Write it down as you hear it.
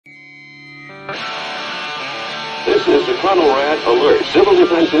This is the Conrad Alert. Civil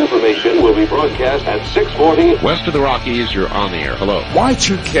defense information will be broadcast at 6:40. West of the Rockies, you're on the air. Hello.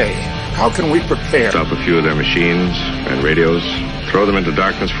 Y2K, how can we prepare? Stop a few of their machines and radios. Throw them into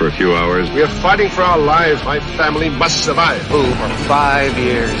darkness for a few hours. We are fighting for our lives. My family must survive. Oh, for 5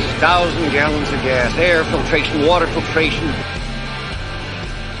 years. 1,000 gallons of gas, air filtration, water filtration.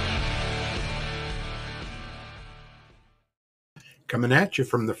 Coming at you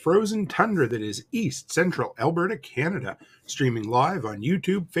from the frozen tundra that is East Central Alberta, Canada. Streaming live on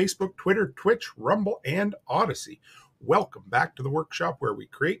YouTube, Facebook, Twitter, Twitch, Rumble, and Odyssey. Welcome back to the workshop where we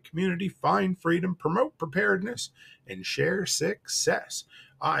create community, find freedom, promote preparedness, and share success.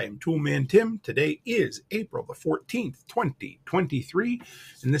 I am Toolman Tim. Today is April the 14th, 2023,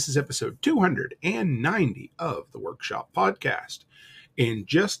 and this is episode 290 of the Workshop Podcast. In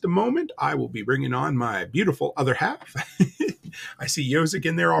just a moment, I will be bringing on my beautiful other half. I see U.S.A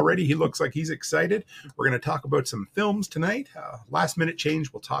in there already. He looks like he's excited. We're going to talk about some films tonight. Last minute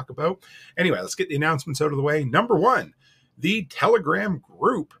change we'll talk about. Anyway, let's get the announcements out of the way. Number one, the Telegram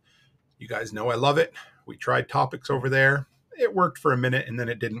group. You guys know I love it. We tried topics over there. It worked for a minute and then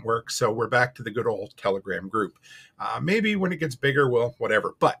it didn't work. So we're back to the good old Telegram group. Maybe when it gets bigger, we'll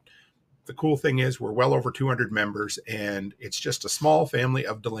whatever. But the cool thing is we're well over 200 members, and it's just a small family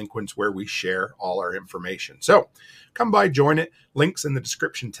of delinquents where we share all our information. So come by, join it. Links in the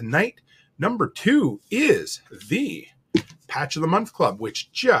description tonight. Number two is the Patch of the Month Club,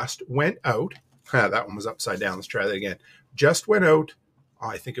 which just went out. That one was upside down. Let's try that again. Just went out.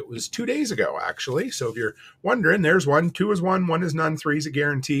 I think it was 2 days ago, actually. So if you're wondering, there's one. 2 is 1, 1 is none, 3 is a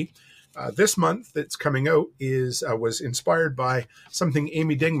guarantee. This month that's coming out was inspired by something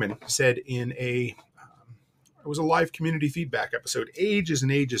Amy Dingman said in it was a live community feedback episode ages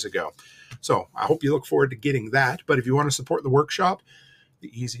and ages ago. So I hope you look forward to getting that. But if you want to support the workshop, the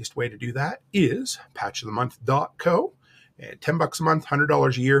easiest way to do that is patchofthemonth.co. And $10 a month,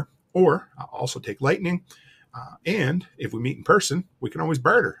 $100 a year, or I'll also take Lightning. And if we meet in person, we can always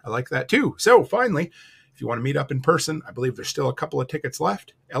barter. I like that too. So finally, if you want to meet up in person, I believe there's still a couple of tickets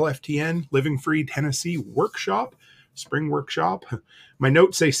left. LFTN, Living Free, Tennessee Workshop, Spring Workshop. My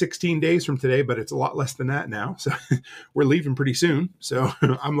notes say 16 days from today, but it's a lot less than that now. So we're leaving pretty soon. So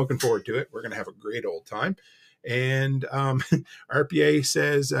I'm looking forward to it. We're going to have a great old time. And RPA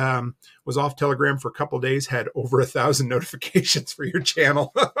says, was off Telegram for a couple of days, had over 1,000 notifications for your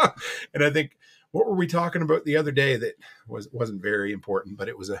channel. And I think, what were we talking about the other day that wasn't very important, but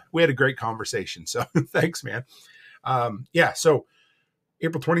we had a great conversation. So thanks, man. So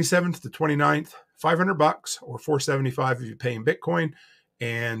April 27th to 29th, $500 or $475 if you pay in Bitcoin.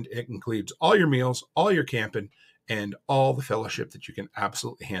 And it includes all your meals, all your camping, and all the fellowship that you can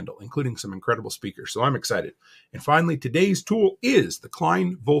absolutely handle, including some incredible speakers. So I'm excited. And finally, today's tool is the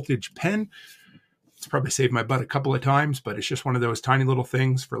Klein Voltage Pen. It's probably saved my butt a couple of times, but it's just one of those tiny little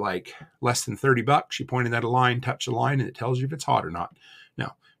things for like less than $30. You point at a line, touch the line, and it tells you if it's hot or not.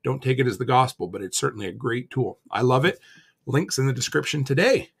 Now, don't take it as the gospel, but it's certainly a great tool. I love it. Links in the description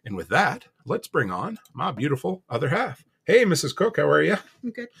today. And with that, let's bring on my beautiful other half. Hey, Mrs. Cook, how are you? I'm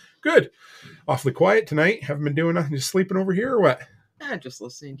good. Good. Awfully quiet tonight. Haven't been doing nothing. Just sleeping over here or what? Just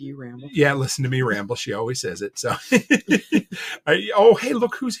listening to you ramble. Yeah, listen to me ramble. She always says it. So, hey,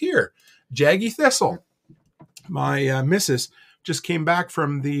 look who's here. Jaggy Thistle. My missus just came back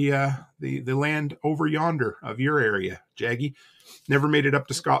from the land over yonder of your area, Jaggy. Never made it up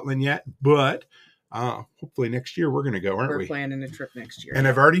to Scotland yet, but hopefully next year we're going to go, aren't we? We're planning a trip next year. And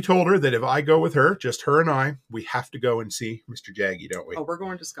I've already told her that if I go with her, just her and I, we have to go and see Mr. Jaggy, don't we? Oh, we're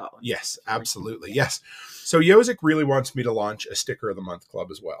going to Scotland. Yes, absolutely. Yes. So U.S.A really wants me to launch a Sticker of the Month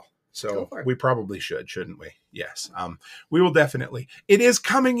Club as well. So we probably shouldn't we? Yes. We will definitely. It is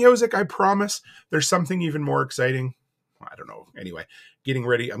coming, U.S.A, I promise. There's something even more exciting. I don't know. Anyway, getting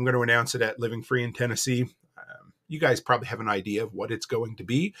ready. I'm going to announce it at Living Free in Tennessee. You guys probably have an idea of what it's going to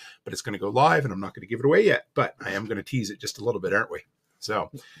be, but it's going to go live, and I'm not going to give it away yet, but I am going to tease it just a little bit, aren't we? So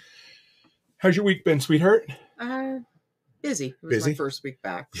how's your week been, sweetheart? Busy. It was my first week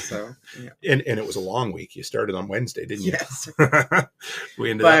back. So yeah. And it was a long week. You started on Wednesday, didn't you? Yes.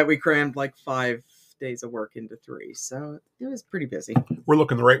 we crammed like 5 days of work into 3. So it was pretty busy. We're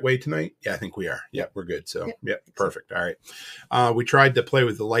looking the right way tonight. Yeah, I think we are. Yeah, we're good. So perfect. All right. We tried to play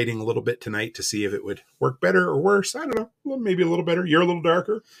with the lighting a little bit tonight to see if it would work better or worse. I don't know. Well, maybe a little better. You're a little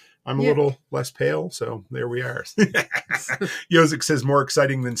darker. I'm a little less pale, so there we are. U.S.A says more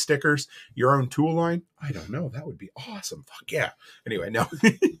exciting than stickers. Your own tool line? I don't know. That would be awesome. Fuck yeah. Anyway, no.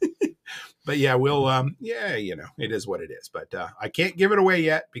 But yeah, we'll, it is what it is. But I can't give it away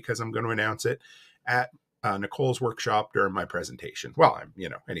yet because I'm going to announce it at Nicole's workshop during my presentation. Well,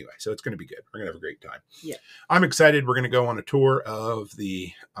 anyway, so it's going to be good. We're going to have a great time. Yeah. I'm excited. We're going to go on a tour of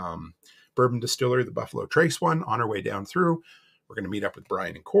the bourbon distillery, the Buffalo Trace one, on our way down through. We're going to meet up with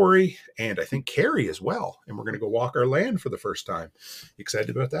Brian and Corey, and I think Carrie as well. And we're going to go walk our land for the first time. You excited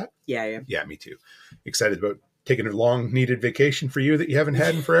about that? Yeah, I am. Yeah, me too. Excited about taking a long needed vacation for you that you haven't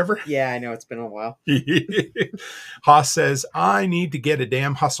had in forever. Yeah, I know. It's been a while. Haas says, I need to get a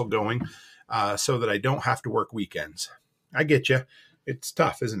damn hustle going so that I don't have to work weekends. I get you. It's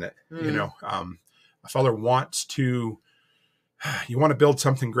tough, isn't it? A feller wants to, you want to build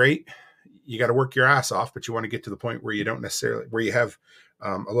something great. You got to work your ass off, but you want to get to the point where you don't necessarily, where you have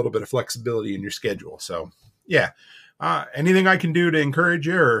a little bit of flexibility in your schedule. So yeah. Anything I can do to encourage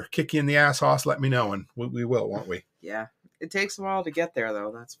you or kick you in the ass, Hoss, let me know, and we will, won't we? Yeah. It takes a while to get there,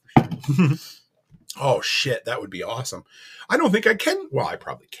 though. That's for sure. Oh, shit. That would be awesome. I don't think I can. Well, I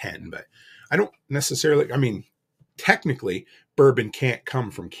probably can, but I don't necessarily. I mean, technically, bourbon can't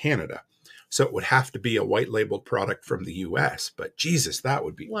come from Canada. So it would have to be a white labeled product from the U.S. But Jesus, that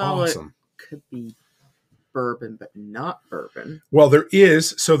would be awesome. It could be bourbon, but not bourbon. Well, there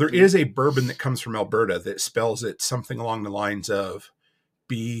is a bourbon that comes from Alberta that spells it something along the lines of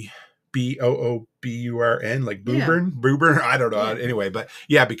B-O-O-B-U-R-N, like Booburn. I don't know. Yeah. Anyway, but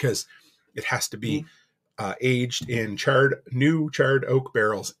yeah, because it has to be aged in new charred oak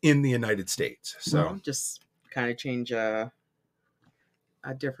barrels in the United States. So just kind of change a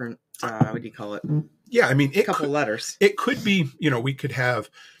different, what do you call it? Yeah, I mean, a couple letters. It could be, we could have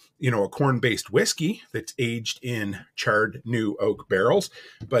a corn-based whiskey that's aged in charred new oak barrels,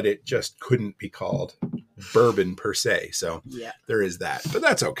 but it just couldn't be called bourbon per se. So yeah, there is that, but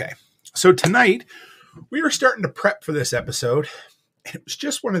that's okay. So tonight we were starting to prep for this episode, and it was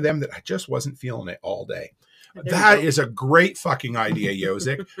just one of them that I just wasn't feeling it all day. That is a great fucking idea,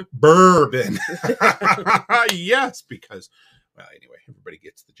 Yozik. Bourbon. Yes, because, well, anyway, everybody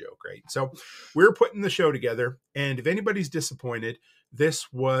gets the joke, right? So we're putting the show together, and if anybody's disappointed,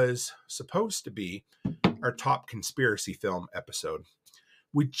 this was supposed to be our top conspiracy film episode.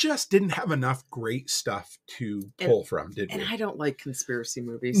 We just didn't have enough great stuff to pull from, did we? And I don't like conspiracy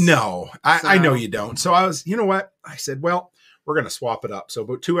movies. No, I know you don't. So I said, well, we're going to swap it up. So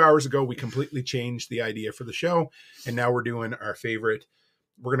about 2 hours ago, we completely changed the idea for the show. And now we're doing our favorite,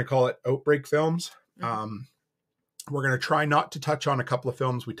 we're going to call it Outbreak films. Mm-hmm. We're going to try not to touch on a couple of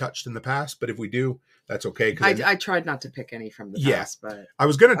films we touched in the past, but if we do, that's okay. I tried not to pick any from the past, but I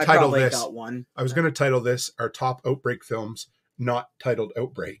was going to title this. I was going to title this our top Outbreak films, not titled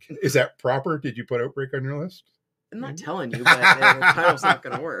Outbreak. Is that proper? Did you put Outbreak on your list? I'm not telling you, but the title's not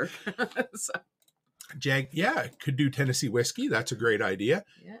going to work. So. Could do Tennessee whiskey. That's a great idea.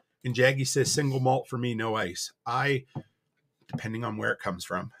 Yeah. And Jaggy says single malt for me, no ice. Depending on where it comes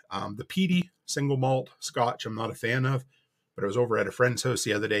from. The peaty single malt scotch, I'm not a fan of, but I was over at a friend's house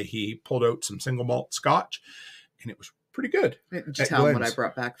the other day. He pulled out some single malt scotch, and it was pretty good. Just tell him what I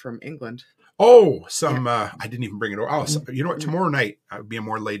brought back from England. Oh, I didn't even bring it over. Oh, you know what? Tomorrow night would be a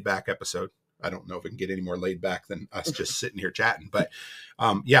more laid back episode. I don't know if it can get any more laid back than us just sitting here chatting, but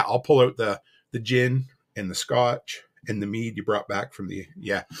I'll pull out the gin and the scotch and the mead you brought back from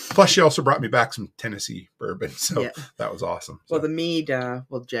Plus she also brought me back some Tennessee bourbon. So that was awesome. Well, the mead,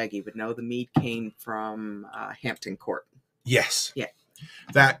 Jaggy would know the mead came from Hampton Court. Yes. Yeah.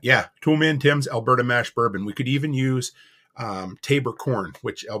 Toolman Tim's Alberta mash bourbon. We could even use Tabor corn,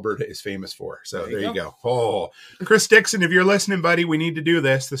 which Alberta is famous for. So there you go. Oh, Chris Dixon, if you're listening, buddy, we need to do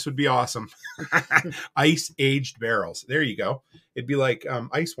this. This would be awesome. Ice aged barrels. There you go. It'd be like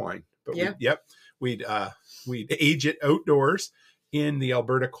ice wine. But we'd age it outdoors in the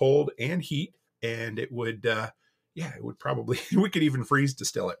Alberta cold and heat, and it would it would probably, we could even freeze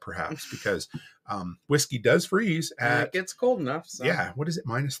distill it perhaps, because whiskey does freeze at, it gets cold enough. So. Yeah, what is it,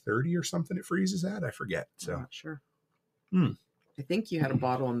 -30 or something it freezes at? I forget. So I'm not sure. I think you had a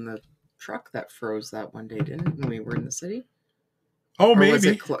bottle in the truck that froze that one day, didn't it, when we were in the city? Oh,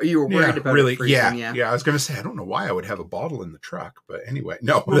 maybe. You were worried about it freezing, Yeah, I was going to say, I don't know why I would have a bottle in the truck, but anyway,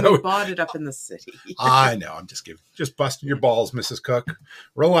 no. We bought it up in the city. I know, I'm just busting your balls, Mrs. Cook.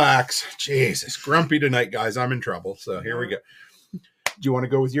 Relax. Jesus, grumpy tonight, guys. I'm in trouble, so here we go. Do you want to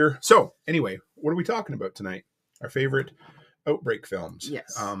go with So, anyway, what are we talking about tonight? Our favorite Outbreak films.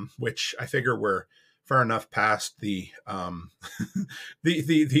 Yes. Which I figure we're far enough past the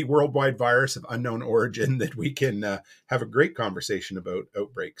the worldwide virus of unknown origin that we can have a great conversation about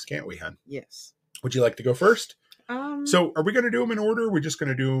outbreaks, can't we, hon? Yes. Would you like to go first? So are we going to do them in order, or are we just going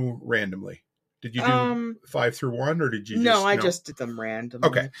to do randomly? Did you do 5 through 1, or did you I just did them randomly.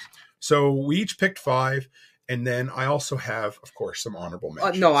 Okay. So we each picked 5, And then I also have, of course, some honorable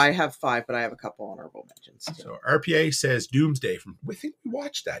mentions. No, I have 5, but I have a couple honorable mentions too. So RPA says Doomsday. I think we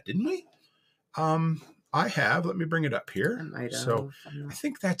watched that, didn't we? I have. Let me bring it up here. I might have. So I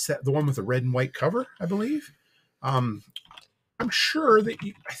think that's the one with the red and white cover, I believe. I'm sure that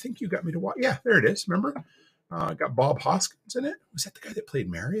I think you got me to watch. Yeah, there it is. Remember? Got Bob Hoskins in it. Was that the guy that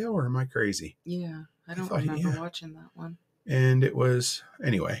played Mario, or am I crazy? Yeah, I don't remember watching that one. And it was,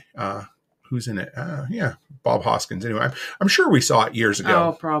 anyway, who's in it? Yeah, Bob Hoskins. Anyway, I'm sure we saw it years ago.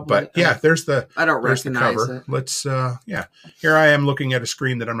 Oh, probably. But yeah, I don't recognize the cover. it. Let's, here I am looking at a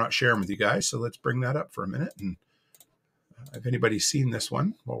screen that I'm not sharing with you guys. So let's bring that up for a minute. And if anybody's seen this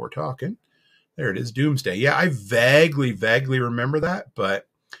one while we're talking, there it is, Doomsday. Yeah, I vaguely remember that, but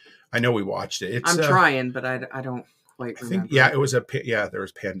I know we watched it. I'm trying, but I don't quite remember. It was there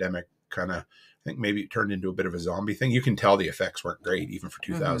was pandemic kind of. I think maybe it turned into a bit of a zombie thing. You can tell the effects weren't great even for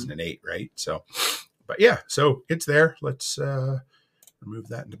 2008, right? So, but yeah, so it's there. Let's remove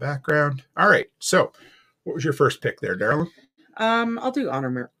that in the background. All right. So, what was your first pick there, darling? I'll do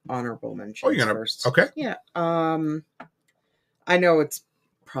honorable mentions. Oh, you're gonna first. Okay. Yeah. I know it's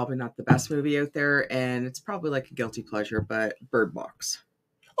probably not the best movie out there, and it's probably like a guilty pleasure, but Bird Box.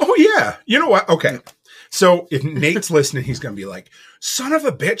 Oh, yeah. You know what? Okay. So if Nate's listening, he's going to be like, son of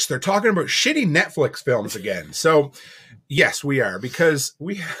a bitch, they're talking about shitty Netflix films again. So, yes, we are, because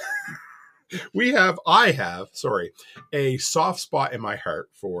I have a soft spot in my heart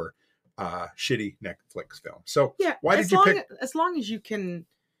for shitty Netflix films. So, yeah, why did you pick? As long as you can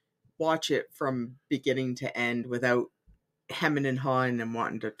watch it from beginning to end without hemming and hawing and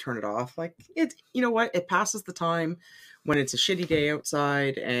wanting to turn it off, like it, you know what? It passes the time. When it's a shitty day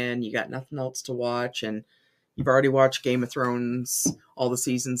outside and you got nothing else to watch and you've already watched Game of Thrones, all the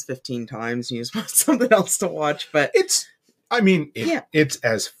seasons 15 times, and you just want something else to watch. But it's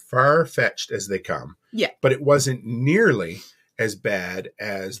as far-fetched as they come. Yeah. But it wasn't nearly as bad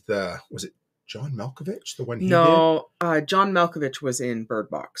as was it John Malkovich, the one he did? No, John Malkovich was in Bird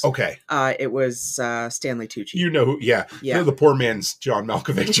Box. Okay. It was Stanley Tucci. You know who, yeah. You know, the poor man's John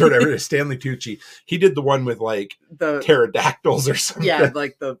Malkovich or whatever it is, Stanley Tucci. He did the one with like the pterodactyls or something. Yeah,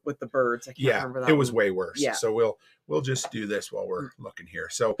 like with the birds. I can't remember that it was one. Way worse. Yeah. So we'll just do this while we're looking here.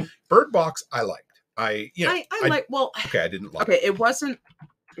 So Bird Box, I liked. I didn't like it. It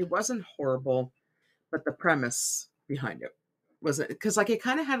wasn't horrible, but the premise behind it wasn't, because like it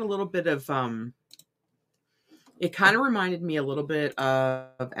kind of had a little bit of it kind of reminded me a little bit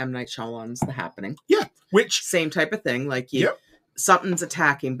of M. Night Shyamalan's The Happening. Yeah, which same type of thing. Like something's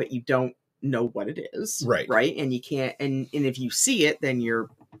attacking, but you don't know what it is. Right. Right. And you can't, and if you see it, then you're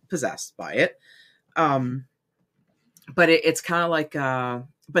possessed by it. But it's kind of like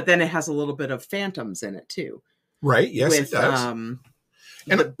but then it has a little bit of phantoms in it too. Right. Yes, it does.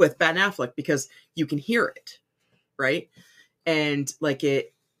 And with Ben Affleck, because you can hear it, right? And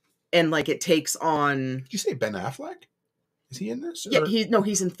it takes on. Did you say Ben Affleck? Is he in this? Or? Yeah,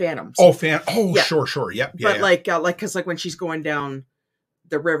 he's in Phantoms. Oh, yeah. Sure. Yep. Yeah. But because when she's going down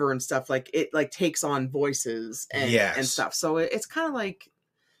the river and stuff, like it takes on voices and stuff. So it's kind of like,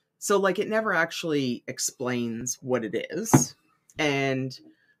 it never actually explains what it is,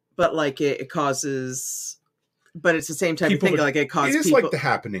 but it causes. But it's the same type of thing. It causes. It is people, like The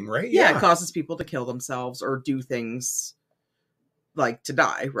Happening, right? Yeah, it causes people to kill themselves or do things like to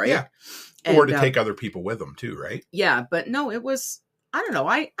die, right? Yeah, or to take other people with them too, right? Yeah, but no, it was. I don't know.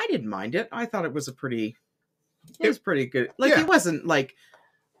 I didn't mind it. I thought it was pretty good. It wasn't like.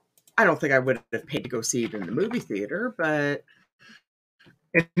 I don't think I would have paid to go see it in the movie theater, but.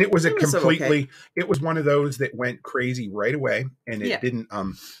 And it was okay. It was one of those that went crazy right away, and it didn't.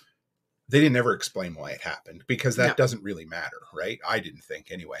 They didn't ever explain why it happened, because that doesn't really matter, right? I didn't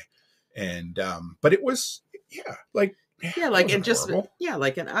think anyway. And but it was horrible.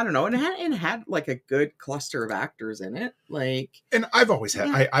 And I don't know, and it had like a good cluster of actors in it, like. And I've always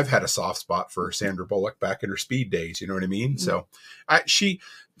had I've had a soft spot for Sandra Bullock back in her Speed days, you know what I mean? Mm-hmm. So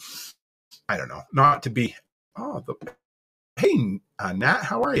I don't know, not to be hey Nat,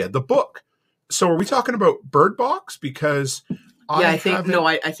 how are you? The book. So are we talking about Bird Box? Because I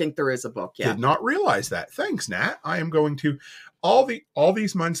think there is a book. Yeah. Did not realize that. Thanks, Nat. I am going to all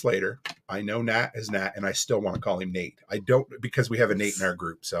these months later. I know Nat is Nat, and I still want to call him Nate. I don't, because we have a Nate in our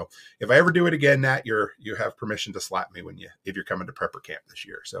group. So if I ever do it again, Nat, you have permission to slap me if you're coming to prepper camp this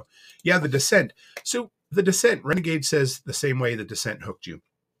year. So yeah, The Descent. So The Descent, Renegade says the same way The Descent hooked you.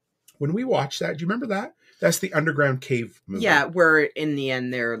 When we watched that, do you remember that? That's the underground cave movie. Yeah, where in the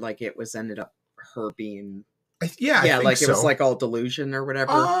end there, it was ended up her being. I think it was like all delusion or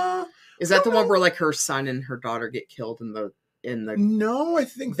whatever. Is that the one where her son and her daughter get killed in the? No, I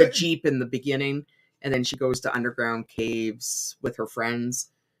think the Jeep in the beginning, and then she goes to underground caves with her friends.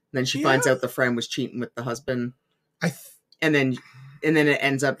 And then she finds out the friend was cheating with the husband. And then it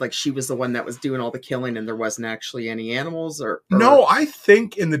ends up like she was the one that was doing all the killing, and there wasn't actually any animals. Or no, I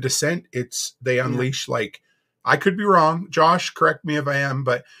think in The Descent, they unleash like, I could be wrong. Josh, correct me if I am,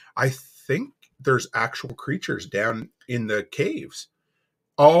 but I think there's actual creatures down in the caves.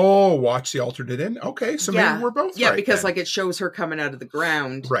 Oh, watch the alternate end. Okay, so maybe we're both right. Because then. like it shows her coming out of the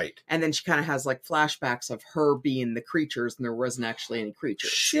ground, right? And then she kind of has like flashbacks of her being the creatures, and there wasn't actually any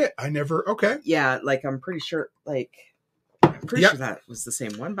creatures. Shit, I never. Okay, yeah, like I'm pretty sure sure that was the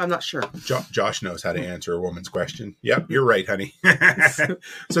same one, but I'm not sure. Josh knows how to answer a woman's question. Yep, you're right, honey.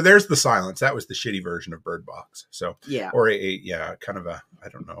 So there's The Silence. That was the shitty version of Bird Box. So or kind of a. I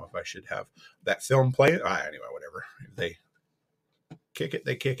don't know if I should have that film play it. Anyway, whatever. If they kick it,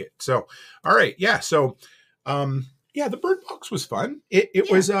 they kick it. So, all right, yeah. So, the Bird Box was fun.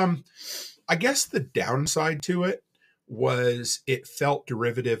 It was. I guess the downside to it was it felt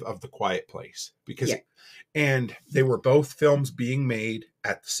derivative of The Quiet Place because. And they were both films being made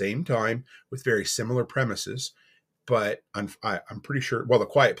at the same time with very similar premises, but I'm pretty sure. Well, The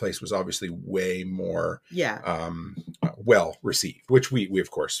Quiet Place was obviously way more, well received, which we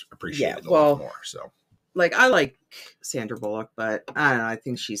of course appreciated a lot more. So, like I like Sandra Bullock, but I don't know. I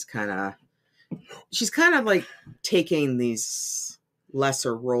think she's kind of like taking these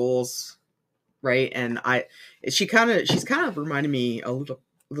lesser roles, right? And she's kind of reminding me a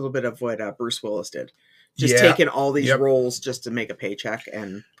little bit of what Bruce Willis did. Just taking all these roles just to make a paycheck.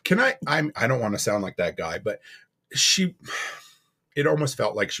 And I don't want to sound like that guy, but it almost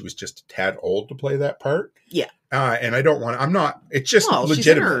felt like she was just a tad old to play that part. Yeah. And I'm not, it's just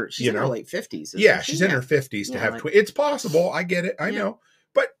legitimate. She's in her late 50s. She's in her 50s to have, it's possible. I get it. I know,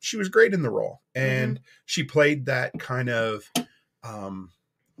 but she was great in the role. And she played that kind of, what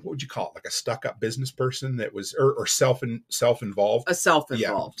would you call it? Like a stuck-up business person that was, or self-involved. A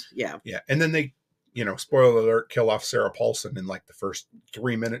self-involved. Yeah. And then they, spoiler alert, kill off Sarah Paulson in like the first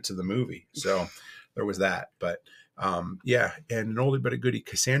 3 minutes of the movie. So there was that. But and an oldie but a goodie,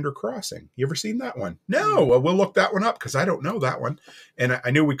 Cassandra Crossing. You ever seen that one? No. Well, we'll look that one up because I don't know that one. And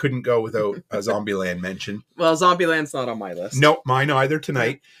I knew we couldn't go without a Zombieland mention. Well, Zombieland's not on my list. Nope, mine either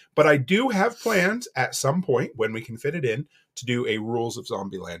tonight. But I do have plans at some point when we can fit it in to do a Rules of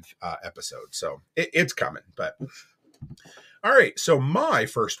Zombieland episode. So it's coming. But all right, so my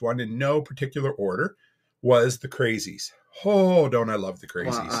first one in no particular order was The Crazies. Oh, don't I love The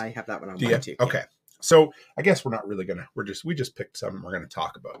Crazies? Well, I have that one on mine too. Okay. So I guess we're not really gonna. We just picked some. And we're gonna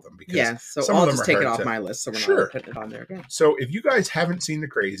talk about them because So some I'll of them just take it off my list. So we're not putting it on there again. So if you guys haven't seen The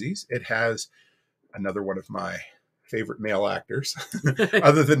Crazies, it has another one of my favorite male actors,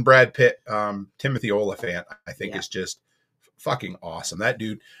 other than Brad Pitt. Timothy Olyphant, I think, is just fucking awesome. That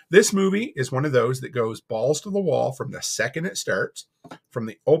dude. This movie is one of those that goes balls to the wall from the second it starts, from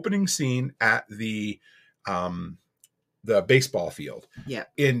the opening scene at the baseball field. Yeah.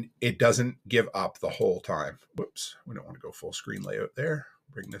 And it doesn't give up the whole time. Whoops. We don't want to go full screen layout there.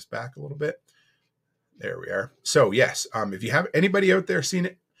 Bring this back a little bit. There we are. So yes, if you have anybody out there seen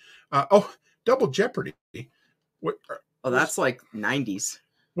it, Double Jeopardy. That's like 90s.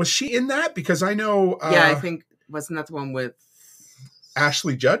 Was she in that? Because I know. I think, wasn't that the one with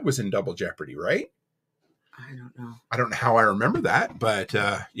Ashley Judd was in Double Jeopardy, right? I don't know. I don't know how I remember that, but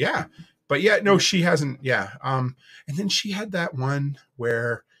yeah. But yeah, no, she hasn't. Yeah. And then she had that one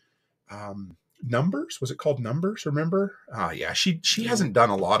where Numbers, was it called Numbers? Remember? Yeah. She hasn't done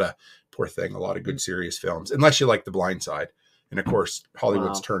a lot of, poor thing, a lot of good serious films, unless you like The Blind Side. And of course,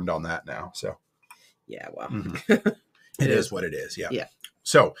 Hollywood's turned on that now. So yeah, well, it is what it is. Yeah. Yeah.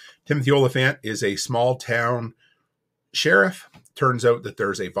 So Timothy Olyphant is a small town sheriff. Turns out that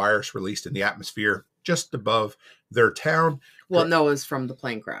there's a virus released in the atmosphere just above their town. Well, no, it was from the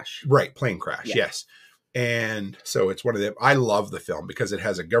plane crash. Right. Plane crash. Yeah. Yes. And so it's one of them. I love the film because it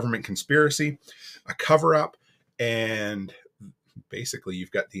has a government conspiracy, a cover up, and basically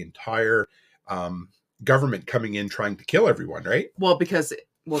you've got the entire government coming in trying to kill everyone. Right. Well, because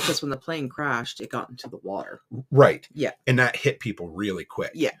when the plane crashed, it got into the water. Right. Yeah. And that hit people really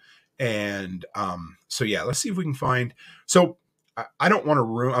quick. Yeah. And so, yeah, let's see if we can find. So I don't want to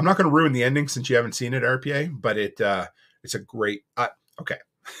ruin. I'm not going to ruin the ending since you haven't seen it, RPA. But it's a great. Okay,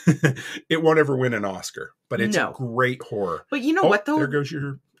 it won't ever win an Oscar, but it's a great horror. But you know what though? There goes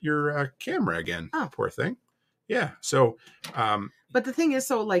your camera again. Oh, poor thing. Yeah. So. But the thing is,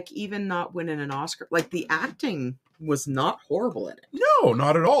 so like even not winning an Oscar, like the acting was not horrible in it. No,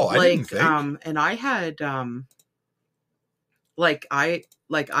 not at all. I didn't think. And I had I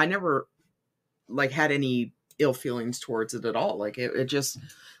never had any ill feelings towards it at all. Like it just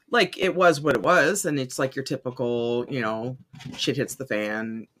like it was what it was, and it's like your typical, shit hits the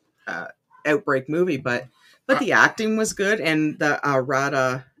fan, outbreak movie. But the acting was good, and the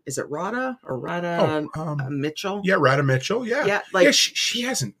Rada. Is it Rada or Rada Mitchell? Yeah, Rada Mitchell. Yeah, yeah. Like she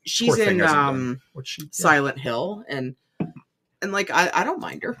hasn't. She's in what's she? Silent Hill, and like I don't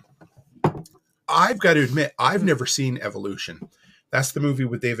mind her. I've got to admit, I've never seen Evolution. That's the movie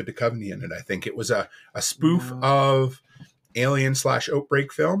with David Duchovny in it. I think it was a spoof of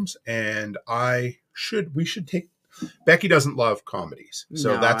Alien/Outbreak films, and we should take. Becky doesn't love comedies,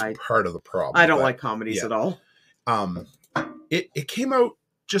 so that's part of the problem. I don't like comedies at all. It came out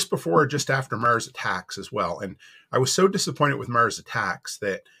just before or just after Mars Attacks as well. And I was so disappointed with Mars Attacks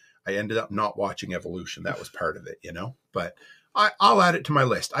that I ended up not watching Evolution. That was part of it, but I'll add it to my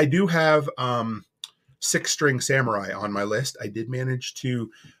list. I do have Six String Samurai on my list. I did manage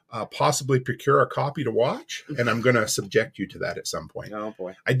to possibly procure a copy to watch, and I'm going to subject you to that at some point. Oh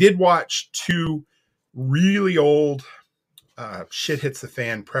boy. I did watch 2 really old shit hits the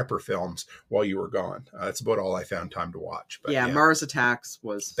fan prepper films while you were gone. That's about all I found time to watch. But Mars Attacks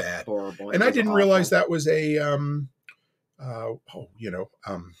was bad, horrible. And I didn't realize that was a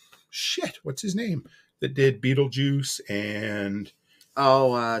what's his name that did Beetlejuice and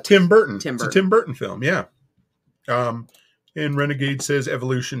Tim Burton. It's a Tim Burton film, yeah. And Renegade says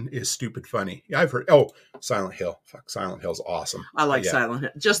Evolution is stupid funny. Yeah, I've heard. Oh, Silent Hill. Fuck, Silent Hill's awesome. I like Silent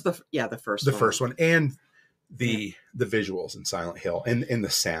Hill. Just the first one. The first one, and the visuals in Silent Hill and the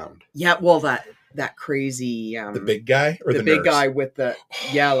sound. Yeah, well that crazy the big guy or the big nurse? Guy with the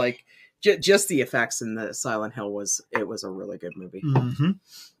like just the effects in the Silent Hill was a really good movie. Mm-hmm.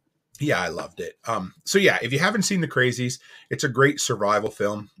 Yeah, I loved it. So yeah, if you haven't seen The Crazies, it's a great survival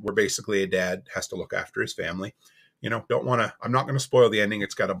film where basically a dad has to look after his family. I'm not going to spoil the ending.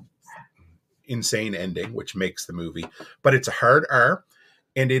 It's got a insane ending, which makes the movie, but it's a hard R.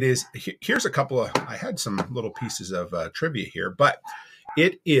 And it is, here's a couple of, I had some little pieces of trivia here, but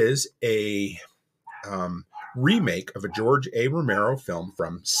it is a remake of a George A. Romero film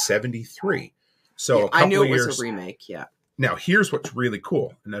from 1973. So I knew it was a remake, yeah. Now, here's what's really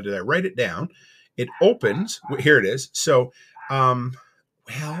cool. Now, did I write it down? It opens, here it is. So,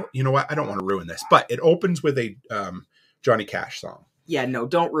 well, you know what? I don't want to ruin this, but it opens with a Johnny Cash song. Yeah, no,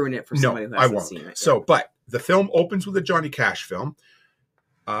 don't ruin it for somebody who hasn't seen it. So, but the film opens with a Johnny Cash film.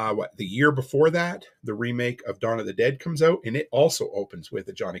 The year before that, the remake of Dawn of the Dead comes out, and it also opens with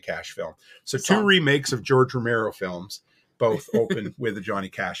a Johnny Cash film. So 2 remakes of George Romero films both open with a Johnny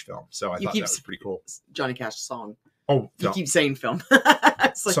Cash film. So I thought that was pretty cool. Johnny Cash song. Oh, you keep saying film.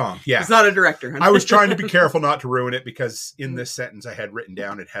 It's like, song, yeah. It's not a director. I was trying to be careful not to ruin it because in this sentence I had written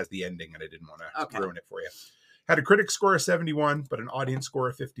down it has the ending, and I didn't want to ruin it for you. Had a critic score of 71, but an audience score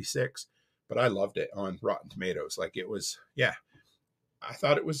of 56. But I loved it on Rotten Tomatoes. Like it was, yeah. I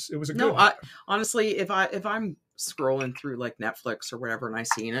thought it was a good. No, honestly, if I'm scrolling through like Netflix or whatever and I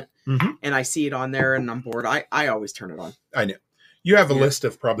seen it and I see it on there and I'm bored, I always turn it on. I know. You have a list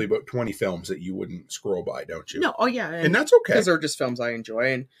of probably about 20 films that you wouldn't scroll by, don't you? No, oh yeah, and that's okay because they're just films I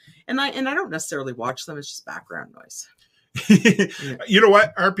enjoy, and I don't necessarily watch them. It's just background noise. You know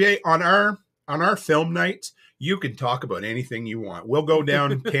what, RPA, on our film nights, you can talk about anything you want. We'll go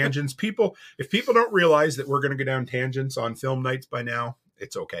down tangents. If people don't realize that we're going to go down tangents on film nights by now,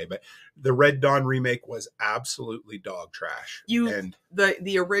 it's okay. But the Red Dawn remake was absolutely dog trash.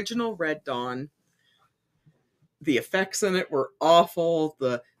 The original Red Dawn, the effects in it were awful.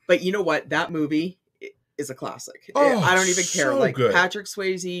 But you know what? That movie is a classic. I don't even care. Like good. Patrick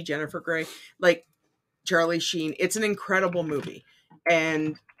Swayze, Jennifer Grey, like Charlie Sheen. It's an incredible movie.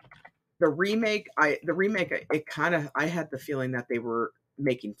 And the remake, I had the feeling that they were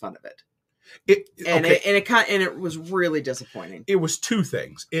making fun of it. It was really disappointing. It was 2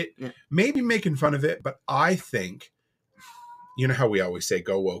 things. It may be making fun of it, but I think, you know how we always say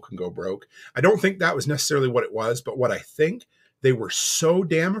go woke and go broke. I don't think that was necessarily what it was, but what I think, they were so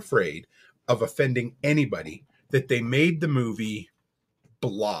damn afraid of offending anybody that they made the movie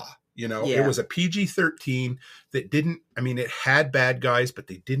blah. It was a PG-13 that it had bad guys, but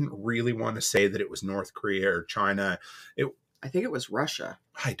they didn't really want to say that it was North Korea or China. I think it was Russia.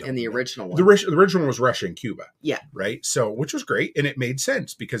 I don't in the know. original one. The original was Russia and Cuba. Yeah. Right? So, which was great. And it made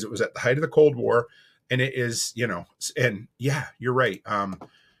sense because it was at the height of the Cold War. And it is, and yeah, you're right.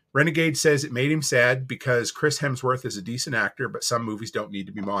 Renegade says it made him sad because Chris Hemsworth is a decent actor, but some movies don't need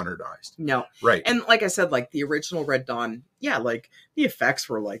to be modernized. No. Right. And like I said, like the original Red Dawn, yeah, like the effects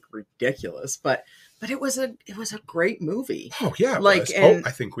were like ridiculous, but it was a great movie. Oh yeah.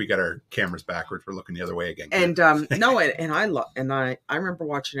 I think we got our cameras backwards. We're looking the other way again. And I remember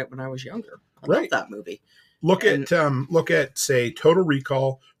watching it when I was younger. I loved that movie. Look at say Total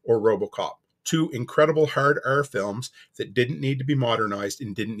Recall or RoboCop. Two incredible hard R films that didn't need to be modernized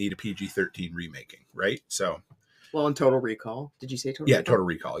and didn't need a PG-13 remaking, right? So, well, in Total Recall, did you say Total Recall? Total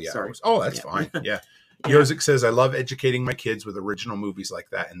Recall. Yeah. Sorry. That's fine. Yeah. Yozik says, I love educating my kids with original movies like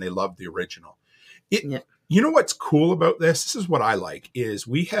that, and they love the original. You know what's cool about this? This is what I like, is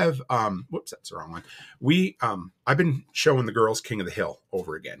we have, whoops, that's the wrong one. I've been showing the girls King of the Hill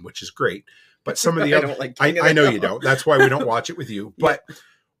over again, which is great. But some of the other, I know you don't. That's why we don't watch it with you. But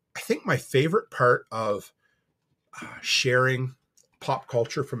I think my favorite part of sharing pop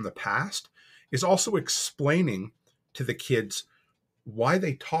culture from the past is also explaining to the kids why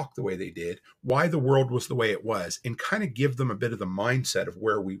they talk the way they did, why the world was the way it was, and kind of give them a bit of the mindset of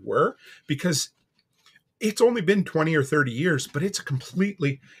where we were, because it's only been 20 or 30 years, but it's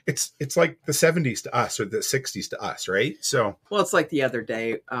it's like the 70s to us or the 60s to us, right? So, well, it's like the other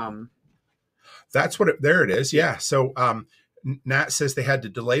day. That's there it is. Yeah. So, Nat says they had to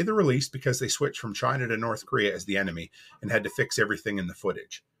delay the release because they switched from China to North Korea as the enemy and had to fix everything in the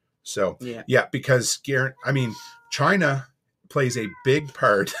footage. So, because China plays a big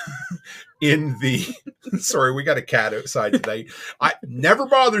part in the sorry, we got a cat outside today. Never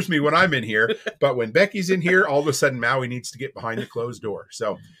bothers me when I'm in here, but when Becky's in here, all of a sudden Maui needs to get behind the closed door.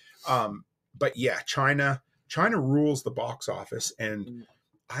 So but yeah, China rules the box office, and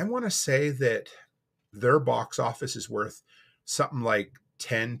I want to say that their box office is worth something like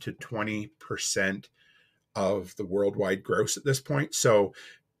 10 to 20% of the worldwide gross at this point. So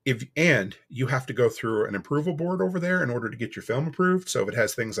and you have to go through an approval board over there in order to get your film approved. So if it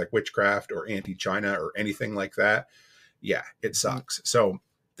has things like witchcraft or anti-China or anything like that, it sucks. So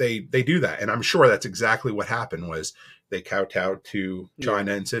they do that. And I'm sure that's exactly what happened, was they kowtowed to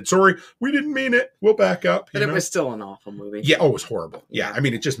China and said, sorry, we didn't mean it. We'll back up. But it was still an awful movie. Yeah. Oh, it was horrible. Yeah. I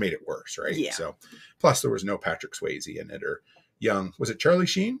mean, it just made it worse, right? Yeah. So plus there was no Patrick Swayze in it, or young, was it Charlie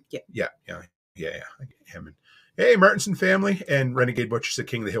Sheen? Yeah. Him and hey, Martinson family, and Renegade Butcher said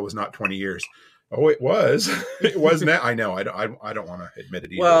King of the Hill was not 20 years. Oh, it was. It was not. I know. I don't want to admit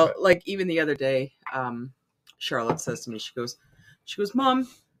it either. Well, but like even the other day, Charlotte says to me, she goes, Mom,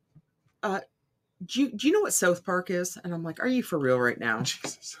 do you know what South Park is? And I'm like, are you for real right now?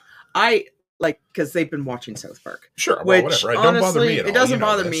 Jesus. I like, because they've been watching South Park. Sure, well, whatever. It don't bother me at all. It doesn't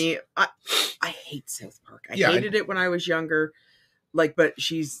bother me. I hate South Park. I hated it when I was younger. Like, but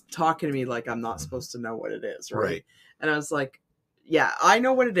she's talking to me like I'm not supposed to know what it is, right? And I was like, yeah, I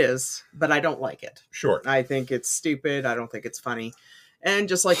know what it is, but I don't like it. Sure. I think it's stupid. I don't think it's funny. And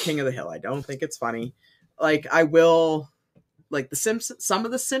just like King of the Hill, I don't think it's funny. Like, I will, like the Simpsons, some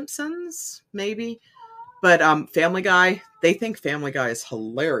of the Simpsons, maybe. But Family Guy, they think Family Guy is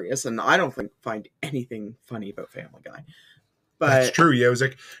hilarious, and I don't find anything funny about Family Guy. But that's true. Yeah, it was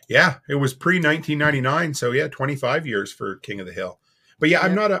like, it was pre-1999, so 25 years for King of the Hill. But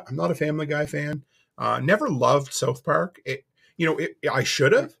I'm not a Family Guy fan. Never loved South Park. I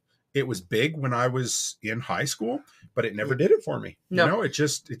should have. It was big when I was in high school, but it never did it for me. No, it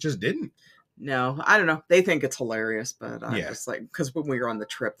just didn't. No, I don't know. They think it's hilarious, but I'm just like, because when we were on the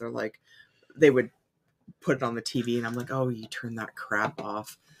trip, they're like, they would put it on the TV, and I'm like, oh, you turn that crap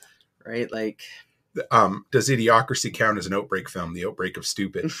off, right? Like. Does Idiocracy count as an Outbreak film? The Outbreak of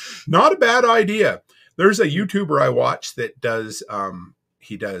Stupid. Not a bad idea. There's a YouTuber I watch that does,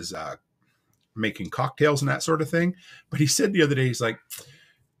 he does making cocktails and that sort of thing. But he said the other day,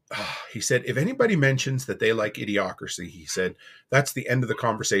 he said, if anybody mentions that they like Idiocracy, he said, that's the end of the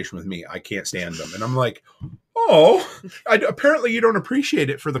conversation with me. I can't stand them. And I'm like, apparently you don't appreciate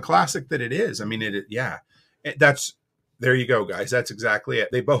it for the classic that it is. I mean, there you go, guys. That's exactly it.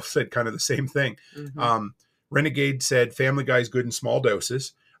 They both said kind of the same thing. Mm-hmm. Renegade said Family Guy's good in small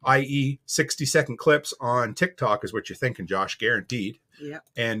doses, i.e. 60-second clips on TikTok is what you're thinking, Josh, guaranteed. Yeah.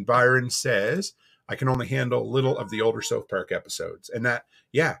 And Byron says, I can only handle little of the older South Park episodes. And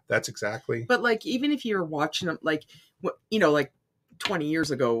that's exactly. But like, even if you're watching them, like 20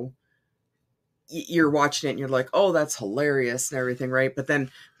 years ago, you're watching it and you're like, oh, that's hilarious and everything, right? But then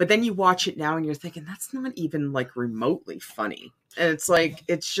you watch it now and you're thinking that's not even like remotely funny, and it's like,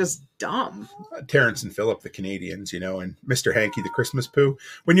 it's just dumb. Terrence and Phillip, the Canadians, and Mr. Hanky the Christmas Poo.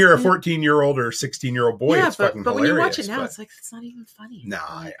 When you're a 14-year-old or 16-year-old boy, it's fucking hilarious. But when you watch it now, it's like, it's not even funny. No,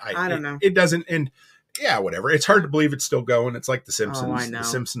 I don't know. It doesn't, and whatever. It's hard to believe it's still going. It's like The Simpsons. Oh, I know. The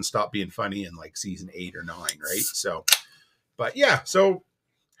Simpsons stopped being funny in like season 8 or 9, right? So, but so.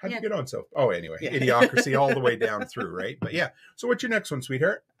 How'd you get on? So, anyway, Idiocracy all the way down through, right? But so what's your next one,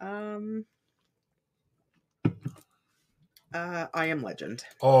 sweetheart? I Am Legend.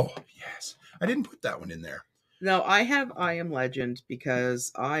 Oh, yes. I didn't put that one in there. No, I have I Am Legend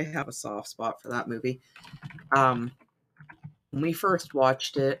because I have a soft spot for that movie. When we first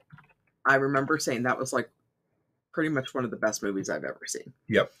watched it, I remember saying that was like pretty much one of the best movies I've ever seen.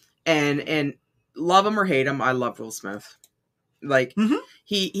 Yep. And love him or hate him, I love Will Smith. Like Mhm.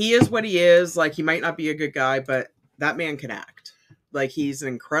 he is what he is. Like he might not be a good guy, but that man can act. Like he's an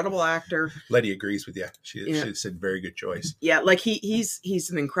incredible actor. Letty agrees with you. She Yeah. said very good choice. Yeah, like he's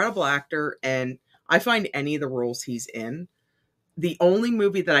an incredible actor, and I find any of the roles he's in. The only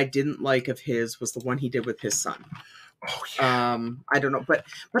movie that I didn't like of his was the one he did with his son. Oh yeah. I don't know, but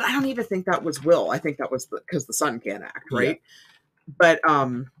I don't even think that was Will. I think that was because the son can't act, right? Yeah.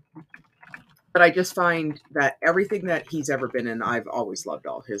 But I just find that everything that he's ever been in, I've always loved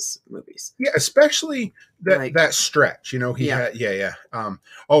all his movies. Yeah, especially that Like- that stretch. You know, he Yeah. had yeah.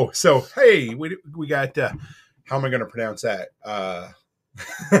 Oh, so hey, we got how am I going to pronounce that?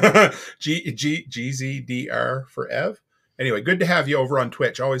 GZDR for Ev. Anyway, good to have you over on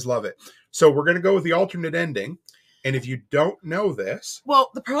Twitch. Always love it. So we're going to go with the alternate ending. And if you don't know this,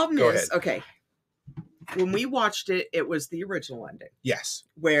 Well, the problem Go is, ahead. okay, when we watched it, it was the original ending yes,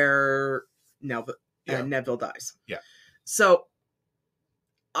 where Neville, Yeah. Neville dies. Yeah. So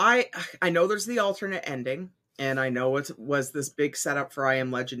I know there's the alternate ending, and I know it was this big setup for I Am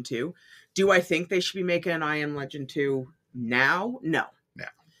Legend 2. Do I think they should be making an I Am Legend 2 now? No.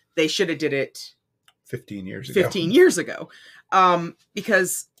 They should have did it 15 years ago. 15 years ago.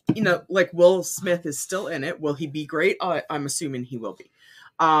 Because, you know, like Will Smith is still in it. Will he be great? I'm assuming he will be.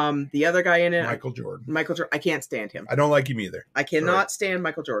 The other guy in it, Michael Jordan. I can't stand him. I don't like him either. I cannot stand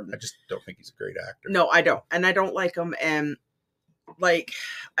Michael Jordan. I just don't think he's a great actor. No, I don't. And I don't like him. And like,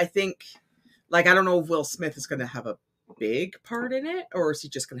 I think, like, I don't know if Will Smith is going to have a big part in it, or is he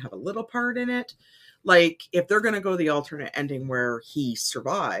just going to have a little part in it? Like, if they're going to go the alternate ending where he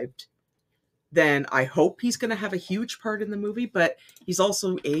survived, then I hope he's going to have a huge part in the movie, but he's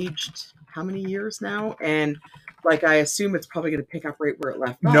also aged how many years now? And like, I assume it's probably going to pick up right where it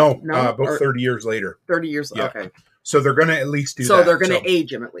left off. No, Or about 30 years later. 30 years. Yeah. Okay. So they're going to at least do that. So they're going to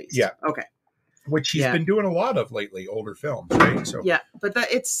age him at least. Yeah. Okay. Which he's Yeah. been doing a lot of lately, older films, right? So Yeah, but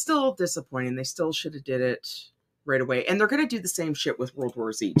it's still disappointing. They still should have did it right away. And they're going to do the same shit with World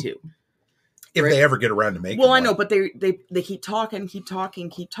War Z too. if right. they ever get around to making Well, I one. know, but they keep talking,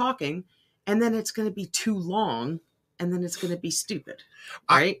 and then it's going to be too long, and then it's going to be stupid,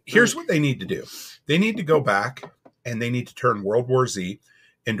 right? Here's what they need to do. They need to go back and they need to turn World War Z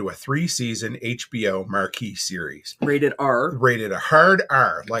into a 3-season HBO marquee series. Rated R. Rated a hard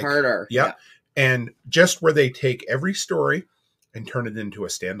R. Like, Hard R. Yep. Yeah. And just where they take every story and turn it into a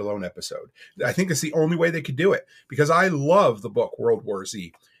standalone episode. I think it's the only way they could do it, because I love the book World War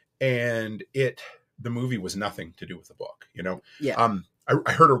Z, and the movie was nothing to do with the book, you know? Yeah.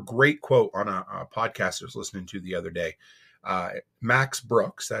 I heard a great quote on a podcast I was listening to the other day. Max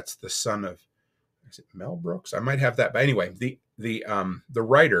Brooks, that's the son of, is it Mel Brooks? I might have that. But anyway, the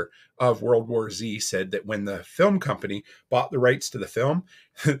writer of World War Z said that when the film company bought the rights to the film,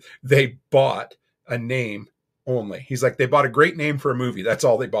 they bought a name only. He's like, they bought a great name for a movie. That's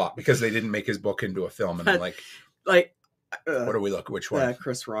all they bought, because they didn't make his book into a film. And I'm like, what do we look? Which one?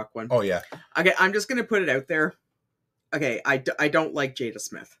 Chris Rock one. Oh yeah. Okay, I'm just gonna put it out there. Okay, I don't like Jada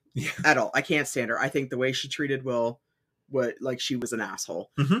Smith at all. I can't stand her. I think the way she treated Will, like she was an asshole,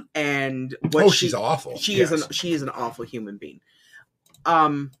 and she's awful. She is an awful human being.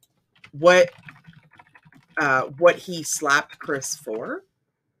 What he slapped Chris for,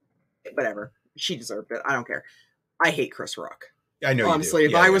 whatever. She deserved it. I don't care. I hate Chris Rock. I know. Honestly, you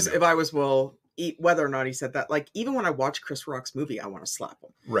do. if I was Will, whether or not he said that, like, even when I watch Chris Rock's movie, I want to slap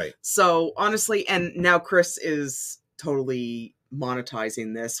him. Right. So honestly, and now Chris is totally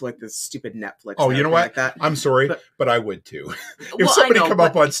monetizing this with this stupid Netflix. Oh, you know what? Like that. I'm sorry, but I would too. If Well, somebody I know, come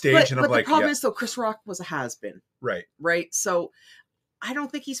up on stage and I'm but like, the problem is though, Chris Rock was a has-been. Right. So I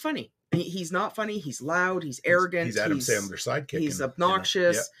don't think he's funny. He's not funny. He's loud. He's arrogant. He's Adam Sandler's sidekick. He's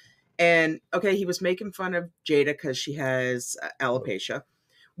obnoxious. You know? And okay, he was making fun of Jada because she has alopecia,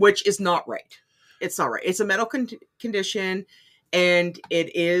 which is not right. It's not right. It's a medical condition, and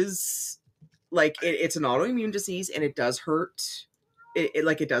it is like it's an autoimmune disease, and it does hurt.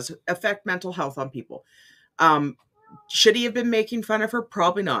 It does affect mental health on people. Should he have been making fun of her?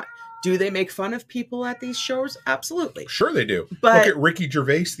 Probably not. Do they make fun of people at these shows? Absolutely. Sure they do. But look at Ricky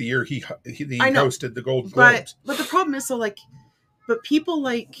Gervais the year he hosted the Golden but, Globes. But the problem is, so like, but people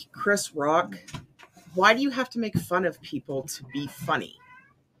like Chris Rock, why do you have to make fun of people to be funny?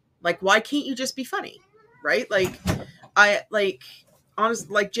 Like, why can't you just be funny? Right? Like, honestly,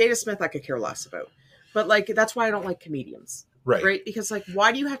 like Jada Smith, I could care less about. But like, that's why I don't like comedians. Right? Because like,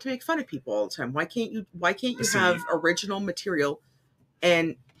 why do you have to make fun of people all the time? Why can't you have original material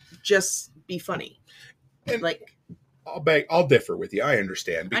and just be funny? And like, I'll differ with you. I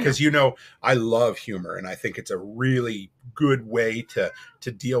understand because I love humor, and I think it's a really good way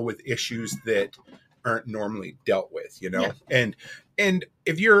to deal with issues that aren't normally dealt with. And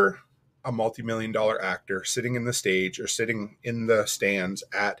if you're a multi-million-dollar actor sitting in the stage or sitting in the stands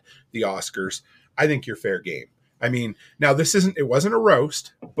at the Oscars, I think you're fair game. I mean, now it wasn't a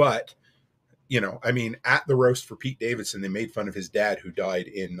roast, but at the roast for Pete Davidson, they made fun of his dad who died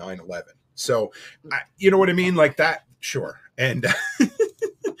in 9/11. So, you know what I mean? Like that, sure. And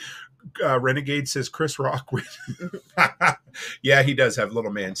Renegade says Chris Rock. Yeah, he does have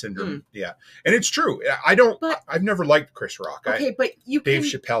little man syndrome. Yeah. And it's true. I've never liked Chris Rock. Okay, but Dave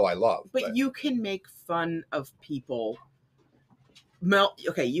Chappelle I love. But you can make fun of people.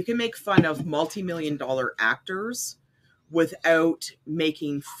 You can make fun of multi-million-dollar actors without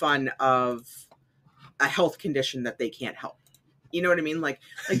making fun of a health condition that they can't help. You know what I mean? Like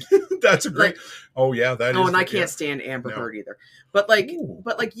that's a great. Oh yeah, that is. Oh, and I can't stand Amber Heard either. But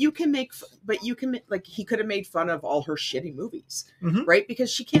you can make he could have made fun of all her shitty movies, right?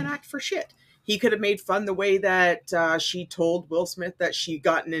 Because she can't act for shit. He could have made fun the way that she told Will Smith that she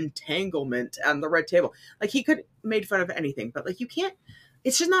got an entanglement on the red table. Like he could have made fun of anything, but like you can't.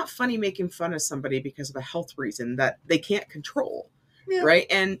 It's just not funny making fun of somebody because of a health reason that they can't control, right?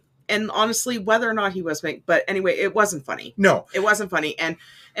 And honestly, whether or not he was but anyway, it wasn't funny. No, it wasn't funny. And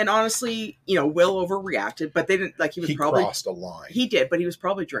honestly, Will overreacted, but they didn't he probably crossed a line. He did, but he was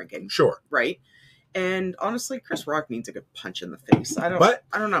probably drinking. Sure. Right. And honestly, Chris Rock needs a good punch in the face. I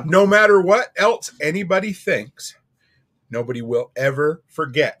don't know. No matter what else anybody thinks, nobody will ever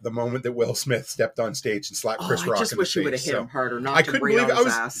forget the moment that Will Smith stepped on stage and slapped Chris Rock in the face. I just wish he would have hit him harder. I couldn't believe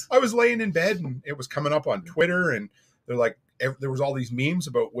it. I was laying in bed and it was coming up on Twitter and they're like, there was all these memes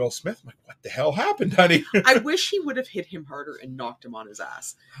about Will Smith. I'm like, what the hell happened, honey? I wish he would have hit him harder and knocked him on his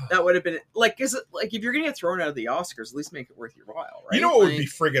ass. That would have been if you're going to get thrown out of the Oscars, at least make it worth your while, right? You know what would be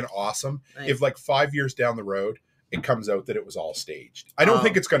friggin' awesome? If 5 years down the road, it comes out that it was all staged. I don't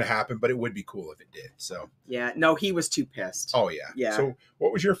think it's going to happen, but it would be cool if it did. So yeah, no, he was too pissed. Oh yeah. Yeah. So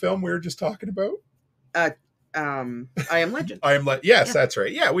what was your film we were just talking about? I Am Legend. I Am Legend. Yes, yeah. That's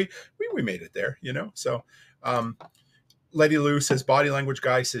right. Yeah, we made it there, So Letty Lou says, body language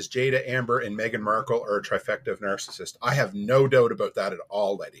guy says Jada, Amber, and Meghan Markle are a trifecta of narcissists. I have no doubt about that at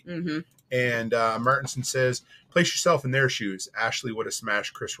all, Letty. Mm-hmm. And Martinson says, place yourself in their shoes. Ashley would have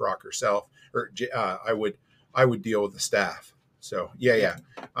smashed Chris Rock herself, or I would deal with the staff. So yeah.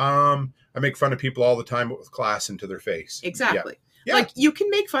 I make fun of people all the time, but with class into their face. Exactly. Yeah. Like you can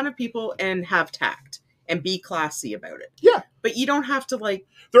make fun of people and have tact and be classy about it. Yeah. But you don't have to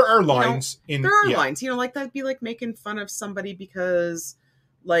there are lines lines, that'd be like making fun of somebody because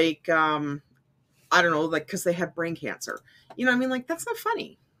I don't know, because they have brain cancer. You know what I mean? Like that's not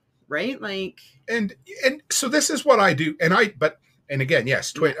funny. Right? Like and so this is what I do. And again,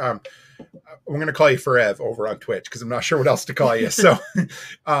 yes, Twitch, I'm going to call you Forev over on Twitch because I'm not sure what else to call you. So,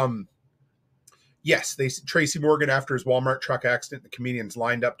 yes, Tracy Morgan, after his Walmart truck accident, the comedians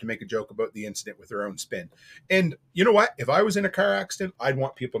lined up to make a joke about the incident with their own spin. And you know what? If I was in a car accident, I'd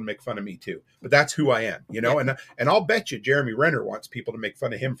want people to make fun of me too. But that's who I am, Yeah. And I'll bet you Jeremy Renner wants people to make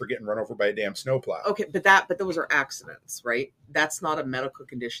fun of him for getting run over by a damn snowplow. Okay, but those are accidents, right? That's not a medical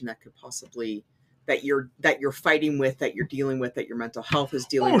condition that could possibly that you're fighting with, that you're dealing with, that your mental health is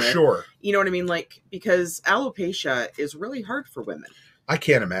dealing with. Oh, sure. You know what I mean? Because alopecia is really hard for women. I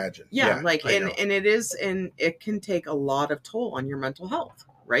can't imagine. Yeah, and it is, and it can take a lot of toll on your mental health,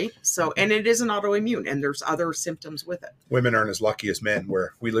 right? So, and it is an autoimmune, and there's other symptoms with it. Women aren't as lucky as men,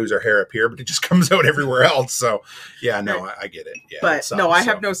 where we lose our hair up here, but it just comes out everywhere else. So, yeah, no, I get it. Yeah, but I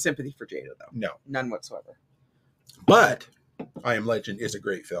have no sympathy for Jada, though. No, none whatsoever. But I Am Legend is a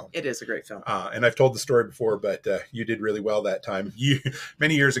great film. It is a great film. And I've told the story before, but you did really well that time.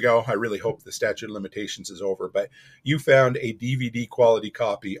 Many years ago, I really hope the statute of limitations is over, but you found a DVD quality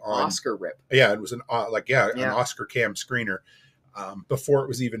copy on Oscar rip. Yeah, it was an Oscar cam screener before it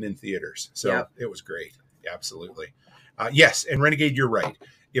was even in theaters. So It was great. Yeah, absolutely. Yes, and Renegade, you're right.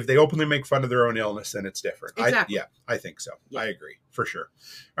 If they openly make fun of their own illness, then it's different. Exactly. I think so. Yeah. I agree, for sure.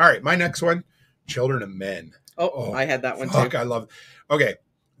 All right, my next one, Children of Men. Oh, I had that one too. I love it. Okay,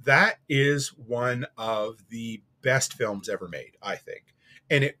 that is one of the best films ever made, I think.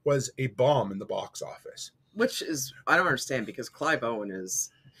 And it was a bomb in the box office. Which is, I don't understand, because Clive Owen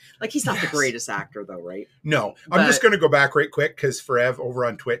is, he's not the greatest actor though, right? No. I'm just going to go back right quick because Forev over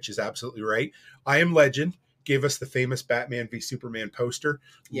on Twitch is absolutely right. I Am Legend gave us the famous Batman v Superman poster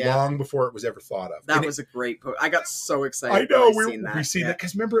Yeah. long before it was ever thought of. That was a great post. I got so excited. I know we seen that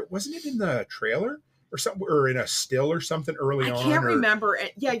because remember, wasn't it in the trailer or something, or in a still or something early on? I can't remember.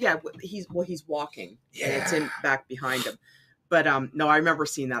 Yeah. He's walking. Yeah, and it's in back behind him. But no, I remember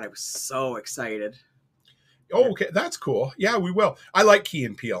seeing that. I was so excited. Oh, okay, that's cool. Yeah, we will. I like Key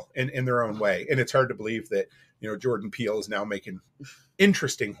and Peele in their own way, and it's hard to believe that Jordan Peele is now making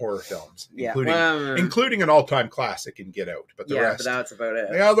interesting horror films, including an all-time classic in Get Out. But the rest, but that's about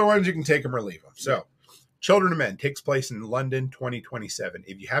it. The other ones you can take them or leave them. So, Children of Men takes place in London, 2027.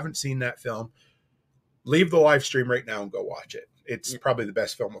 If you haven't seen that film, leave the live stream right now and go watch it. It's probably the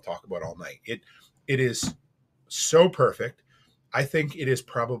best film we'll talk about all night. It is so perfect. I think it is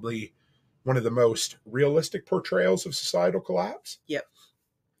probably one of the most realistic portrayals of societal collapse. Yep.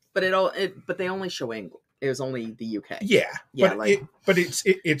 But but they only show England. It was only the UK. Yeah. Yeah. But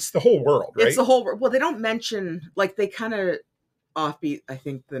it's the whole world, right? It's the whole world. Well, they don't mention, like, they kind of offbeat. I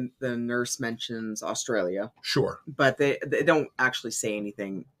think the nurse mentions Australia. Sure. But they don't actually say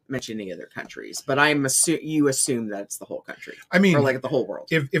anything, mention any other countries. But you assume that it's the whole country. I mean, or like the whole world.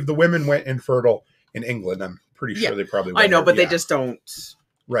 If the women went infertile in England, I'm pretty sure they probably would. I know, but they just don't.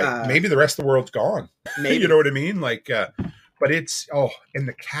 Right. Maybe the rest of the world's gone. Maybe. You know what I mean? Like, but it's, and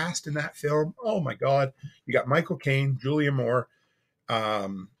the cast in that film, oh my God. You got Michael Caine, Julia Moore,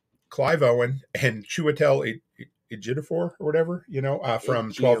 Clive Owen, and Chiwetel Ejiofor or whatever,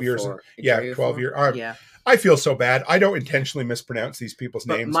 from 12 years. Yeah, 12 years. Yeah. I feel so bad. I don't intentionally mispronounce these people's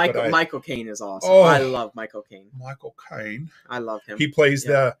names. Michael Caine is awesome. Oh, I love Michael Caine. Michael Caine. I love him. He plays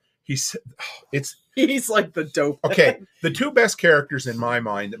he's like the dope. Okay. The two best characters in my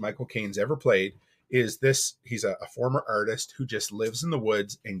mind that Michael Caine's ever played is this. He's a former artist who just lives in the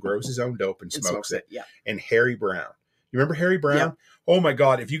woods and grows his own dope and smokes it. Yeah. And Harry Brown. You remember Harry Brown? Yeah. Oh my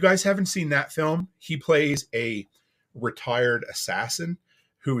God. If you guys haven't seen that film, he plays a retired assassin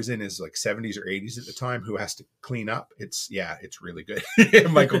who is in his 70s or 80s at the time, who has to clean up. It's really good.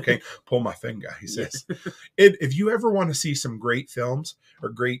 Michael Caine, pull my finger, he says. If you ever want to see some great films or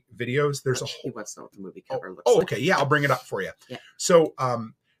great videos, there's He wants to know what the movie cover looks like. Okay. Yeah, I'll bring it up for you. Yeah. So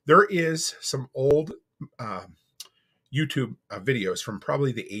there is some old YouTube videos from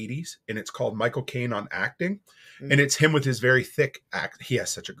probably the 80s, and it's called Michael Caine on Acting. Mm-hmm. And it's him with his very thick accent. He has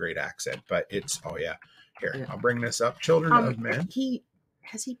such a great accent, but it's, Here, I'll bring this up. Children of Men.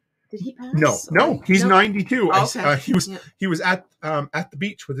 Did he pass? No, he's 92. Oh, okay. He was at the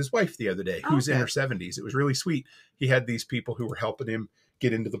beach with his wife the other day, who's in her 70s. It was really sweet. He had these people who were helping him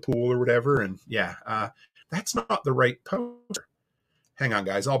get into the pool or whatever. And that's not the right poster. Hang on,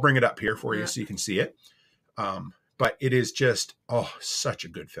 guys. I'll bring it up here for you so you can see it. But it is just, such a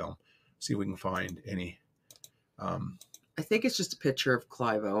good film. See if we can find any. I think it's just a picture of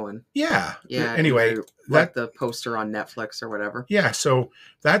Clive Owen. Yeah. Yeah. Anyway, like the poster on Netflix or whatever. Yeah. So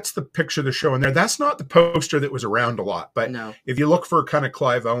that's the picture they're showing there. That's not the poster that was around a lot, but if you look for kind of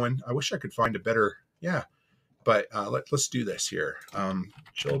Clive Owen, I wish I could find a better. Yeah. But let's do this here.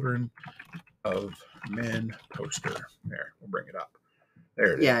 Children of Men poster. There, we'll bring it up.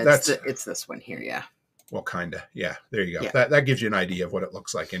 There it is. Yeah. It's this one here. Yeah. Well, kind of. Yeah. There you go. Yeah. That gives you an idea of what it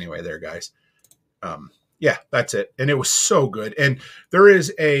looks like anyway there, guys. Yeah, that's it. And it was so good. And there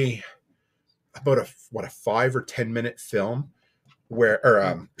is about a 5 or 10 minute film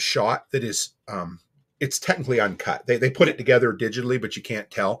shot that is, it's technically uncut. They put it together digitally, but you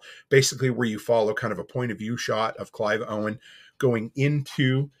can't tell. Basically where you follow kind of a point of view shot of Clive Owen going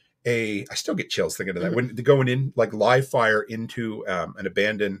into I still get chills thinking of that. When they're going in like live fire into an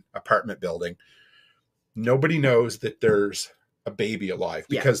abandoned apartment building, nobody knows that there's a baby alive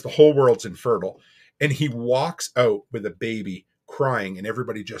because the whole world's infertile. And he walks out with a baby crying and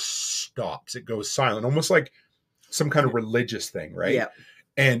everybody just stops. It goes silent, almost like some kind of religious thing, right? Yeah.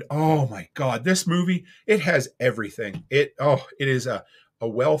 And oh my God, this movie, it has everything. It is a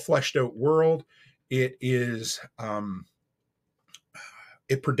well fleshed out world. It is,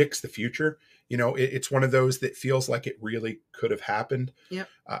 it predicts the future. It's one of those that feels like it really could have happened. Yeah.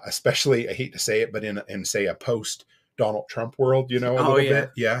 Especially, I hate to say it, but in say a post Donald Trump world, a little bit.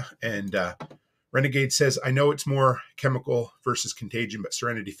 Yeah. And, Renegade says, I know it's more chemical versus contagion, but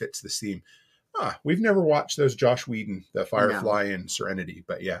Serenity fits this theme. We've never watched those Josh Whedon, the Firefly and Serenity,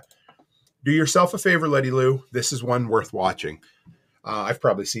 but yeah. Do yourself a favor, Letty Lou. This is one worth watching. I've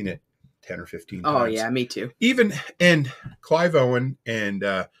probably seen it 10 or 15 times. Oh, yeah, me too. And Clive Owen and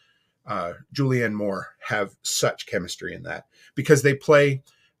Julianne Moore have such chemistry in that because they play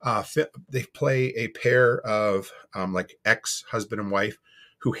a pair of like ex-husband and wife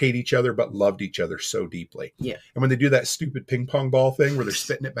who hate each other but loved each other so deeply. Yeah. And when they do that stupid ping pong ball thing where they're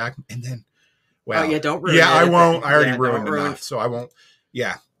spitting it back, and then, Well, yeah, don't ruin it. Yeah, I won't. I already Yeah, ruined don't ruin enough, so I won't.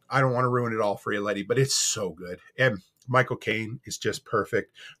 Yeah, I don't want to ruin it all for you, Letty, but it's so good. And Michael Caine is just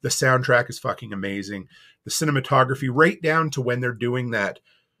perfect. The soundtrack is fucking amazing. The cinematography, right down to when they're doing that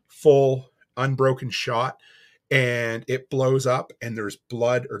full unbroken shot and it blows up and there's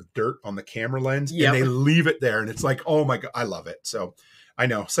blood or dirt on the camera lens and they leave it there. And it's like, oh my God, I love it. So I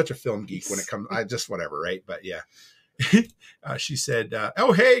know, such a film geek when it comes, I just whatever, right? But yeah. She said,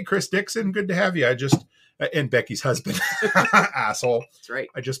 oh, hey, Chris Dixon, good to have you. I just, and Becky's husband, asshole. That's right.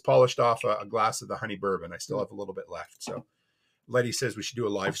 I just polished off a glass of the honey bourbon. I still have a little bit left. So Letty says we should do a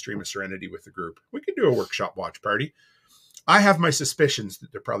live stream of Serenity with the group. We could do a workshop watch party. I have my suspicions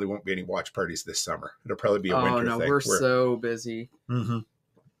that there probably won't be any watch parties this summer. It'll probably be a winter thing. Oh, no, we're so busy. Mm-hmm.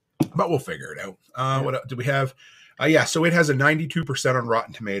 But we'll figure it out. What else do we have? Yeah, so it has a 92% on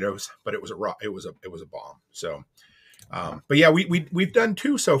Rotten Tomatoes, but it was a bomb. So, but yeah, we've done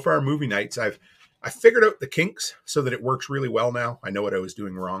 2 so far movie nights. I figured out the kinks so that it works really well now. I know what I was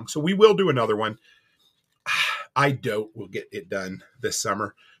doing wrong. So we will do another one. I doubt we'll get it done this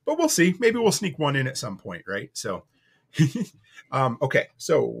summer, but we'll see. Maybe we'll sneak one in at some point, right? So, okay.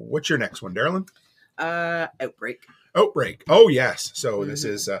 So what's your next one, Darylyn? Outbreak. Outbreak. Oh, yes. So this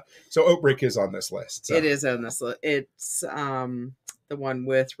is, so Outbreak is on this list. So. It is on this list. It's the one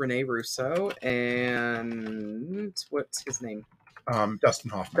with Rene Russo and what's his name?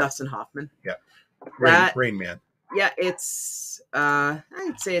 Dustin Hoffman. Dustin Hoffman. Yeah. Rain Man. Yeah, it's I'd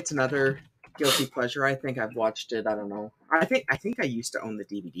say it's another guilty pleasure. I think I've watched it. I don't know. I think I used to own the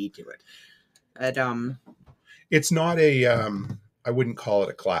DVD to it. And it's not a I wouldn't call it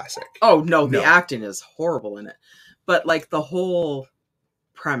a classic. Oh no, the acting is horrible in it. But like the whole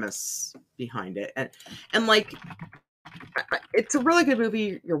premise behind it and like it's a really good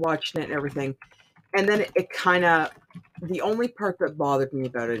movie. You're watching it and everything. And then it kind of, the only part that bothered me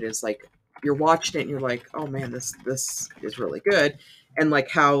about it is like you're watching it and you're like, oh man, this is really good. And like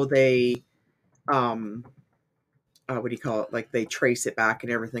how they, what do you call it? Like they trace it back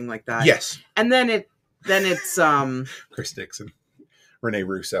and everything like that. Yes. And then it's Chris Dixon, Rene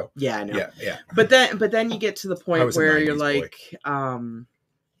Russo. Yeah, I know. Yeah. But then you get to the point where you're like, what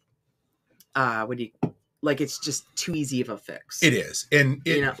do you? Like it's just too easy of a fix. It is, and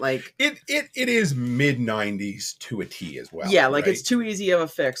like it is mid '90s to a T as well. Yeah, like right? It's too easy of a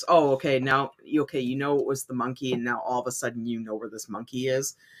fix. Oh, okay, now you know it was the monkey, and now all of a sudden you know where this monkey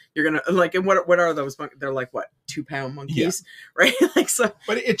is. You're gonna like, and what are those monkeys? They're like what 2-pound monkeys, right? Like so.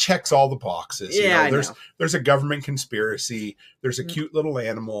 But it checks all the boxes. Yeah, you know? There's a government conspiracy. There's a cute little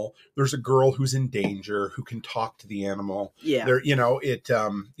animal. There's a girl who's in danger who can talk to the animal. Yeah, there,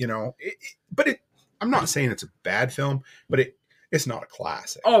 but it. I'm not saying it's a bad film, but it's not a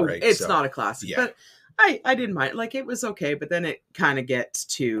classic. Oh, right? It's not a classic. Yeah. But I didn't mind. Like it was okay, but then it kind of gets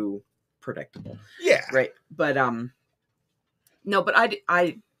too predictable. Yeah. Right. But no, but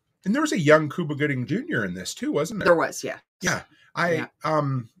I and there was a young Cuba Gooding Jr. in this too, wasn't there? There was, yeah. Yeah. It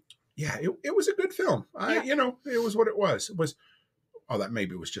was a good film. It was what it was. It was. Oh, that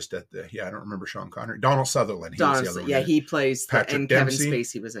maybe was just at the. Yeah, I don't remember Sean Connery. Donald Sutherland. He was the other one. Yeah, he plays. And Kevin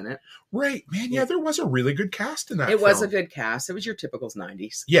Spacey was in it. Right, man. Yeah, there was a really good cast in that. It was a good cast. It was your typical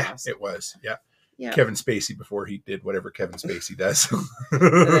 '90s. Yeah, cast. It was. Yeah. Kevin Spacey before he did whatever Kevin Spacey does.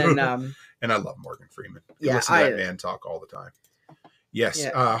 And I love Morgan Freeman. I listen to that man talk all the time. Yes.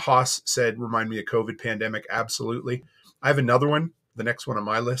 Yeah. Haas said, "Remind me of COVID pandemic." Absolutely. I have another one. The next one on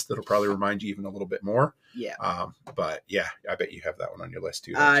my list that'll probably remind you even a little bit more. Yeah. But yeah, I bet you have that one on your list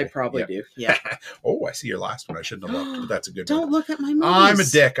too. I probably do. Yeah. Oh, I see your last one. I shouldn't have looked, but that's a good one. Don't look at my movies. I'm a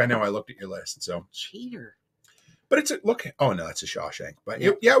dick. I know. I looked at your list. So cheater. But it's a look. Oh no, that's a Shawshank. But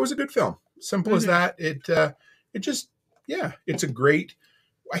it was a good film. Simple as that. It just it's a great.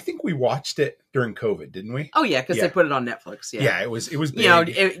 I think we watched it during COVID, didn't we? Oh yeah, because they put it on Netflix. Yeah, it was. Big.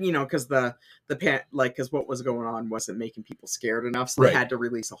 Because because what was going on wasn't making people scared enough, so they had to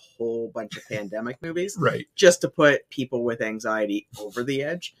release a whole bunch of pandemic movies, right? Just to put people with anxiety over the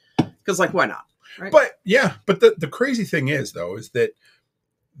edge. Because why not? Right? But the crazy thing is that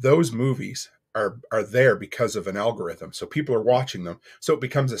those movies are there because of an algorithm. So people are watching them. So it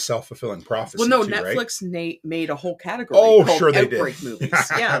becomes a self-fulfilling prophecy. Well, no, too, Netflix right? made a whole category called Outbreak did. movies.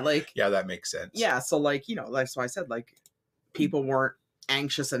 Yeah, that makes sense. Yeah, so that's why I said people weren't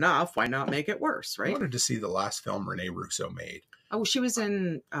anxious enough. Why not make it worse, right? I wanted to see the last film Rene Russo made. Oh, she was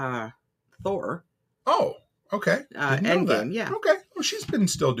in Thor. Oh, okay. Endgame, yeah. Okay. Well, she's been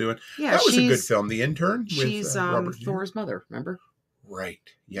still doing. Yeah, that was a good film. The Intern. She's Robert Thor's mother. Remember? Right.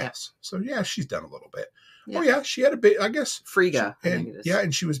 Yes. Yeah. So she's done a little bit. Yeah. Oh yeah, she had a bit. I guess Frigga.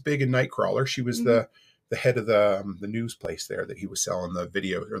 and she was big in Nightcrawler. She was the the head of the news place there that he was selling the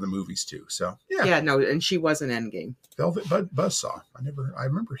video or the movies to. So yeah, no, and she was an Endgame. Velvet Buzzsaw. I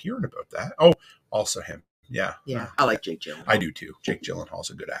remember hearing about that. Oh, also him. Yeah. I like Jake Gyllenhaal. I do too. Jake Gyllenhaal's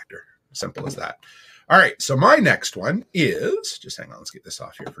a good actor. Simple as that. All right. So my next one is, just hang on, let's get this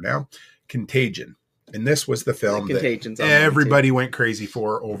off here for now. Contagion. And this was the film that everybody went crazy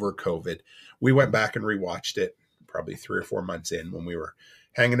for over COVID. We went back and rewatched it probably 3 or 4 months in when we were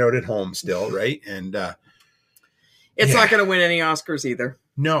hanging out at home still, right? And it's not going to win any Oscars either.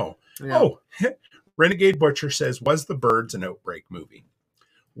 No. Oh, Renegade Butcher says, was The Birds an Outbreak movie?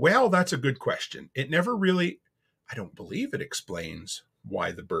 Well, that's a good question. It never really, I don't believe it explains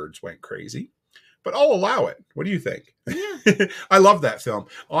why the birds went crazy, but I'll allow it. What do you think? Yeah. I love that film.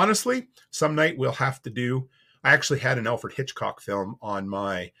 Honestly, some night we'll have to do, I actually had an Alfred Hitchcock film on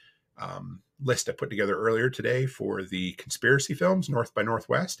my list I put together earlier today for the conspiracy films, North by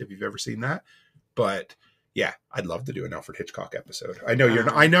Northwest, if you've ever seen that. But yeah, I'd love to do an Alfred Hitchcock episode. I know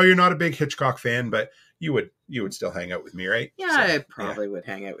you're not a big Hitchcock fan, but you would still hang out with me, right? Yeah, so, I probably would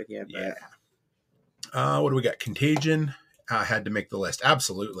hang out with you. But... yeah. What do we got? Contagion had to make the list.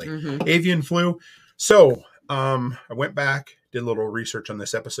 Absolutely. Mm-hmm. Avian flu. So I went back, did a little research on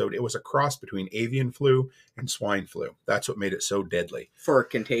this episode. It was a cross between avian flu and swine flu. That's what made it so deadly. For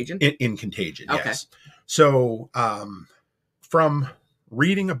Contagion? In Contagion, okay. Yes. So from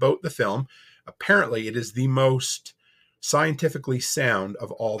reading about the film, apparently it is the most scientifically sound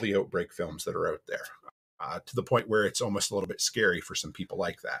of all the Outbreak films that are out there, to the point where it's almost a little bit scary for some people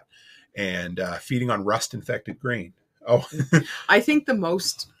like that. And feeding on rust-infected grain. Oh, I think the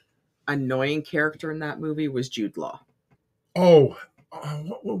most annoying character in that movie was Jude Law. Oh,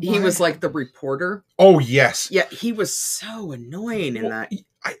 he was like the reporter. Oh, yes. Yeah, he was so annoying in that. It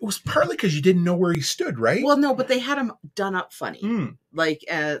was partly because you didn't know where he stood, right? Well, no, but they had him done up funny. Like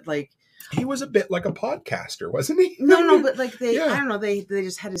he was a bit like a podcaster, wasn't he? No, but like I don't know, they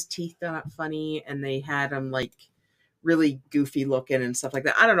just had his teeth done up funny, and they had him like really goofy looking and stuff like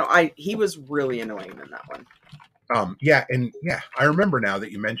that. I don't know. He was really annoying in that one. I remember now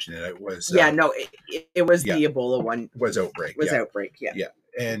that you mentioned it. It was it was the Ebola one. Was Outbreak? Outbreak? Yeah.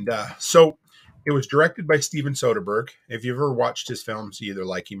 And so it was directed by Steven Soderbergh. If you ever watched his films, you either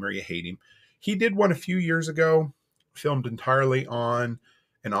like him or you hate him. He did one a few years ago, filmed entirely on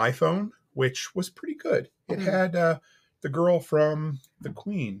an iPhone, which was pretty good. It had the girl from The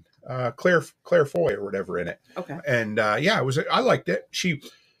Queen, Claire Foy or whatever in it. Okay. And I liked it.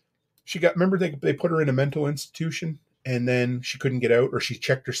 She got, remember they put her in a mental institution and then she couldn't get out, or she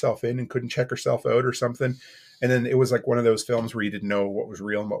checked herself in and couldn't check herself out or something. And then it was like one of those films where you didn't know what was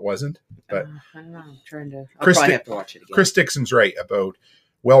real and what wasn't. But I don't know. I'll probably have to watch it again. Chris Dixon's right about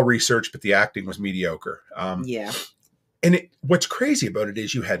well-researched, but the acting was mediocre. Yeah. And what's crazy about it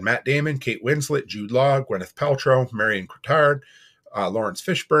is you had Matt Damon, Kate Winslet, Jude Law, Gwyneth Paltrow, Marion Cotillard, Lawrence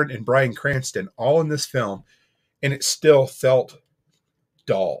Fishburne, and Bryan Cranston all in this film. And it still felt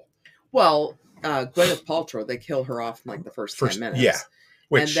dull. Well, Gwyneth Paltrow, they kill her off in like the first 10 minutes. Yeah.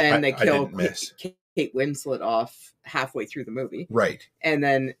 Which and then they kill Kate Winslet off halfway through the movie. Right.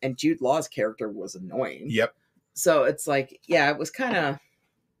 And Jude Law's character was annoying. Yep. So it's like, it was kind of,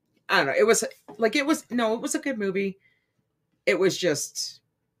 I don't know. It was a good movie. It was just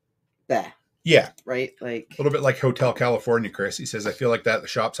that. Yeah. Right? Like a little bit like Hotel California, Chris. He says, I feel like that at the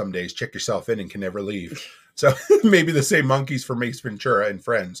shop some days. Check yourself in and can never leave. So maybe the same monkeys for Mace Ventura and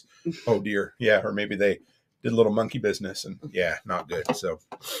Friends. Oh dear. Yeah. Or maybe they did a little monkey business and not good. So,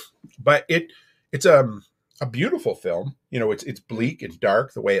 but it's a beautiful film. You know, it's bleak and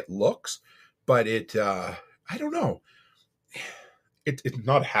dark the way it looks, but I don't know. It's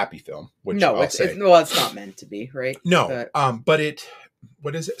not a happy film. Which it's not meant to be, right? No. But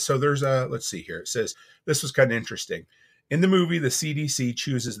what is it? So there's let's see here. It says, this was kind of interesting. In the movie, the CDC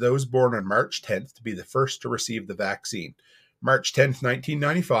chooses those born on March 10th to be the first to receive the vaccine. March 10th,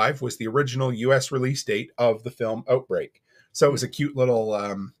 1995 was the original U.S. release date of the film Outbreak. So it was a cute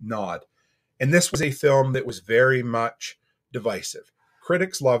little nod. And this was a film that was very much divisive.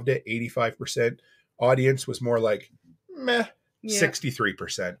 Critics loved it, 85%. Audience was more like, meh,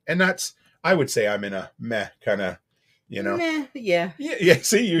 63%. And that's, I would say I'm in a meh kind of, Meh, yeah. Yeah,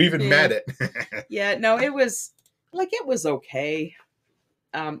 see, you even met it. Yeah, no, it was okay.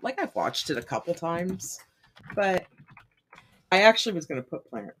 I've watched it a couple times, but I actually was going to put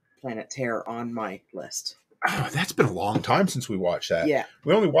Planet Terror on my list. Oh, that's been a long time since we watched that. Yeah.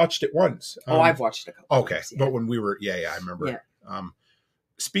 We only watched it once. I've watched it a couple times. But when we were, I remember. Yeah.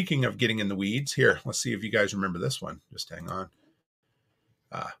 Speaking of getting in the weeds, here, let's see if you guys remember this one. Just hang on.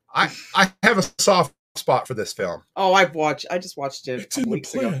 I have a soft spot for this film. Oh, I just watched it. It's in the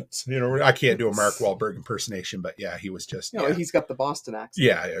plants. You know, I can't do a Mark Wahlberg impersonation, but yeah, he was just. No, he's got the Boston accent.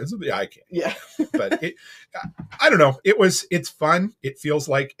 Yeah, I can't. Yeah, but I don't know. It's fun. It feels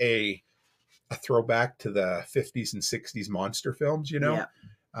like a throwback to the 50s and 60s monster films. You know,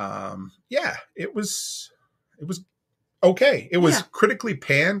 it was okay. It was critically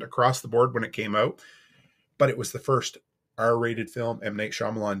panned across the board when it came out, but it was the first R-rated film M. Night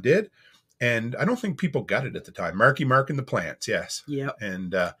Shyamalan did. And I don't think people got it at the time. Marky Mark and the Plants, yes. Yeah.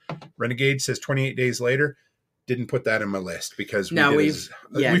 And Renegade says 28 Days Later. Didn't put that in my list because we've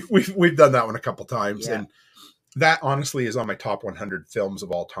done that one a couple times, and that honestly is on my top 100 films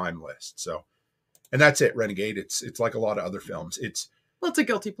of all time list. So, and that's it. Renegade. It's like a lot of other films. It's a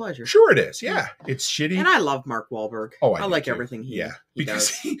guilty pleasure. Sure, it is. Yeah, it's shitty. And I love Mark Wahlberg. Oh, I like everything he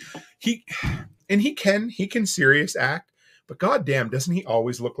because does. he can serious act. But goddamn, doesn't he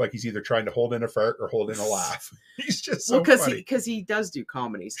always look like he's either trying to hold in a fart or hold in a laugh? He's just so funny. Because he does do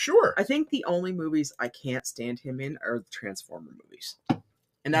comedies. Sure. I think the only movies I can't stand him in are the Transformer movies.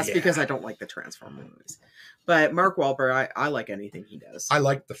 And that's because I don't like the Transformer movies. But Mark Wahlberg, I like anything he does. I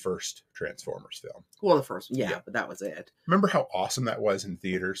liked the first Transformers film. Well, the first one, but that was it. Remember how awesome that was in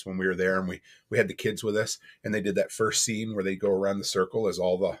theaters when we were there and we had the kids with us and they did that first scene where they go around the circle as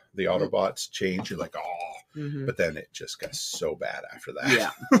all the Autobots change. You're like, oh. Mm-hmm. But then it just got so bad after that.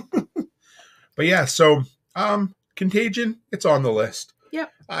 Yeah. But yeah, so Contagion, it's on the list.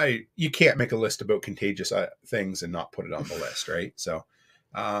 Yep. You can't make a list about contagious things and not put it on the list, right? So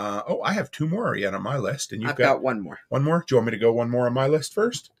I have two more yet on my list, and I've got one more. One more? Do you want me to go one more on my list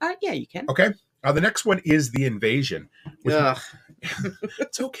first? Yeah, you can. Okay. The next one is The Invasion.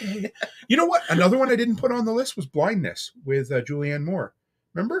 It's okay. You know what? Another one I didn't put on the list was Blindness with Julianne Moore.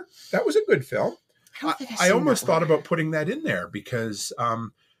 Remember? That was a good film. I almost thought about putting that in there because, I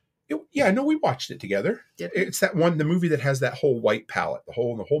know we watched it together. It's that one, the movie that has that whole white palette. The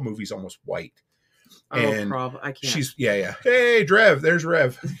whole movie's almost white. And I can't. She's Hey, Drev, there's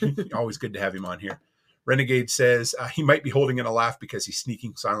Rev. Always good to have him on here. Renegade says he might be holding in a laugh because he's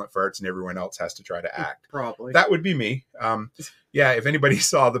sneaking silent farts and everyone else has to try to act. Probably. That would be me. If anybody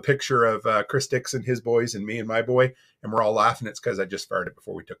saw the picture of Chris Dixon, his boys, and me and my boy, and we're all laughing, it's because I just farted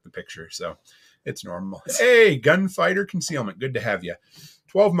before we took the picture. So it's normal. Hey, Gunfighter Concealment. Good to have you.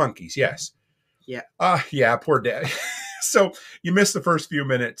 12 Monkeys. Yes. Yeah. Poor dad. So you missed the first few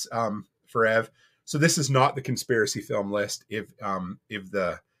minutes for Ev. So this is not the conspiracy film list. If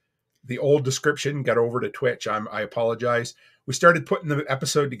the old description got over to Twitch, I apologize. We started putting the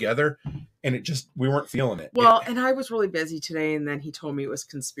episode together and we weren't feeling it. Well, and I was really busy today, and then he told me it was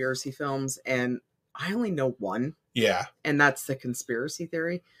conspiracy films, and I only know one. Yeah. And that's the conspiracy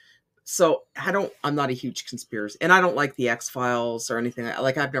theory. So I'm not a huge conspiracy, and I don't like the X-Files or anything.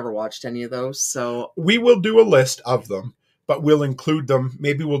 Like I've never watched any of those. So we will do a list of them, but we'll include them.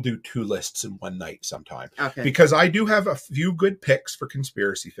 Maybe we'll do 2 lists in one night sometime. Okay. Because I do have a few good picks for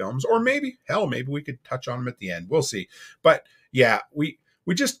conspiracy films, or maybe we could touch on them at the end. We'll see. But yeah, we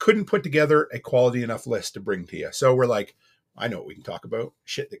just couldn't put together a quality enough list to bring to you. So we're like, I know what we can talk about.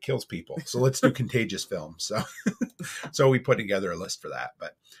 Shit that kills people. So let's do contagious films. So we put together a list for that.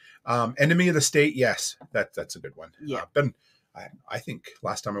 But Enemy of the State, yes, that's a good one. Yeah. I think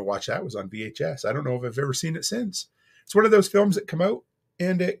last time I watched that was on VHS. I don't know if I've ever seen it since. It's one of those films that come out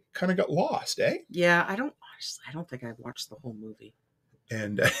and it kind of got lost, eh? Yeah, I don't think I've watched the whole movie.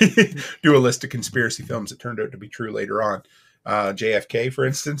 And do a list of conspiracy films that turned out to be true later on. JFK, for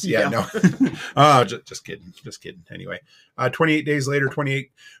instance. Yeah. No. Just kidding. Anyway, 28 Days Later,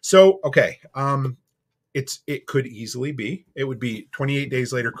 28. So, okay. It could easily be. It would be 28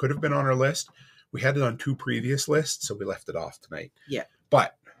 Days Later could have been on our list. We had it on 2 previous lists, so we left it off tonight. Yeah.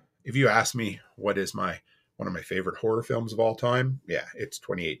 But if you ask me what is one of my favorite horror films of all time, it's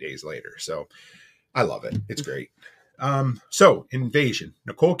 28 Days Later. So I love it. It's great. So Invasion,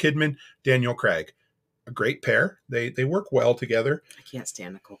 Nicole Kidman, Daniel Craig, a great pair. They work well together. I can't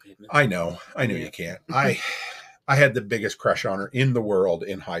stand Nicole Kidman. I know you can't. I had the biggest crush on her in the world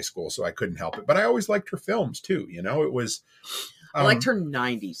in high school, so I couldn't help it. But I always liked her films too. You know, it was. I liked her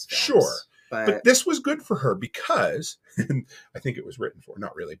 90s films. Sure. But this was good for her because, and I think it was written for,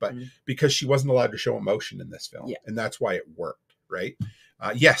 not really, but because she wasn't allowed to show emotion in this film. Yeah. And that's why it worked, right?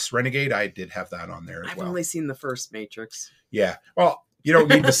 Yes, Renegade, I did have that on there as well. I've only seen the first Matrix. Yeah. Well, you don't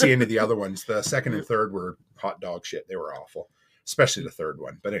need to see any of the other ones. The second and third were hot dog shit. They were awful, especially the third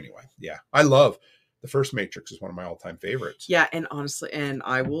one. But anyway, yeah. I love the first Matrix is one of my all-time favorites. Yeah, and honestly, and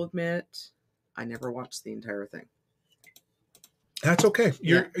I will admit, I never watched the entire thing. That's okay. I'll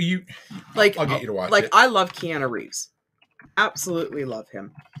get you to watch it. Like, I love Keanu Reeves. Absolutely love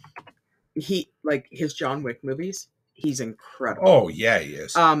him. he like his John Wick movies. He's incredible. Oh yeah, he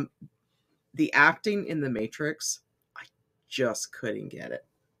is. The acting in The Matrix, I just couldn't get it.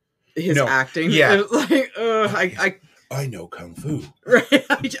 His No, acting, yeah. it was like I know kung fu. right.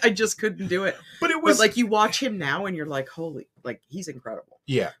 I just couldn't do it. But it was like you watch him now and you're like, holy, like he's incredible.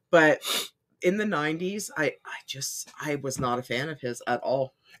 Yeah. But in the 90s, I was not a fan of his at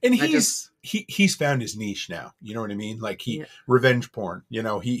all. And he's found his niche now. You know what I mean? Like revenge porn. You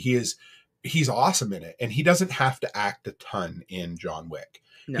know, he's awesome in it, and he doesn't have to act a ton in John Wick.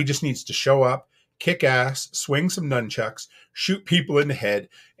 No. He just needs to show up, kick ass, swing some nunchucks, shoot people in the head,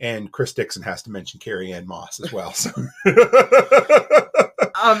 and Chris Dixon has to mention Carrie Ann Moss as well. So.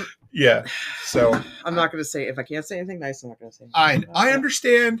 Yeah. So I'm not going to say, if I can't say anything nice, I'm not going to say anything. I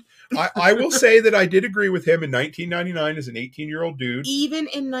understand. I will say that I did agree with him in 1999 as an 18-year-old dude. Even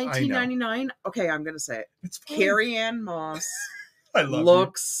in 1999, okay, I'm going to say it. It's fine. Carrie Ann Moss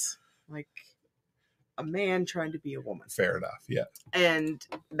looks like a man trying to be a woman. Fair enough. Yeah. And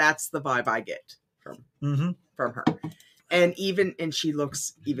that's the vibe I get from her. And she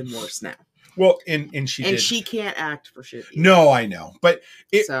looks even worse now. Well, and she can't act for shit either. No, I know, but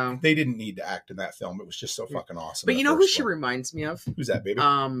they didn't need to act in that film. It was just so fucking awesome. But you know who she reminds me of? Who's that, baby?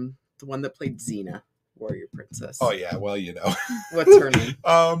 The one that played Xena, Warrior Princess. Oh yeah, well you know. What's her name?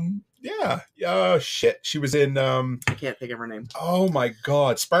 Shit. She was in I can't think of her name. Oh my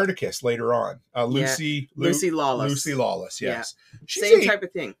God, Spartacus later on. Lucy Lawless. Lucy Lawless, yes. Yeah. Same type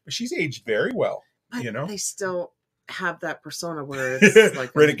of thing. She's aged very well. But you know, they still have that persona where it's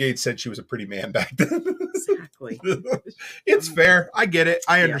like Renegade said she was a pretty man back then. Exactly. It's fair. I get it.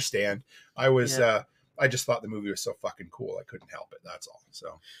 I understand. I was I just thought the movie was so fucking cool. I couldn't help it. That's all.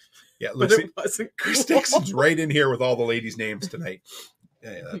 So yeah, Lucy. But it wasn't cool. Chris Dixon's right in here with all the ladies' names tonight.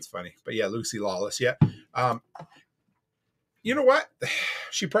 Yeah, that's funny. But yeah, Lucy Lawless. Yeah. You know what?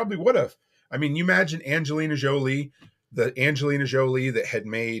 She probably would have. I mean, you imagine Angelina Jolie, the Angelina Jolie that had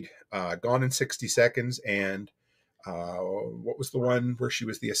made Gone in 60 Seconds and what was the one where she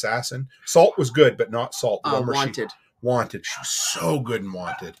was the assassin? Salt was good, but not Salt. Wanted. Wanted. She was so good in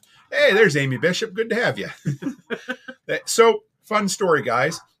Wanted. Hey, there's Amy Bishop. Good to have you. So, fun story,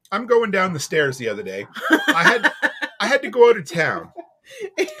 guys. I'm going down the stairs the other day. I had to go out of town.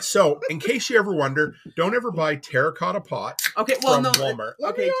 So, in case you ever wonder, don't ever buy terracotta pots from Walmart.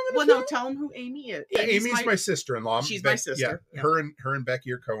 Tell them who Amy is. Yeah, Amy's my sister-in-law. She's my sister. Yeah, her and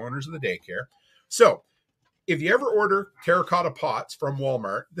Becky are co-owners of the daycare. So, if you ever order terracotta pots from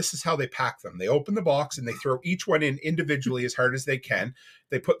Walmart, this is how they pack them. They open the box and they throw each one in individually as hard as they can.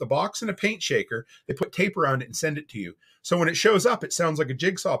 They put the box in a paint shaker. They put tape around it and send it to you. So when it shows up, it sounds like a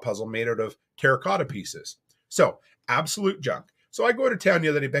jigsaw puzzle made out of terracotta pieces. So absolute junk. So I go to town the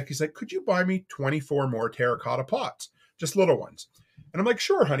other day. Becky's like, could you buy me 24 more terracotta pots? Just little ones. And I'm like,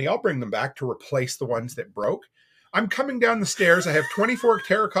 sure, honey, I'll bring them back to replace the ones that broke. I'm coming down the stairs. I have 24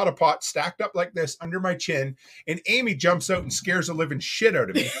 terracotta pots stacked up like this under my chin. And Amy jumps out and scares the living shit out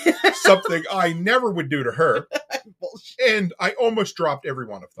of me. Something I never would do to her. And I almost dropped every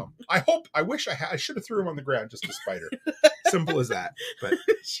one of them. I should have threw them on the ground just to spite her. Simple as that. But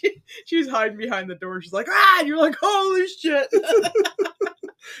she was hiding behind the door. She's like, ah, and you're like, holy shit.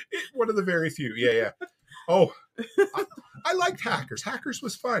 One of the very few. Yeah. Oh, I liked Hackers. Hackers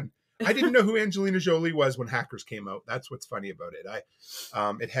was fun. I didn't know who Angelina Jolie was when Hackers came out. That's what's funny about it.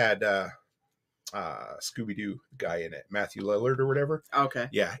 It had Scooby-Doo guy in it, Matthew Lillard or whatever. Okay.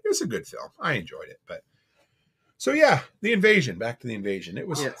 Yeah, it was a good film. I enjoyed it. But so yeah, The Invasion. Back to The Invasion.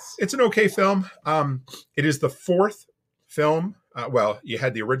 It's an okay film. It is the fourth film. You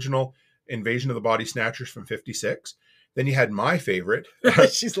had the original Invasion of the Body Snatchers from 1956. Then you had my favorite from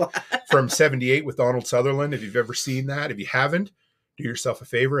 1978 with Donald Sutherland. If you've ever seen that, if you haven't, do yourself a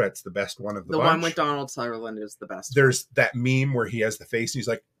favor. That's the best one of the bunch. One with Donald Sutherland is the best. There's that meme where he has the face and he's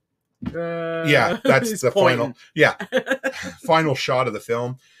like, that's the pointing. Final shot of the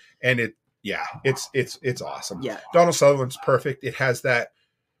film. And it's awesome. Yeah. Donald Sutherland's perfect. It has that.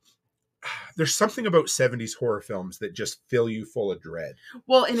 There's something about 70s horror films that just fill you full of dread.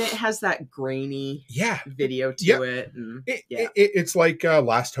 Well, and it has that grainy video to it. And, it's like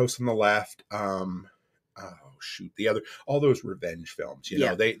Last House on the Left. All those revenge films, you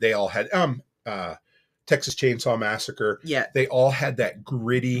know, they all had Texas Chainsaw Massacre. Yeah. They all had that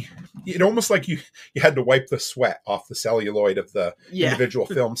gritty, it almost like you had to wipe the sweat off the celluloid of the individual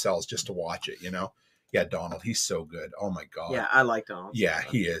film cells just to watch it, you know? Yeah, Donald, he's so good. Oh my God. Yeah, I like Donald. Yeah,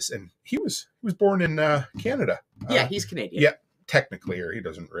 he is. And he was born in Canada. Yeah, he's Canadian. Yeah, technically, or he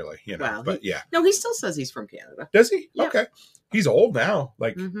doesn't really, you know. Well, but yeah. No, he still says he's from Canada. Does he? Yeah. Okay. He's old now.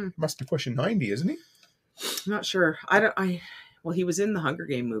 Like must be pushing 90, isn't he? I'm not sure. Well, he was in the Hunger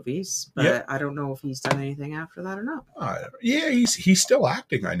Game movies, but I don't know if he's done anything after that or not. Yeah, he's still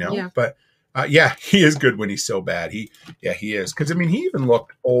acting, I know. Yeah. But yeah, he is good when he's so bad. He is. Because, I mean, he even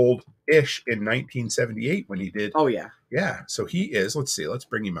looked old-ish in 1978 when he did. Oh, yeah. Yeah, so he is. Let's see. Let's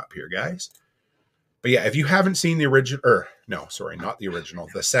bring him up here, guys. But yeah, if you haven't seen the original, no, sorry, not the original,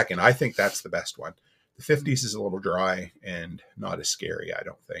 the second, I think that's the best one. The 50s is a little dry and not as scary, I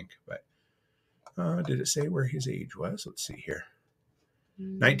don't think. But did it say where his age was? Let's see here.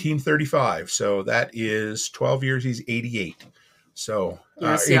 1935. So that is 12 years. He's 88. So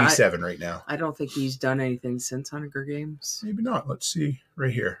 87 right now. I don't think he's done anything since Hunger Games. Maybe not. Let's see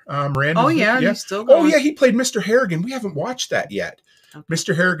right here. Rand. Oh, yeah. He's still going. Oh, yeah. He played Mr. Harrigan. We haven't watched that yet. Okay.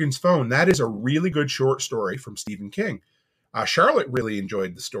 Mr. Harrigan's Phone. That is a really good short story from Stephen King. Charlotte really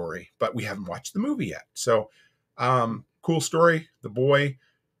enjoyed the story, but we haven't watched the movie yet. So cool story. The boy.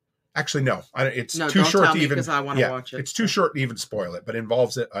 Actually, no. It's too short to even. Because I want to watch it. It's too short to even spoil it, but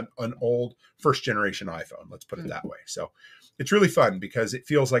involves an old first generation iPhone. Let's put it that way. So it's really fun because it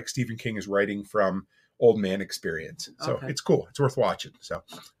feels like Stephen King is writing from old man experience. So It's cool. It's worth watching. So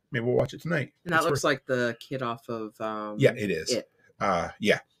maybe we'll watch it tonight. And that looks like the kid off of. Yeah, it is. It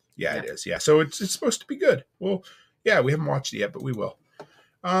is. Yeah. So it's supposed to be good. Well, yeah, we haven't watched it yet, but we will.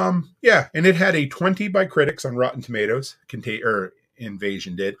 Yeah, and it had a 20 by critics on Rotten Tomatoes.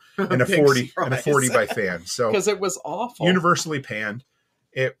 Invasion did, and a 40 by fans. So because it was awful, universally panned.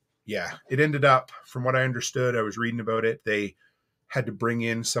 It ended up, from what I understood, I was reading about it, they had to bring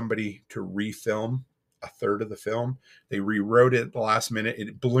in somebody to refilm a third of the film. They rewrote it at the last minute.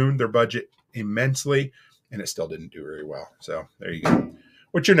 It ballooned their budget immensely, and it still didn't do very well. So there you go.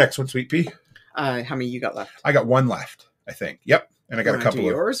 What's your next one, Sweet Pea? How many you got left? I got one left, I think. Yep, and I got a couple of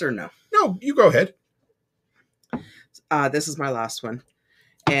yours or no? No, you go ahead. This is my last one,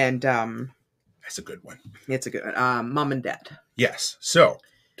 and that's a good one. It's a good one. Mom and Dad. Yes. So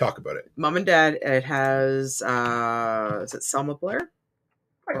talk about it. Mom and Dad. It has is it Selma Blair?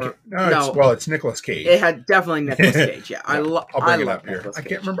 It's Nicolas Cage. It had definitely Nicolas Cage. Yeah, I'll bring it up here. I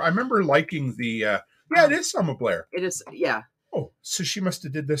can't remember. I remember liking the. Yeah, it is Selma Blair. It is. Yeah. Oh, so she must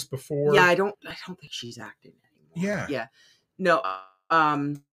have did this before. Yeah, I don't think she's acting anymore. Yeah. Yeah. No.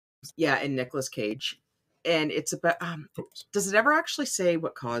 Yeah, and Nicolas Cage. And it's about does it ever actually say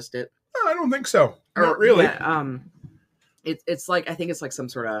what caused it? No, I don't think so. Not really. Yeah, it's like, I think it's like some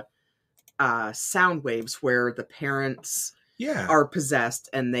sort of sound waves where the parents are possessed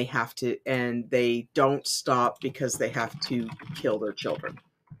and they don't stop because they have to kill their children.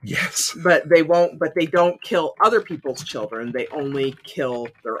 Yes. But they don't kill other people's children. They only kill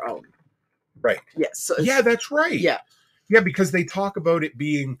their own. Right. Yes. So yeah, that's right. Yeah. Yeah, because they talk about it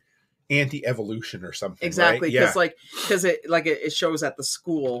being anti-evolution or something. Exactly. Right? Because it shows at the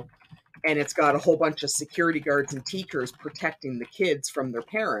school, and it's got a whole bunch of security guards and teachers protecting the kids from their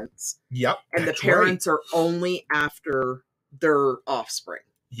parents. Yep. And the parents are only after their offspring.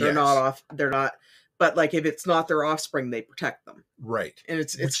 They're not. But like, if it's not their offspring, they protect them. Right. And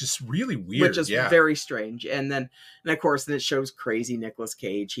it's just really weird. Which is very strange. And of course, it shows crazy Nicolas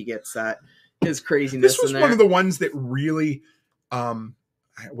Cage. He gets his craziness. This was one of the ones that really,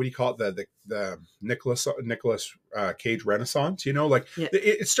 what do you call it? The Nicolas Cage Renaissance,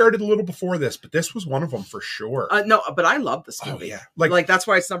 it started a little before this, but this was one of them for sure. No, but I love this movie. Oh, yeah. Like that's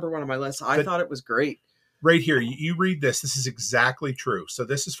why it's number one on my list. I thought it was great. Right here, you read this. This is exactly true. So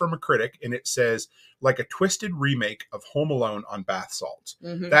this is from a critic, and it says, like a twisted remake of Home Alone on bath salts.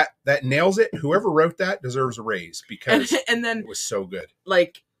 Mm-hmm. That nails it. Whoever wrote that deserves a raise because it was so good.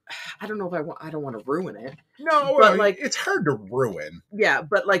 Like, I don't know if I don't want to ruin it. No, but like, it's hard to ruin. Yeah,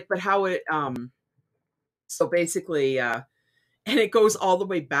 but how it so basically and it goes all the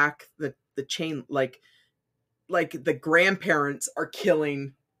way back the chain, like the grandparents are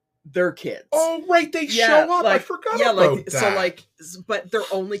killing their kids. Oh, right, they show up. I forgot about that. But they're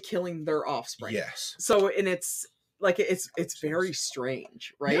only killing their offspring. Yes. So, and it's very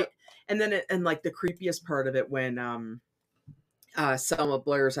strange, right? Yeah. And then the creepiest part of it when Selma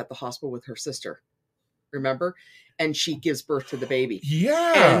Blair's at the hospital with her sister, remember? And she gives birth to the baby.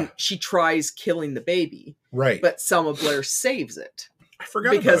 Yeah. And she tries killing the baby. Right. But Selma Blair saves it. I forgot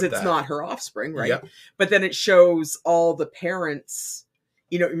because about it's that. not her offspring, right? Yep. But then it shows all the parents.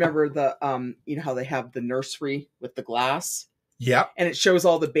 Remember the how they have the nursery with the glass? Yeah. And it shows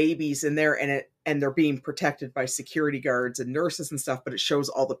all the babies in there, and they're being protected by security guards and nurses and stuff, but it shows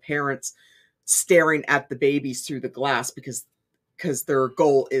all the parents staring at the babies through the glass because their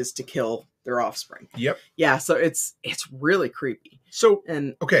goal is to kill their offspring. Yep. Yeah, so it's really creepy. So,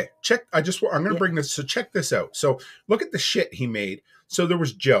 okay, I'm going to bring this, so check this out. So, look at the shit he made. So, there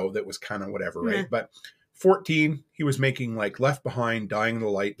was Joe that was kind of whatever, right? But 14, he was making like Left Behind, Dying in the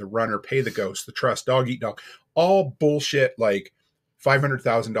Light, The Runner, Pay the Ghost, The Trust, Dog Eat Dog, all bullshit, like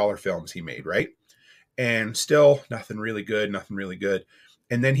 $500,000 films he made, right? And still nothing really good.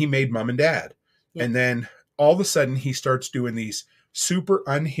 And then he made Mom and Dad. Yeah. And then all of a sudden he starts doing these super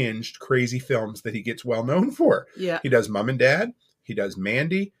unhinged, crazy films that he gets well known for. Yeah. He does Mom and Dad. He does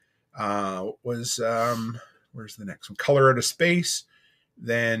Mandy. Where's the next one? Color Out of Space.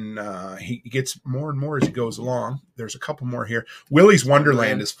 Then he gets more and more as he goes along. There's a couple more here. Willy's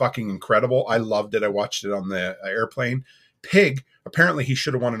Wonderland is fucking incredible. I loved it. I watched it on the airplane. Pig, apparently he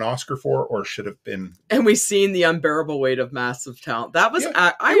should have won an Oscar for, or should have been. And we've seen The Unbearable Weight of Massive Talent. That was,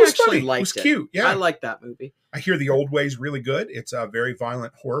 I actually liked it. It was cute. Yeah. I liked that movie. I hear The Old Way is really good. It's a very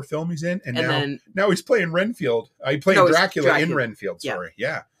violent horror film he's in. And now he's playing Renfield. He's playing Dracula in Renfield. Sorry.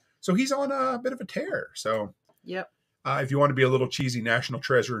 Yeah. So he's on a bit of a tear. So. Yep. If you want to be a little cheesy, National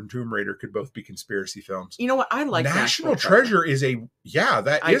Treasure and Tomb Raider could both be conspiracy films. You know what? I like National Treasure is a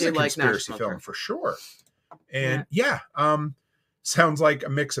conspiracy film for sure. And sounds like a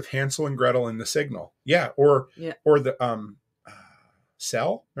mix of Hansel and Gretel and The Signal. Or the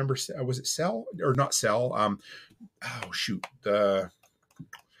Cell. Remember, was it Cell or not Cell? The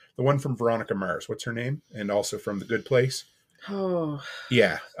one from Veronica Mars. What's her name? And also from The Good Place. Oh,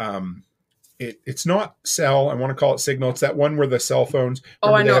 yeah. It's not Cell. I want to call it Signal. It's that one where the cell phones.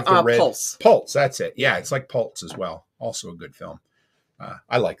 I know. Pulse. Pulse. That's it. Yeah, it's like Pulse as well. Also a good film.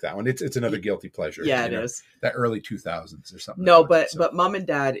 I like that one. It's another guilty pleasure. Yeah, it is. That early 2000s or something. No, but Mom and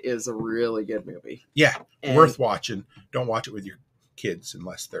Dad is a really good movie. Yeah, worth watching. Don't watch it with your kids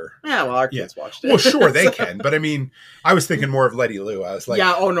unless they're. Yeah, well, our kids watched it. Well, sure they can, but I mean, I was thinking more of Letty Lou. I was like,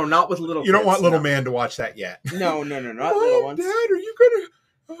 yeah, oh no, not with little. You don't want little man to watch that yet. No, not little ones. Dad, are you gonna?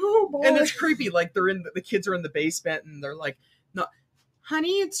 Oh, boy. And it's creepy. Like the kids are in the basement and they're like, "No,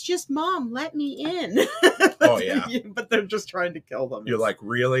 honey, it's just Mom. Let me in." Oh yeah. But they're just trying to kill them. You're like,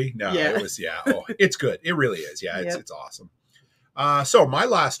 really? No, yeah. It was Oh, it's good. It really is. Yeah, it's awesome. So my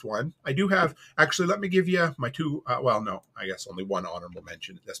last one, I do have. Actually, let me give you my two. I guess only one honorable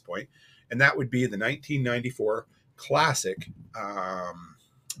mention at this point, and that would be the 1994 classic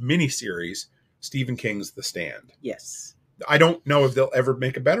miniseries, Stephen King's The Stand. Yes. I don't know if they'll ever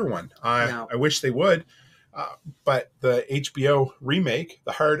make a better one. I wish they would. But the HBO remake,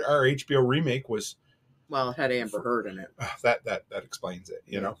 the hard R HBO remake was... Well, it had Amber Heard in it. That explains it,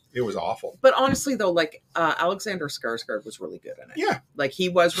 you know? It was awful. But honestly, though, like, Alexander Skarsgård was really good in it. Yeah. Like, he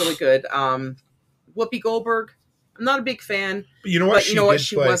was really good. Whoopi Goldberg, I'm not a big fan. But you know what?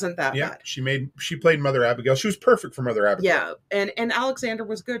 She wasn't that bad. She played Mother Abigail. She was perfect for Mother Abigail. Yeah. And Alexander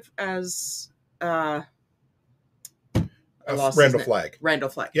was good as... Randall Flagg. Randall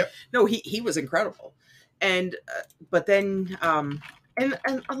Flagg. Yep. No, he was incredible. And but then and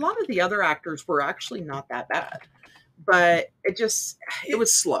a lot of the other actors were actually not that bad. But it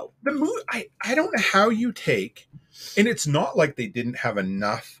was slow. The movie, I don't know how you take, and it's not like they didn't have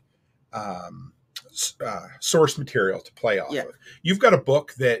enough source material to play off of. You've got a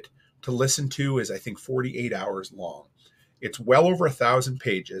book that to listen to is, I think, 48 hours long. It's well over 1,000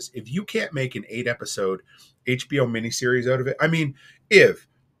 pages. If you can't make an 8-episode HBO miniseries out of it, I mean, if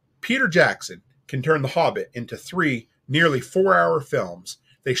Peter Jackson can turn The Hobbit into 3 nearly 4-hour films,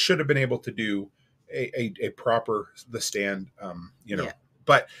 they should have been able to do a proper The Stand, Yeah.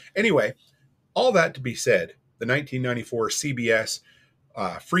 But anyway, all that to be said, the 1994 CBS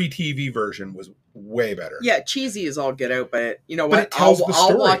free TV version was way better. Yeah, cheesy is all get out, but you know what? It tells the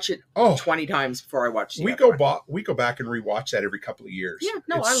story. I'll watch it 20 times before I watch it. We go back and rewatch that every couple of years. Yeah,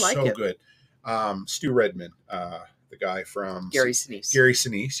 no, I like it. So good. Stu Redman, the guy from Gary Sinise. Gary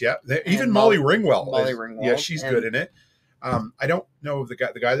Sinise, yeah. Even Molly Ringwald. Ringwald. Yeah, she's good in it. I don't know the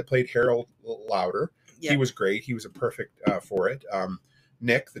guy that played Harold Lauder. Yeah. He was great. He was a perfect for it.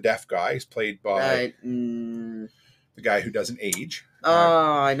 Nick, the deaf guy, is played by the guy who doesn't age.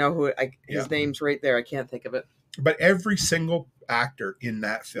 I know who. His name's right there. I can't think of it. But every single actor in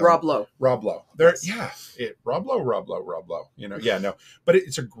that film, Rob Lowe. Rob Lowe. Rob Lowe. You know, but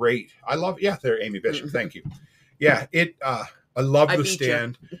it's a great. I love. Yeah, there, Amy Bishop. Thank you. Yeah, I love The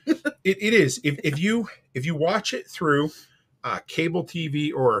Stand. It is. If you watch it through cable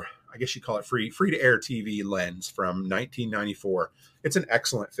TV, or I guess you call it free to air TV lens from 1994. It's an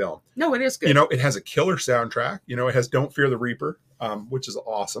excellent film. No, it is good. You know, it has a killer soundtrack. You know, it has Don't Fear the Reaper, which is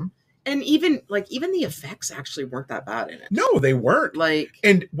awesome. And even the effects actually weren't that bad in it. No, they weren't.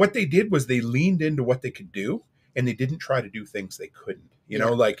 And what they did was they leaned into what they could do, and they didn't try to do things they couldn't. You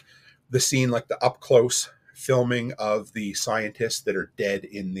know, like the scene, like the up close filming of the scientists that are dead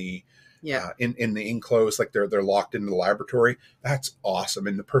in the in the enclosed, like they're locked into the laboratory. That's awesome.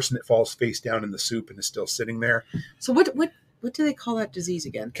 And the person that falls face down in the soup and is still sitting there. So what do they call that disease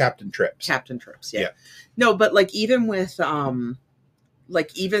again? Captain Trips. Captain Trips. Yeah. No, but like even with and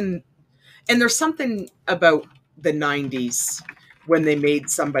there's something about the 90s when they made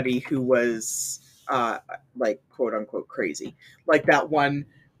somebody who was like quote unquote crazy, like that one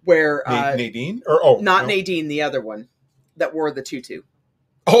where Nadine or Nadine, the other one that wore the tutu.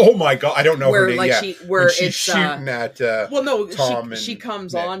 Oh my God, I don't know where her name. Like she's shooting at Tom she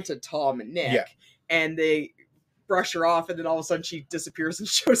comes Nick. on to Tom and Nick, and they brush her off, and then all of a sudden she disappears and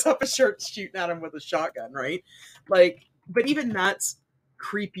shows up and starts shooting at him with a shotgun, right? Like, but even that's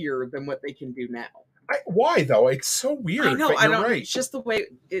creepier than what they can do now. Why though? It's so weird. I know. But you're right. It's just the way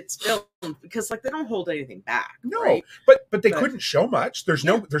it's filmed, because like they don't hold anything back. No, right? but they couldn't show much. There's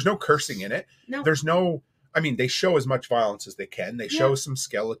no cursing in it. No. There's no. I mean, they show as much violence as they can. They show some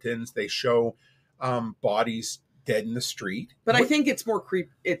skeletons. They show bodies dead in the street. But I think it's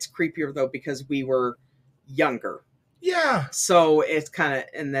It's creepier though because we were younger. Yeah. So it's kind of,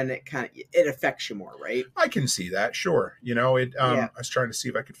 and then it affects you more, right? I can see that. Sure. You know, I was trying to see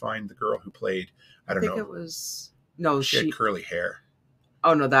if I could find the girl who played. I think it was she had curly hair.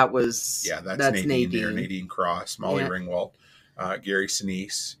 Oh no, that was that's Nadine. Nadine Cross, Molly Ringwald, Gary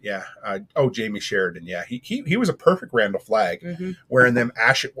Sinise, Jamie Sheridan. Yeah, he was a perfect Randall Flagg, wearing them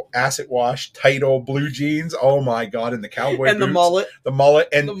acid wash tight old blue jeans. Oh my God, and the cowboy and boots, the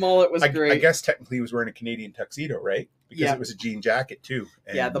mullet was I great. I guess technically he was wearing a Canadian tuxedo, right? Because it was a jean jacket too.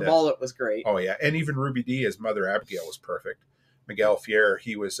 And, the mullet was great. Oh yeah, and even Ruby Dee as Mother Abigail was perfect. Miguel Fier,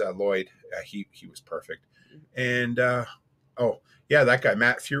 he was Lloyd. He was perfect. And that guy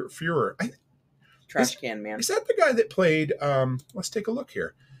Matt Fuhrer. Trash Can Man. Is that the guy that played? Let's take a look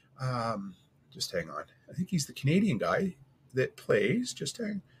here. Just hang on. I think he's the Canadian guy that plays.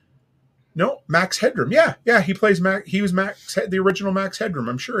 Max Headroom. Yeah. He plays Max. He was the original Max Headroom.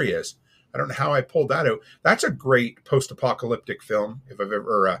 I'm sure he is. I don't know how I pulled that out. That's a great post-apocalyptic film.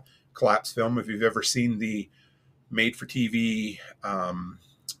 Or a collapse film. If you've ever seen the made-for-TV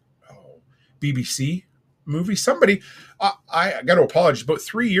BBC movie. Somebody, I got to apologize. About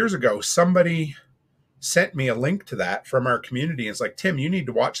 3 years ago, somebody sent me a link to that from our community. And it's like, Tim, you need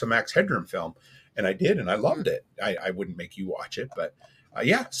to watch the Max Headroom film. And I did, and I loved it. I wouldn't make you watch it, but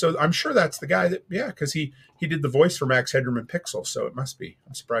so I'm sure that's the guy that, because he did the voice for Max Headroom in Pixel, so it must be.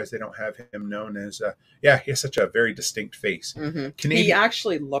 I'm surprised they don't have him known as, he has such a very distinct face. Canadian. He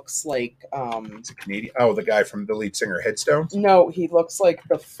actually looks like... Is it Canadian? Oh, the guy from the lead singer Headstone? No, he looks like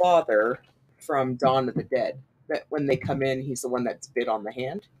the father from Dawn of the Dead. That when they come in, he's the one that's bit on the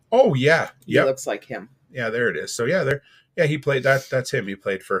hand. Oh, yeah. He looks like him. Yeah, there it is. So, he played that. That's him. He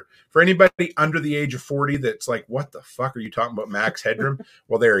played for anybody under the age of 40 that's like, what the fuck are you talking about, Max Headroom?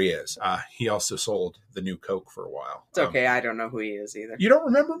 Well, there he is. He also sold the new Coke for a while. It's okay. I don't know who he is either. You don't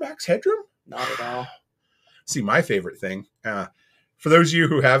remember Max Headroom? Not at all. See, my favorite thing, for those of you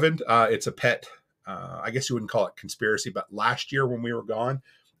who haven't, it's a pet. I guess you wouldn't call it conspiracy, but last year when we were gone,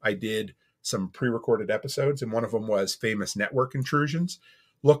 I did some pre-recorded episodes, and one of them was famous network intrusions.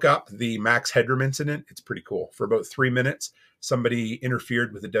 Look up the Max Headroom incident. It's pretty cool. For about 3 minutes, somebody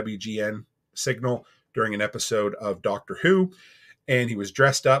interfered with the WGN signal during an episode of Doctor Who, and he was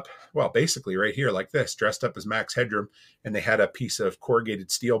dressed up, well, basically right here like this, dressed up as Max Headroom, and they had a piece of corrugated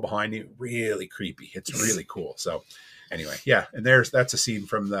steel behind him. Really creepy. It's really cool. So anyway, and that's a scene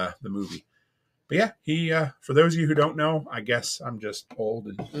from the movie. But he, for those of you who don't know, I guess I'm just old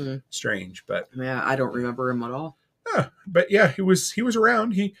and strange, but I don't remember him at all. But he was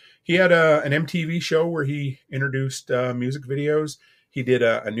around. He had an MTV show where he introduced music videos. He did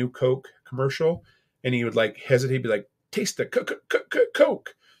a new Coke commercial, and he would like hesitate, be like, "Taste the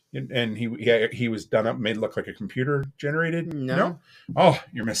Coke," and he was done up, made it look like a computer generated. No? Oh,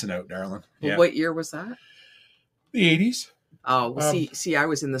 you're missing out, darling. Well, what year was that? The 80s. Oh, well, see, I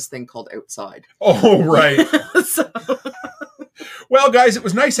was in this thing called Outside. Oh, right. Well, guys, it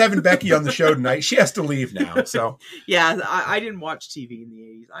was nice having Becky on the show tonight. She has to leave now. So I didn't watch TV in the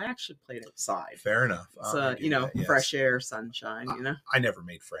 80s. I actually played outside. Fair enough. So, fresh air, sunshine, I never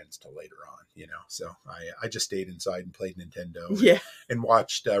made friends till later on, so I just stayed inside and played Nintendo and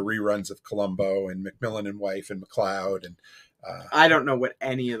watched reruns of Columbo and Macmillan and Wife and McCloud. And I don't know what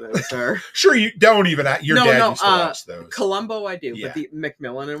any of those are. Sure, you don't even. Your dad used to watch those. Columbo, I do, but the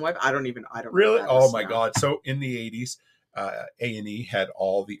Macmillan and Wife, I don't really. Know oh my God! So in the 80s, A&E had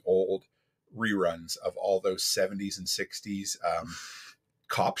all the old reruns of all those 70s and 60s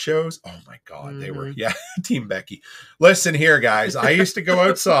cop shows. Oh my God, they were, Team Becky. Listen here, guys. I used to go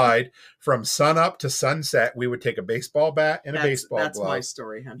outside from sun up to sunset. We would take a baseball bat and a baseball glove. That's my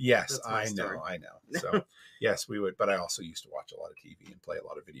story, hun. Yes, I know. So yes, we would. But I also used to watch a lot of TV and play a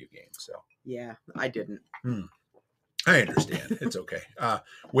lot of video games. So yeah, I didn't. I understand. It's okay.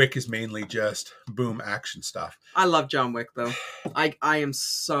 Wick is mainly just boom action stuff. I love John Wick though. I am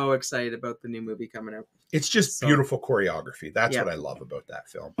so excited about the new movie coming out. It's just beautiful choreography. That's what I love about that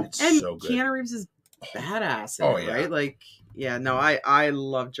film. It's so good. Keanu Reeves is badass in it, right? Like, I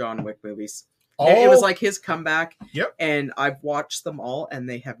love John Wick movies. It was like his comeback. Yep. And I've watched them all and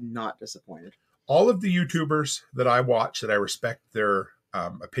they have not disappointed. All of the YouTubers that I watch that I respect their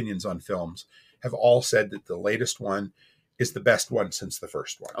opinions on films have all said that the latest one is the best one since the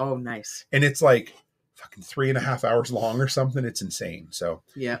first one. Oh, nice. And it's like fucking 3.5 hours long or something. It's insane. So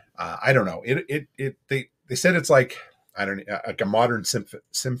I don't know. They said it's like, I don't know, like a modern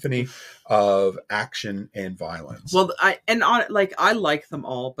symphony of action and violence. Well, I like them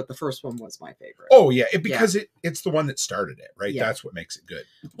all, but the first one was my favorite. Oh yeah, because it's the one that started it, right? Yeah. That's what makes it good.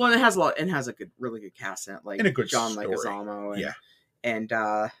 Well, it has a really good cast in it, like and a good John story. Leguizamo and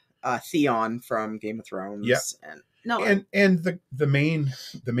Theon from Game of Thrones. And the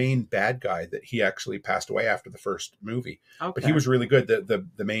main bad guy that he actually passed away after the first movie, but he was really good.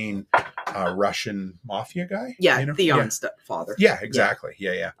 The main Russian mafia guy. Theon's father. Yeah, exactly.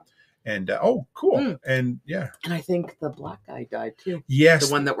 Yeah. And cool. And and I think the black guy died too. Yes,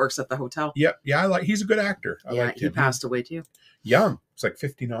 the one that works at the hotel. He's a good actor. I like him. He passed away too. Young. It's like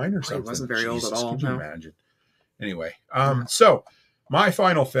 59 or something. He wasn't very old at all. Can you imagine? Anyway, so my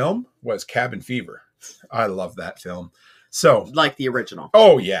final film was Cabin Fever. I love that film. So, like the original.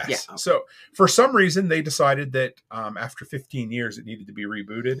 Oh yes. Yeah, okay. So for some reason they decided that after 15 years it needed to be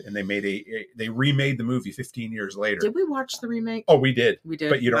rebooted, and they remade the movie 15 years later. Did we watch the remake? Oh, we did. We did.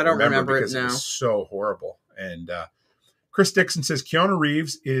 But you don't remember because it was so horrible. And Chris Dixon says Keanu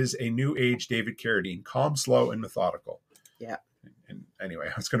Reeves is a new age David Carradine, calm, slow, and methodical. Yeah. And anyway,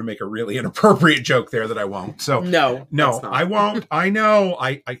 I was going to make a really inappropriate joke there that I won't. So no, I won't. I know.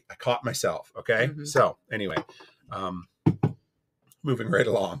 I caught myself. Okay. Mm-hmm. So anyway, moving right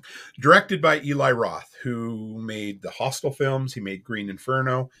along. Directed by Eli Roth, who made the Hostel films. He made Green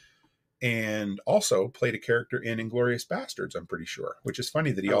Inferno, and also played a character in Inglourious Bastards, I'm pretty sure, which is funny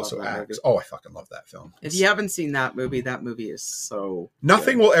that he also acts. Oh, I fucking love that film. If you haven't seen that movie is so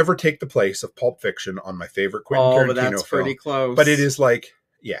Nothing will ever take the place of Pulp Fiction on my favorite Quentin Tarantino but that's film. Pretty close. But it is like,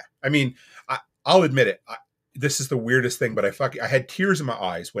 I mean, I'll admit it. This is the weirdest thing, but I had tears in my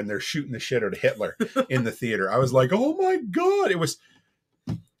eyes when they're shooting the shit out of Hitler in the theater. I was like, oh my God. It was,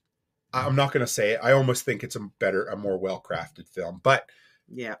 I'm not going to say it. I almost think it's a more well-crafted film, but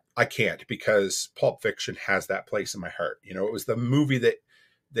I can't, because Pulp Fiction has that place in my heart. You know, it was the movie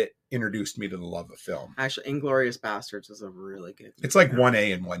that introduced me to the love of film. Actually, Inglourious Bastards is a really good movie. It's like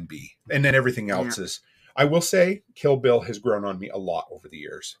 1A and 1B. And then everything else is, I will say, Kill Bill has grown on me a lot over the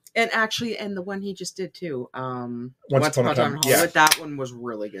years. And actually, and the one he just did too. Once Upon a Time in Hollywood, that one was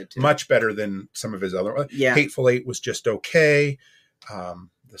really good too. Much better than some of his other ones. Hateful Eight was just okay.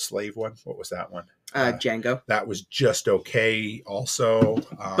 The slave one, what was that one? Django. That was just okay also.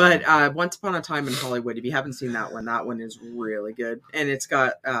 But Once Upon a Time in Hollywood, if you haven't seen that one is really good. And it's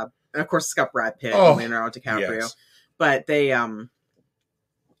got, of course, it's got Brad Pitt and Leonardo DiCaprio. Yes. But they,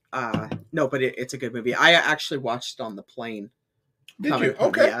 but it's a good movie. I actually watched it on the plane. Did you?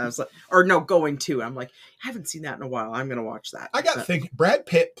 Okay. Yeah, I was like, going to. I'm like, I haven't seen that in a while. I'm going to watch that. I got to think, Brad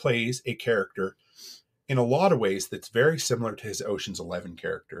Pitt plays a character in a lot of ways that's very similar to his Ocean's 11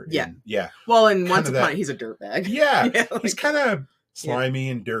 character. Well, in Once Upon, he's a dirtbag. Yeah. He's kind of slimy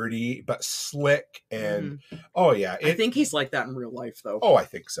and dirty, but slick. And I think he's like that in real life, though. Oh, I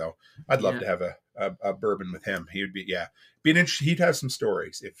think so. I'd love to have a bourbon with him. He would be an interesting. He'd have some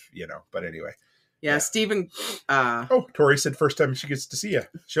stories if But anyway. Yeah, Stephen. Tori said first time she gets to see you.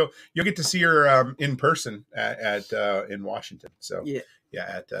 You'll get to see her in person at in Washington. So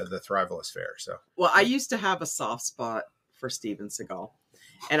at the Thrivalist Fair. So I used to have a soft spot for Steven Seagal,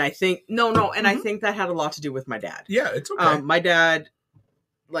 and I think I think that had a lot to do with my dad. Yeah, it's okay. My dad,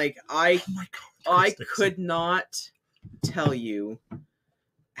 I could not tell you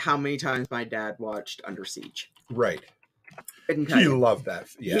how many times my dad watched Under Siege. Right. He loved that.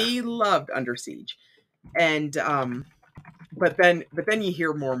 Yeah. He loved Under Siege. And but then you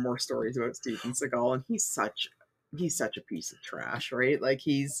hear more and more stories about Steven Seagal, and he's such a piece of trash, right? Like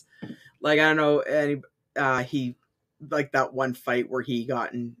he's like, I don't know, and he like that one fight where he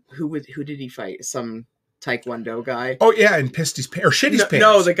got in, who did he fight? Some Taekwondo guy. Oh yeah, and pissed his pants or shit his pants.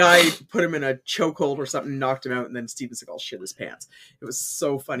 No, the guy put him in a chokehold or something, knocked him out, and then Steven Seagal shit his pants. It was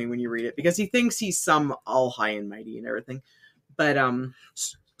so funny when you read it because he thinks he's some all high and mighty and everything. But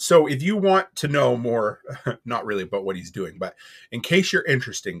so if you want to know more, not really about what he's doing, but in case you're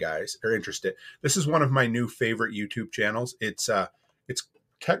interested, this is one of my new favorite YouTube channels. It's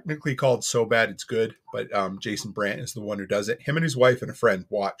technically called So Bad It's Good, but Jason Brandt is the one who does it. Him and his wife and a friend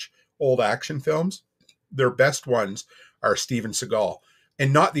watch old action films. Their best ones are Steven Seagal,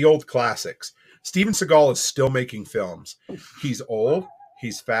 and not the old classics. Steven Seagal is still making films. He's old,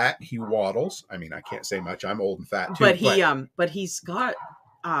 he's fat, he waddles. I mean, I can't say much. I'm old and fat too. But he's got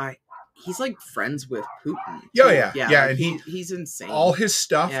he's like friends with Putin. Yeah, like, and he's insane. All his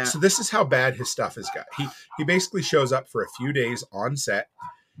stuff. Yeah. So this is how bad his stuff has got. He basically shows up for a few days on set.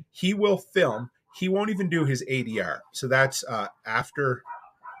 He will film. He won't even do his ADR. So that's after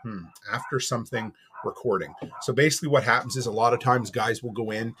something recording. So basically what happens is a lot of times guys will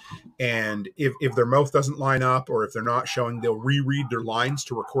go in, and if their mouth doesn't line up or if they're not showing, they'll reread their lines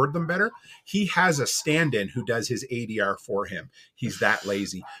to record them better. He has a stand-in who does his ADR for him. He's that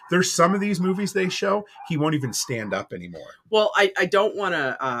lazy. There's some of these movies they show, he won't even stand up anymore. Well, I don't want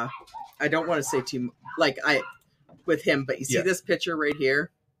to say too like with him, but you see this picture right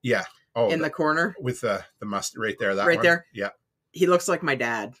here? Yeah. Oh, in the corner with the mustard right there. That right one? There. Yeah. He looks like my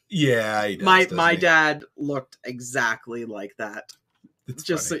dad. Yeah, he does, my dad looked exactly like that. It's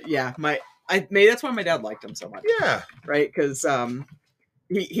just funny. Maybe that's why my dad liked him so much. Yeah, right, because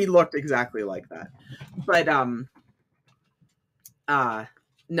he looked exactly like that. But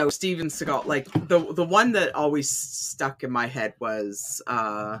no, Steven Seagal, like the one that always stuck in my head was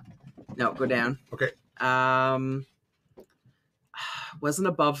no, go down. Okay. Wasn't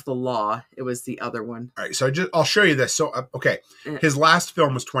Above the Law. It was the other one. All right, so I'll show you this. So, okay, his last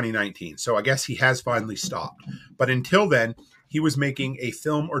film was 2019, so I guess he has finally stopped. But until then, he was making a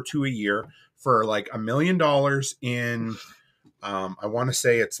film or two a year for like $1 million in, I want to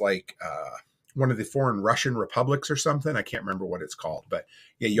say it's like one of the foreign Russian republics or something. I can't remember what it's called, but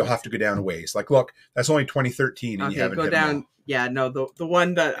yeah, you'll have to go down a ways. Like, look, that's only 2013, and okay, you haven't go hit down. Yeah, no, the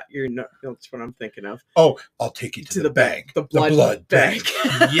one that that's what I'm thinking of. Oh, I'll take you to the bank. The blood bank.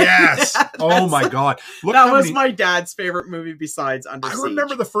 Yes. Oh my God. Look, that was my dad's favorite movie besides Under I Siege.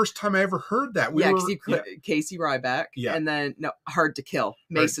 remember the first time I ever heard that. Casey Ryback. Yeah. And then Hard to Kill.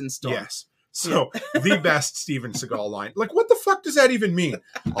 Mason Storm. Yes. So the best Steven Seagal line. Like, what the fuck does that even mean?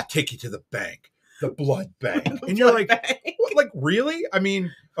 I'll take you to the bank. The blood bank. And you're like, what, like, really? I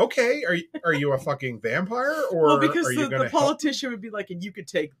mean, okay, are you a fucking vampire? Or because are you the politician would be like, and you could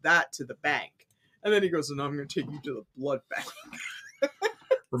take that to the bank. And then he goes, no, I'm going to take you to the blood bank.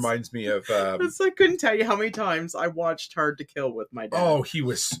 Reminds me of... I couldn't tell you how many times I watched Hard to Kill with my dad. Oh, he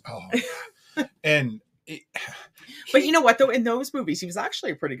was... Oh, and... But you know what, though? In those movies, he was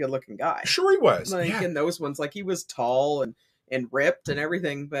actually a pretty good-looking guy. Sure he was. Like, in those ones, like, he was tall and ripped and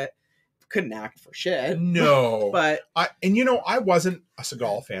everything, but... couldn't act for shit. No. But I wasn't a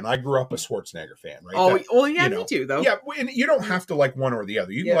Seagal fan. I grew up a Schwarzenegger fan, right? Oh, well, yeah, me too, though. Yeah, and you don't have to like one or the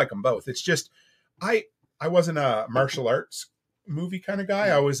other. You can like them both. It's just I wasn't a martial arts movie kind of guy.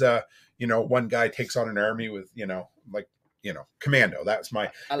 I was one guy takes on an army with, Commando. That's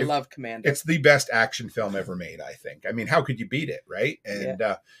I love Commando. It's the best action film ever made, I think. I mean, how could you beat it, right? And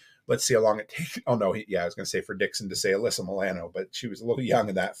let's see how long it takes. Oh, no. I was going to say for Dixon to say Alyssa Milano, but she was a little young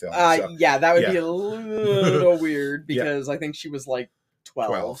in that film. Yeah, that would be a little weird because I think she was like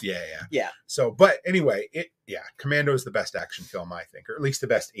 12. Yeah. So, but anyway, Commando is the best action film, I think, or at least the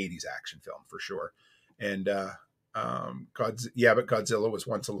best 80s action film for sure. And, but Godzilla was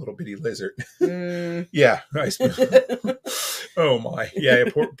once a little bitty lizard. Yeah. I suppose. Oh my. Yeah.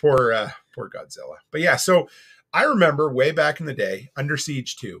 Poor Godzilla. But yeah, so I remember way back in the day, Under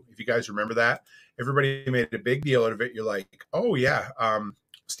Siege 2, if you guys remember that, everybody made a big deal out of it. You're like, oh yeah,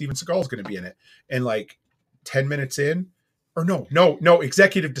 Steven Seagal is going to be in it. And like 10 minutes in, or no,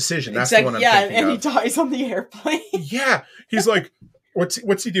 Executive Decision. That's the one I'm thinking and of. He dies on the airplane. Yeah. He's like, what's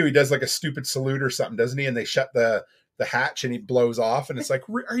he do? He does like a stupid salute or something, doesn't he? And they shut the hatch and he blows off. And it's like,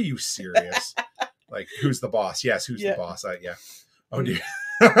 are you serious? Like, who's the boss? Yes, who's the boss? Yeah. Oh dear.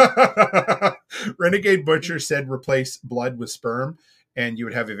 Renegade Butcher said replace blood with sperm and you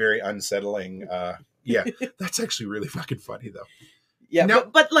would have a very unsettling that's actually really fucking funny though. Yeah, now,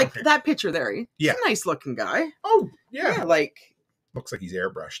 but that picture there, he's a nice looking guy. Oh yeah, like looks like he's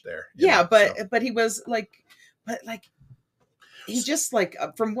airbrushed there. But he was he just like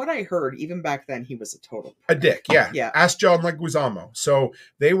from what I heard, even back then he was a dick. Yeah. Ask John Leguizamo. So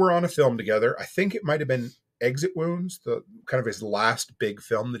they were on a film together. I think it might have been Exit Wounds, the kind of his last big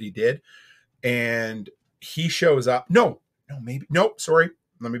film that he did. And he shows up. No, maybe. Nope, sorry.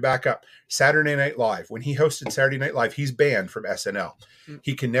 Let me back up. Saturday Night Live. When he hosted Saturday Night Live, he's banned from SNL.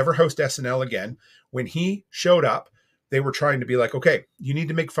 He can never host SNL again. When he showed up, they were trying to be like, okay, you need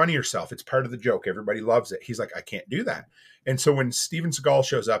to make fun of yourself. It's part of the joke. Everybody loves it. He's like, I can't do that. And so when Steven Seagal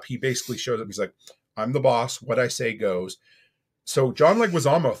shows up, he basically shows up. He's like, I'm the boss. What I say goes. So John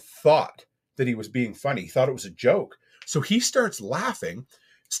Leguizamo thought that he was being funny. He thought it was a joke. So he starts laughing.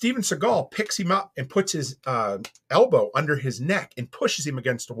 Steven Seagal picks him up and puts his elbow under his neck and pushes him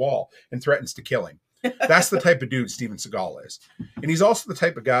against a wall and threatens to kill him. That's the type of dude Steven Seagal is. And he's also the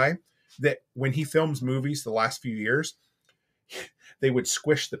type of guy that when he films movies the last few years, they would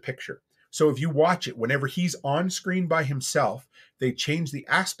squish the picture. So if you watch it, whenever he's on screen by himself, they change the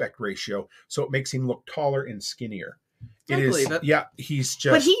aspect ratio so it makes him look taller and skinnier. It is, yeah, he's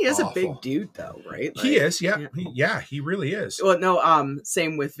just. But he is awful. a big dude, though, right? He is, yeah. He really is. Well, no,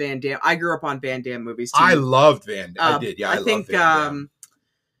 same with Van Damme. I grew up on Van Damme movies too. I loved Van Damme. I did, yeah. I think Van Damme.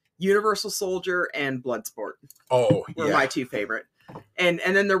 Universal Soldier and Bloodsport. Were my two favorite. And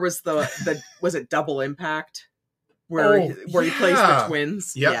then there was the was it Double Impact? Where he plays the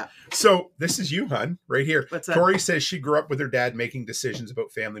twins. Yep. Yeah. So this is you, hun, right here. What's that? Tori says she grew up with her dad making decisions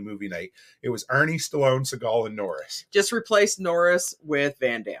about family movie night. It was Arnie, Stallone, Seagal, and Norris. Just replaced Norris with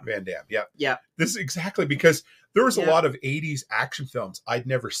Van Damme. Van Damme, yeah. Yeah. This is exactly because there was a lot of 80s action films I'd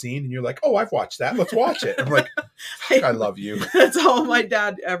never seen. And you're like, oh, I've watched that. Let's watch it. I'm like, I love you. That's all my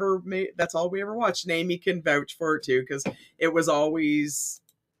dad ever made. That's all we ever watched. And Amy can vouch for it too, because it was always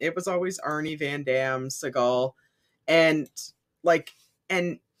Arnie, Van Damme, Seagal. And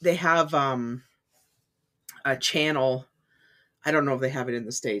they have a channel. I don't know if they have it in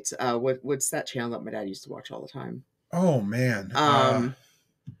the States. What's that channel that my dad used to watch all the time? Oh man.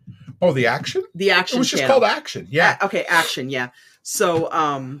 The Action? The Action. It was just channel. called Action. Yeah. Okay, Action, yeah.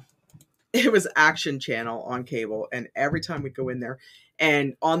 So it was Action Channel on cable, and every time we'd go in there,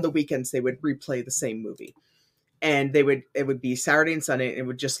 and on the weekends they would replay the same movie. And it would be Saturday and Sunday, and it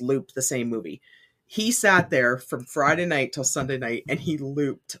would just loop the same movie. He sat there from Friday night till Sunday night, and he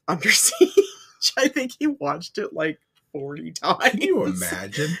looped Under Siege. I think he watched it like 40 times. Can you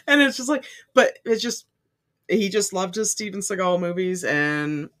imagine? And it's just like, but it's just, he just loved his Steven Seagal movies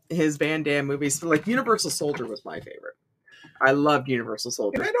and his Van Damme movies. Like Universal Soldier was my favorite. I loved Universal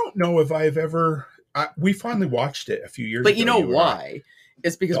Soldier. And I don't know if I've ever, we finally watched it a few years ago. But you know why?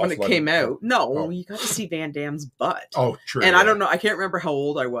 It's because when it came out, you got to see Van Damme's butt. Oh, true. And I don't know, I can't remember how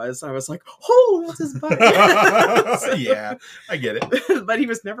old I was. I was like, oh, that's his butt. Yeah, I get it. But he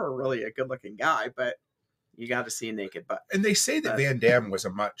was never really a good looking guy, but you got to see a naked butt. And they say that Van Damme was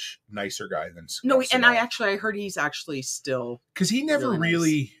a much nicer guy than Seagal. No, and I heard he's actually still. Because he never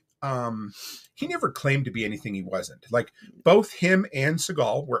really he never claimed to be anything he wasn't. Like both him and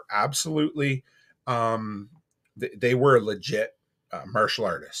Seagal were absolutely, they were legit martial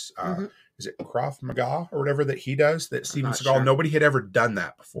artists. Is it Krav Maga or whatever that he does that Steven Seagal, sure. Nobody had ever done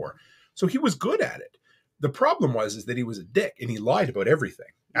that before. So he was good at it. The problem is that he was a dick and he lied about everything,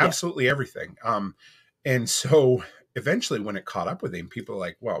 absolutely everything. And so eventually when it caught up with him, people are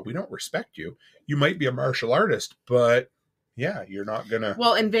like, well, we don't respect you. You might be a martial artist, but yeah, you're not going to.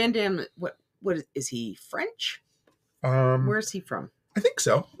 Well, and Van Damme, what is he French? Where's he from? I think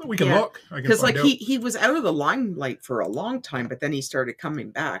so. We can look. Because like he was out of the limelight for a long time, but then he started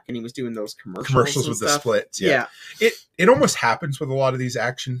coming back and he was doing those commercials with the splits. Yeah. It almost happens with a lot of these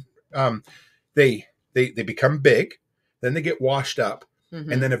action. They become big, then they get washed up,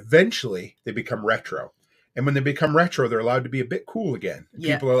 and then eventually they become retro. And when they become retro, they're allowed to be a bit cool again.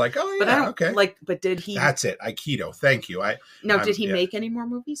 Yeah. People are like, "Oh yeah, okay." But did he? That's it. Aikido. Thank you. Did he make any more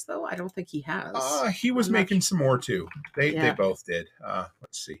movies though? I don't think he has. He was making some more too. They both did.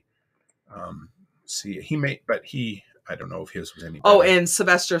 Let's see. He made, but I don't know if his was any better. Oh, and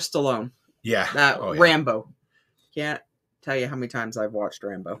Sylvester Stallone. Yeah. Rambo. Can't tell you how many times I've watched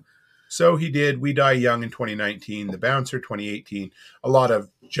Rambo. So he did We Die Young in 2019, The Bouncer 2018, a lot of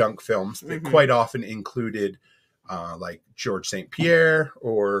junk films that quite often included like George St. Pierre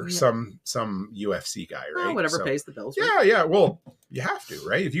or some UFC guy, right? Oh, whatever pays the bills. Right? Yeah. Well, you have to,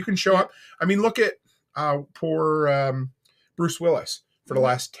 right? If you can show up. I mean, look at poor Bruce Willis. For the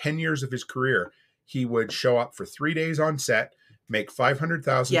last 10 years of his career, he would show up for 3 days on set, make $500,000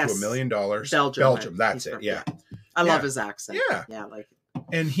 to $1 million. Belgium. That's it. Yeah. I love his accent. Yeah. Yeah. Like.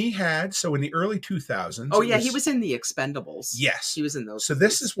 And he had, so in the early 2000s. Oh, yeah, he was in The Expendables. Yes. He was in those. So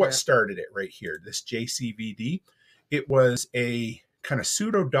this is what started it right here, this JCVD. It was a kind of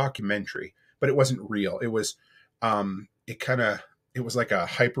pseudo documentary, but it wasn't real. It was, it was like a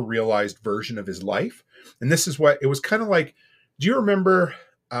hyper realized version of his life. And this is what, it was kind of like, do you remember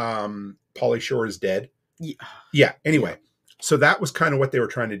Pauly Shore is Dead? Yeah. Anyway, so that was kind of what they were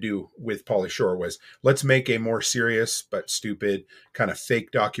trying to do with Pauly Shore was let's make a more serious but stupid kind of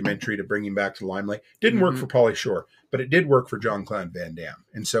fake documentary to bring him back to the limelight. Didn't work for Pauly Shore, but it did work for Jean-Claude Van Damme.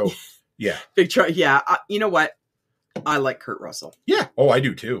 And so, yeah. Big try. Yeah. You know what? I like Kurt Russell. Yeah. Oh, I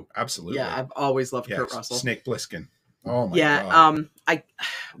do too. Absolutely. Yeah. I've always loved Kurt Russell. Snake Plissken. Oh my God. God. I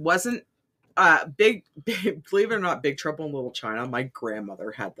wasn't big, believe it or not, Big Trouble in Little China. My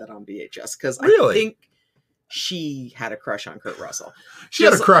grandmother had that on VHS because Really? I think she had a crush on Kurt Russell. She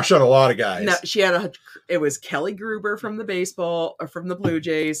had a crush on a lot of guys. No, it was Kelly Gruber from the Blue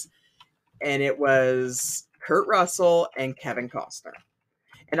Jays, and it was Kurt Russell and Kevin Costner.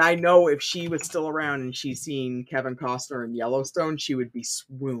 And I know if she was still around and she's seen Kevin Costner in Yellowstone, she would be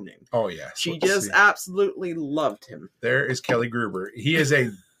swooning. Oh yeah. She just absolutely loved him. There is Kelly Gruber. He is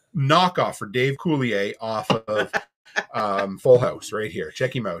a knockoff for Dave Coulier off of Full House right here.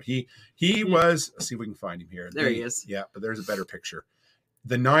 Check him out. He was, let's see if we can find him here. There he is. Yeah, but there's a better picture.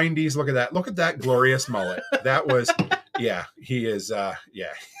 The 90s, look at that. Look at that glorious mullet. That was, yeah, he is,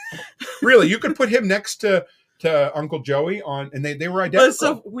 yeah. Really, you could put him next to Uncle Joey and they were identical.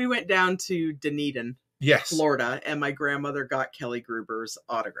 So we went down to Dunedin, yes, Florida, and my grandmother got Kelly Gruber's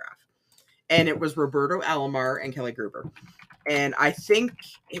autograph. And it was Roberto Alomar and Kelly Gruber. And I think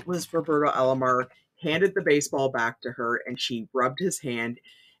it was Roberto Alomar handed the baseball back to her and she rubbed his hand.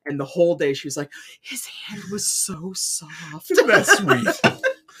 And the whole day she was like, his hand was so soft. Isn't that sweet?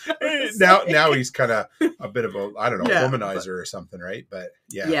 now he's kind of a bit of a, I don't know, womanizer or something, right? But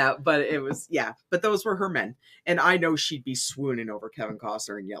yeah. Yeah, but it was, but those were her men. And I know she'd be swooning over Kevin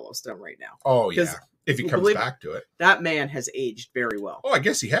Costner in Yellowstone right now. Oh, yeah. If he comes back to it. That man has aged very well. Oh, I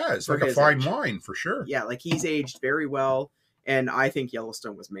guess he has. Like a fine wine, for sure. Yeah, like he's aged very well. And I think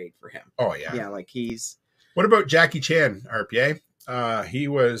Yellowstone was made for him. Oh, yeah. Yeah, like he's... What about Jackie Chan, RPA? He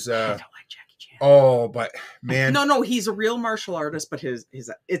was... I don't like Jackie Chan. Oh, but man... No, he's a real martial artist, but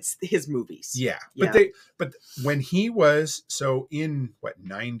it's his movies. Yeah. But when he was... So in,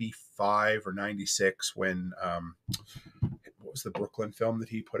 95 or 96, when... what was the Brooklyn film that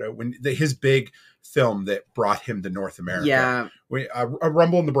he put out? His big film that brought him to North America. Yeah. A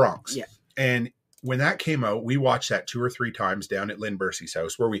Rumble in the Bronx. Yeah. And when that came out, we watched that 2 or 3 times down at Lynn Bursey's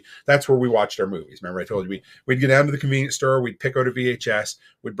house that's where we watched our movies. Remember I told you we'd go down to the convenience store, we'd pick out a VHS,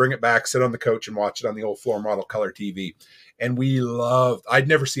 we'd bring it back, sit on the couch and watch it on the old floor model color TV. And I'd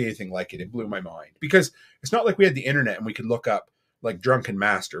never seen anything like it. It blew my mind because it's not like we had the internet and we could look up like Drunken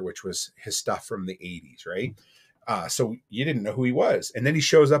Master, which was his stuff from the 80s, right? So you didn't know who he was. And then he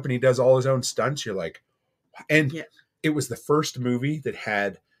shows up and he does all his own stunts. You're like, and it was the first movie that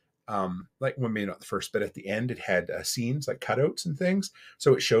had, maybe not the first, but at the end it had scenes like cutouts and things.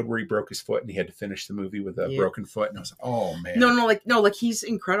 So it showed where he broke his foot and he had to finish the movie with a broken foot. And I was like, oh man. No, he's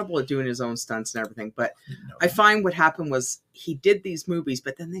incredible at doing his own stunts and everything. But I find what happened was he did these movies,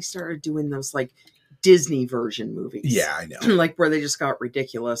 but then they started doing those like Disney version movies. Yeah, I know. Like where they just got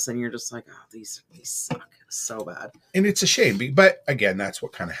ridiculous and you're just like, oh, these suck so bad. And it's a shame, but again, that's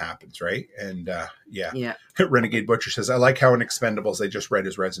what kind of happens, right? And yeah. Renegade Butcher says, I like how in Expendables they just read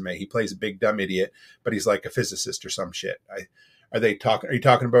his resume. He plays a big dumb idiot, but he's like a physicist or some shit. Are you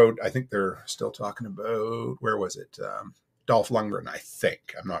talking about, I think they're still talking about, where was it? Dolph Lundgren, I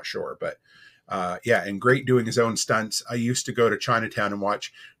think. I'm not sure, but and great doing his own stunts. I used to go to Chinatown and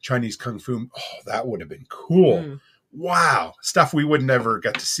watch Chinese Kung Fu. Oh, that would have been cool. Wow. Stuff we would never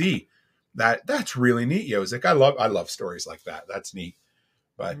get to see. That's really neat, Yozik. I love stories like that. That's neat.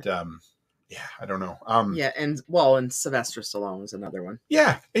 But I don't know. And Sylvester Stallone was another one.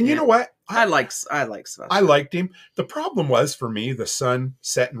 Yeah. And you know what? I like Sylvester. I liked him. The problem was for me, the sun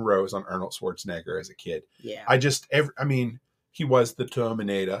set and rose on Arnold Schwarzenegger as a kid. Yeah. He was the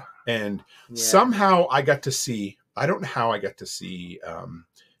Terminator, and somehow I got to see, I don't know how I got to see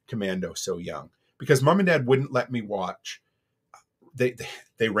Commando so young, because mom and dad wouldn't let me watch. They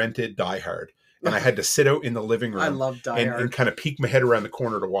rented Die Hard, and I had to sit out in the living room. I love Die Hard. And kind of peek my head around the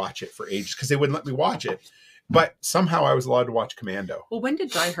corner to watch it for ages, because they wouldn't let me watch it. But somehow I was allowed to watch Commando. Well, when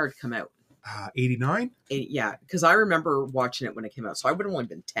did Die Hard come out? 89? Yeah, because I remember watching it when it came out, so I would have only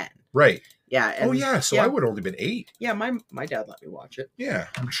been 10. Right. Yeah. So I would have only been 8. Yeah, my dad let me watch it. Yeah,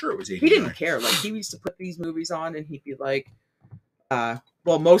 I'm sure it was 89. He didn't care. Like, he used to put these movies on, and he'd be like,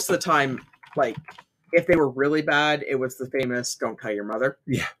 most of the time, like, if they were really bad, it was the famous "Don't Tell Your Mother."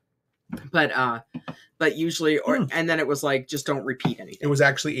 Yeah. But usually, and then it was like, just don't repeat anything. It was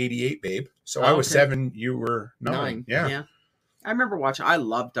actually 88, babe. So I was 7, you were 9. Yeah. I remember watching. I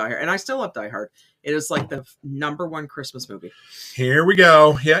love Die Hard, and I still love Die Hard. It is like the #1 Christmas movie. Here we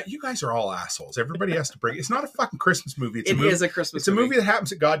go. Yeah, you guys are all assholes. Everybody has to bring. It's not a fucking Christmas movie. It is a Christmas. It's a movie that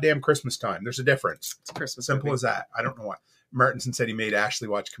happens at goddamn Christmas time. There's a difference. It's a Christmas. Simple movie. as that. I don't know why. Martinson said he made Ashley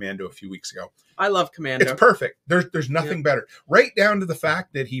watch Commando a few weeks ago. I love Commando. It's perfect. There's nothing better. Right down to the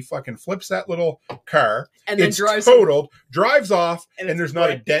fact that he fucking flips that little car and then drives off, and there's not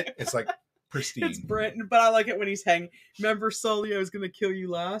a dent. It's like pristine. It's Britain, but I like it when he's hanging. Remember, Sully, I was going to kill you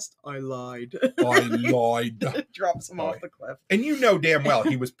last. I lied. I lied. Drops him off the cliff. And you know damn well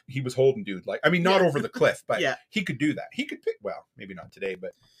he was holding dude. Like, I mean, not over the cliff, but he could do that. He could pick. Well, maybe not today,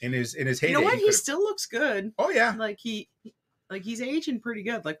 but in his heyday, you know what? He still looks good. Oh yeah, like he's aging pretty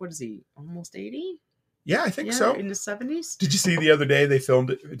good. Like, what is he? Almost 80? Yeah, I think so. In his 70s. Did you see the other day they filmed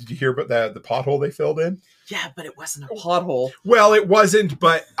it? Did you hear about the pothole they filled in? Yeah, but it wasn't a pothole. Well, it wasn't,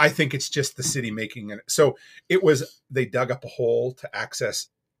 but I think it's just the city making it. So it was, they dug up a hole to access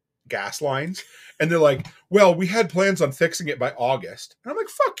gas lines, and they're like, well, we had plans on fixing it by August. And I'm like,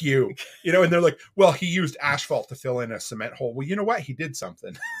 fuck you. You know, and they're like, well, he used asphalt to fill in a cement hole. Well, you know what? He did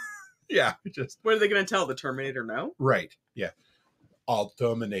something. Yeah. Just. What are they going to tell the Terminator no? Right. Yeah. I'll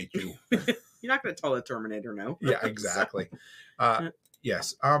terminate you. You're not going to tell the Terminator no. Yeah, exactly.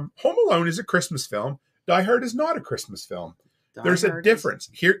 Yes. Home Alone is a Christmas film. Die Hard is not a Christmas film. There's a difference.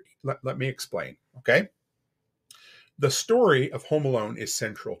 Here, let me explain, okay? The story of Home Alone is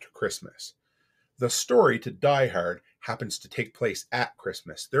central to Christmas. The story to Die Hard happens to take place at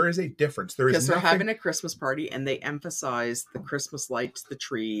Christmas. There is a difference. Because they're having a Christmas party, and they emphasize the Christmas lights, the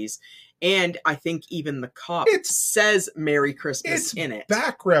trees, and I think even the cop says Merry Christmas in it.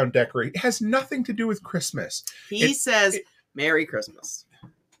 Background decorating. It has nothing to do with Christmas. He says Merry Christmas.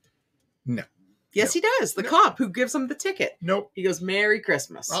 No. Yes, he does. The cop who gives him the ticket. Nope. He goes, Merry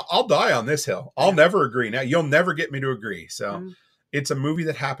Christmas. I'll die on this hill. I'll never agree. Now, you'll never get me to agree. So it's a movie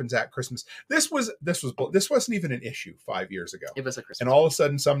that happens at Christmas. This wasn't even an issue 5 years ago. It was a Christmas. And all of a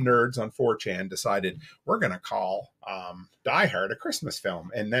sudden, some nerds on 4chan decided we're going to call Die Hard a Christmas film,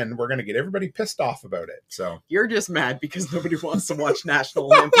 and then we're going to get everybody pissed off about it. So you're just mad because nobody wants to watch National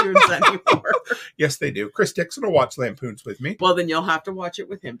Lampoons anymore. Yes, they do. Chris Dixon will watch Lampoons with me. Well, then you'll have to watch it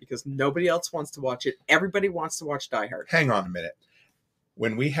with him because nobody else wants to watch it. Everybody wants to watch Die Hard. Hang on a minute.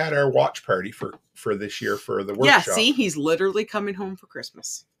 When we had our watch party for this year for the workshop. Yeah, see, he's literally coming home for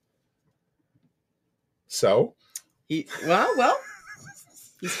Christmas. So? Well,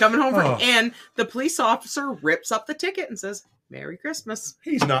 he's coming home for and the police officer rips up the ticket and says, Merry Christmas.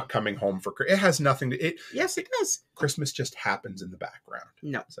 He's not coming home for Christmas. It has nothing to it. Yes, it does. Christmas just happens in the background.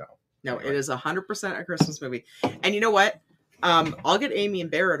 No. So no, anyway. It is 100% a Christmas movie. And you know what? I'll get Amy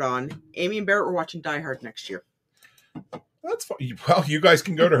and Barrett on. Amy and Barrett were watching Die Hard next year. That's fine. Well, you guys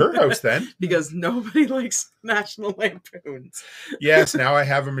can go to her house then. Because nobody likes National Lampoons. Yes, now I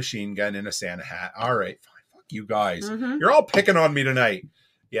have a machine gun and a Santa hat. All right, fine. Fuck you guys. You're all picking on me tonight.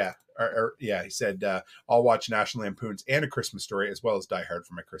 Yeah. He said, I'll watch National Lampoons and A Christmas Story as well as Die Hard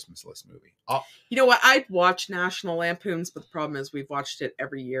for my Christmas list movie. You know what? I'd watch National Lampoons, but the problem is we've watched it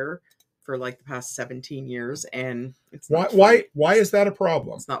every year for like the past 17 years, and it's not why is that a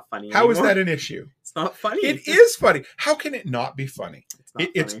problem? It's not funny How anymore. Is that an issue? It's not funny. It is funny. How can it not be funny?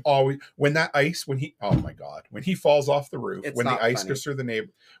 It's always when that ice oh my god, when he falls off the roof, when the ice funny. goes through the neighbor,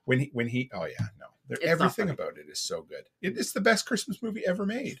 when he oh yeah, no. Everything about it is so good. It's the best Christmas movie ever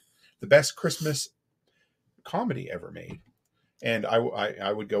made. The best Christmas comedy ever made. And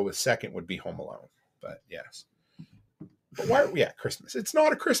I would go with second would be Home Alone. But yes. But why? Yeah, Christmas. It's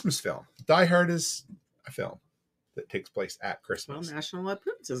not a Christmas film. Die Hard is a film that takes place at Christmas. Well, National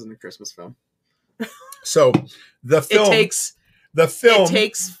Lampoons isn't a Christmas film. So the film it takes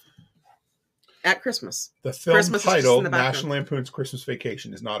at Christmas. The film Christmas title National Lampoon's Christmas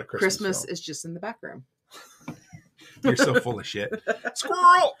Vacation is not a Christmas film. Christmas is just in the background. You're so full of shit.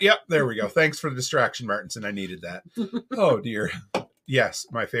 Squirrel! Yep, there we go. Thanks for the distraction, Martinson. I needed that. Oh, dear. Yes,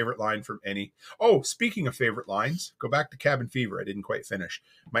 my favorite line from any... Oh, speaking of favorite lines, go back to Cabin Fever. I didn't quite finish.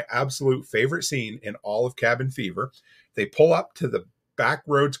 My absolute favorite scene in all of Cabin Fever, they pull up to the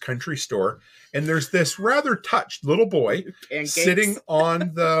Backroads Country Store, and there's this rather touched little boy sitting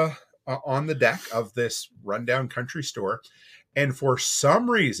on the deck of this rundown country store, and for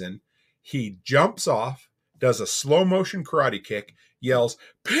some reason, he jumps off, does a slow motion karate kick, yells,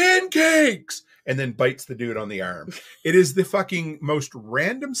 "Pancakes!" and then bites the dude on the arm. It is the fucking most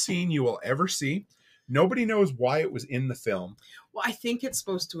random scene you will ever see. Nobody knows why it was in the film. Well, I think it's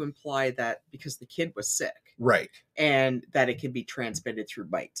supposed to imply that because the kid was sick. Right. And that it can be transmitted through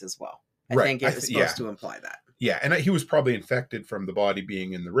bites as well. I think it was supposed to imply that. Yeah, and he was probably infected from the body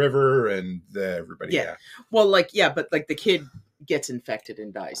being in the river and everybody. Yeah. Well, but the kid gets infected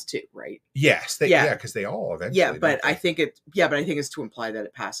and dies too, right? Yes, because they all eventually. Yeah, but I think it's to imply that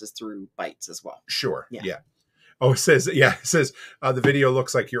it passes through bites as well. Sure. Yeah. Oh, it says the video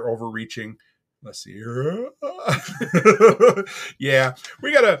looks like you're overreaching. Let's see. Yeah,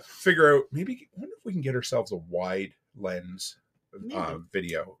 we got to figure out. Maybe I wonder if we can get ourselves a wide lens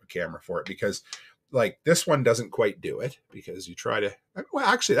video camera for it, because like this one doesn't quite do it, because you try to. Well,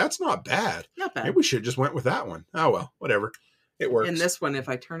 actually, that's not bad. Not bad. Maybe we should have just went with that one. Oh well, whatever. It works. And this one, if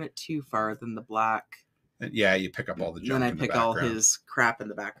I turn it too far, then the black. Yeah, you pick up all the junk. Then I pick all his crap in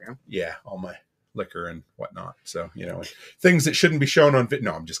the background. Yeah, all my liquor and whatnot. So, things that shouldn't be shown on video.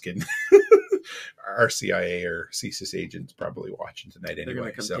 No, I'm just kidding. Our CIA or CSIS agents probably watching tonight anyway. They're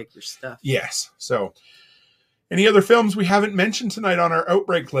going to come take your stuff. Yes. So, any other films we haven't mentioned tonight on our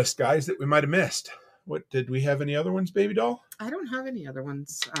Outbreak list, guys, that we might have missed? What did we have? Any other ones, Baby Doll? I don't have any other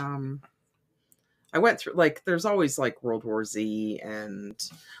ones. I went through, like, there's always like World War Z and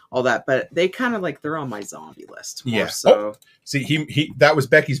all that, but they kind of like, they're on my zombie list. Yeah. So see, he that was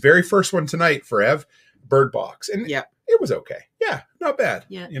Becky's very first one tonight for Ev, Bird Box, and yeah, it was okay. Yeah, not bad.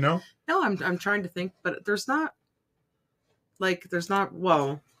 Yeah, No, I'm trying to think, but there's not.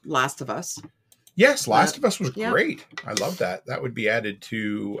 Well, Last of Us. Yes, Last of Us was great. I love that. That would be added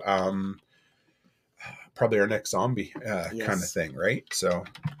to probably our next zombie kind of thing, right? So.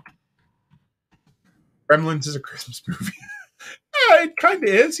 Gremlins is a Christmas movie. Yeah, it kind of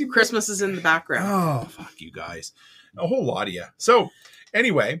is. Christmas is in the background. Oh, fuck you guys. A whole lot of you. So,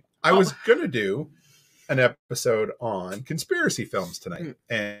 anyway, I was going to do an episode on conspiracy films tonight.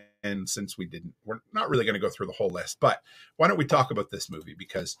 And since we're not really going to go through the whole list, but why don't we talk about this movie?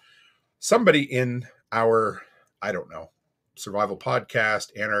 Because somebody in our, I don't know, survival podcast,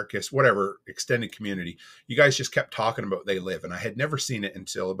 anarchist, whatever, extended community, you guys just kept talking about They Live. And I had never seen it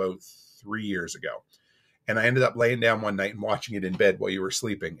until about 3 years ago. And I ended up laying down one night and watching it in bed while you were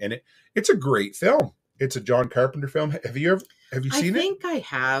sleeping. And it's a great film. It's a John Carpenter film. Have you seen it? I think I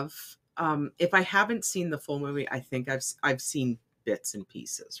have. If I haven't seen the full movie, I think I've seen bits and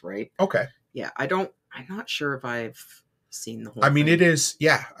pieces, right? Okay. Yeah, I'm not sure if I've seen the whole thing. It is,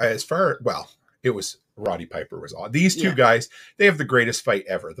 it was Roddy Piper was on. These two guys, they have the greatest fight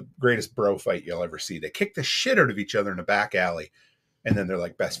ever, the greatest bro fight you'll ever see. They kick the shit out of each other in a back alley, and then they're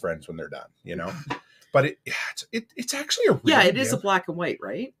like best friends when they're done, But it's actually a really it is a black and white,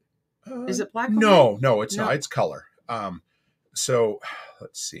 right? Is it black and white? No, it's not. It's color. So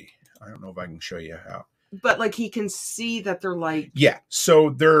let's see. I don't know if I can show you how. But like he can see that they're like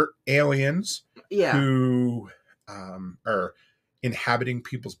so they're aliens who are inhabiting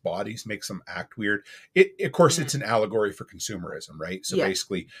people's bodies, makes them act weird. Of course, it's an allegory for consumerism, right? So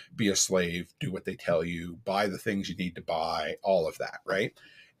basically, be a slave, do what they tell you, buy the things you need to buy, all of that, right?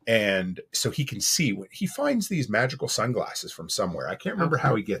 And so he can see when he finds these magical sunglasses from somewhere. I can't remember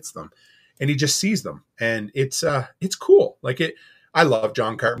how he gets them, and he just sees them, and it's cool. Like I love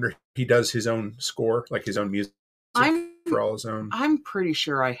John Carpenter. He does his own score, like his own music for all his own. I'm pretty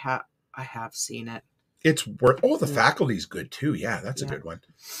sure I have seen it. It's worth. Oh, The Faculty's good too. Yeah, that's a good one.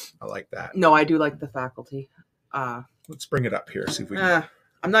 I like that. No, I do like The Faculty. Let's bring it up here. See if we can.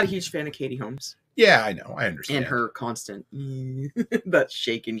 I'm not a huge fan of Katie Holmes. Yeah, I know. I understand. And her constant that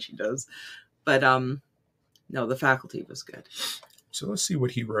shaking she does. But no, The Faculty was good. So let's see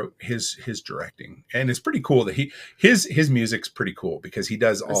what he wrote, his directing. And it's pretty cool that his music's pretty cool because he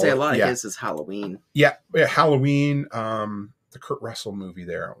does all. I say a lot of his is Halloween. Yeah, Halloween, the Kurt Russell movie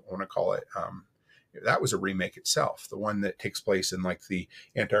there, I want to call it. That was a remake itself. The one that takes place in like the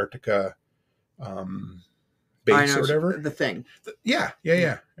Antarctica base or whatever. The Thing. Yeah.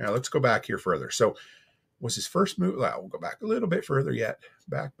 Now let's go back here further. So was his first movie? We'll go back a little bit further yet.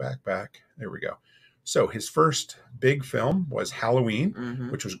 Back. There we go. So his first big film was Halloween,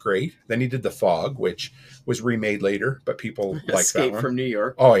 which was great. Then he did The Fog, which was remade later, but people like that one. Escape from New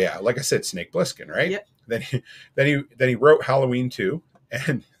York. Oh yeah, like I said, Snake Plissken, right? Yep. Then he wrote Halloween 2,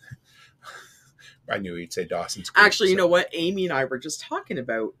 and I knew he'd say Dawson's Creek. Actually, you know what? Amy and I were just talking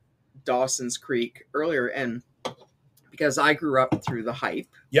about Dawson's Creek earlier, and because I grew up through the hype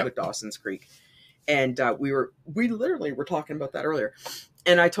with Dawson's Creek, and we literally were talking about that earlier.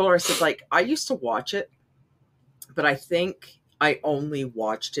 And I told her, I said, like, I used to watch it, but I think I only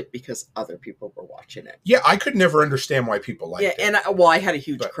watched it because other people were watching it. Yeah, I could never understand why people liked it. And I had a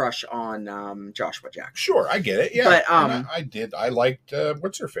huge crush on Joshua Jackson. Sure, I get it. Yeah, but I did. I liked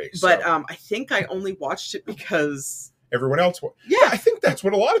what's her face. But I think I only watched it because everyone else was. Yeah, I think that's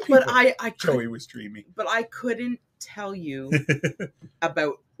what a lot of people. But Joey was dreamy. But I couldn't tell you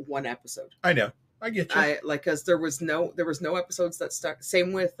about one episode. I know. I get you. Because there was no episodes that stuck.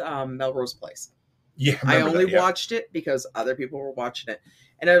 Same with Melrose Place. Yeah, I remember only that, yeah. watched it because other people were watching it.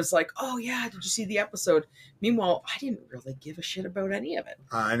 And I was like, oh, yeah, did you see the episode? Meanwhile, I didn't really give a shit about any of it.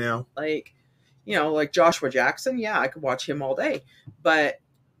 I know. Like, you know, like Joshua Jackson, yeah, I could watch him all day. But,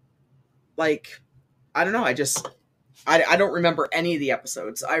 like, I don't know. I don't remember any of the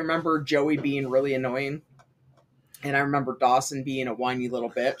episodes. I remember Joey being really annoying. And I remember Dawson being a whiny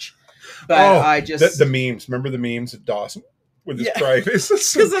little bitch. But I just... The memes. Remember the memes of Dawson with his cry face?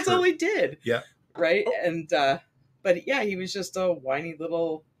 Because that's all he did. Yeah. Right? And, but yeah, he was just a whiny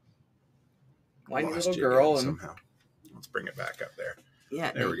little girl. And somehow. Let's bring it back up there.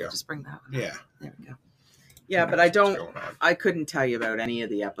 Yeah, there we go. Just bring that one. Yeah. There we go. Yeah, but I couldn't tell you about any of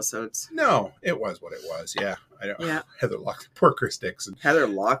the episodes. No, it was what it was. Yeah. I don't. Yeah. Heather Locklear. Poor Chris Dixon. Heather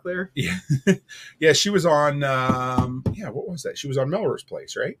Locklear? Yeah. Yeah, she was on, what was that? She was on Melrose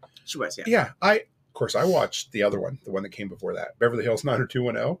Place, right? She was, yeah. Yeah. Of course, I watched the other one, the one that came before that, Beverly Hills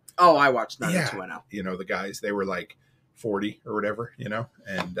 90210. Oh, I watched 90210. You know, the guys, they were like 40 or whatever, you know,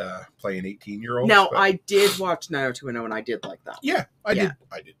 and playing 18-year-olds. Now, I did watch 90210, and I did like that. Yeah, I did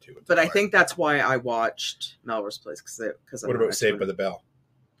too. But I think that's why I watched Melrose Place. Because what about Saved by the Bell?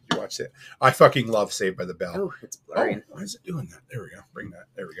 Did you watch it? I fucking love Saved by the Bell. Oh, it's blurry. Oh, why is it doing that? There we go. Bring that.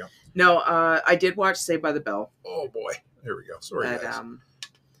 There we go. No, I did watch Saved by the Bell. Oh, boy. There we go. Sorry, guys.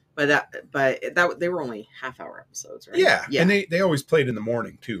 But they were only half-hour episodes, right? Yeah, and they always played in the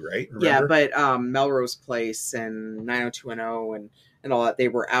morning too, right? Remember? Yeah, but Melrose Place and 90210 and all that, they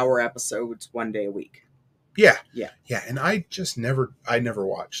were hour episodes 1 day a week. Yeah, yeah. And I never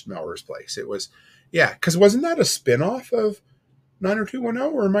watched Melrose Place. It was, because wasn't that a spinoff of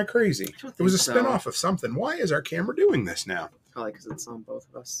 90210, or am I crazy? It was a spinoff of something. Why is our camera doing this now? Probably because it's on both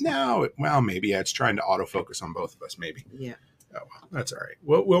of us. No, maybe it's trying to autofocus on both of us. Maybe. Yeah. Oh, well, that's all right.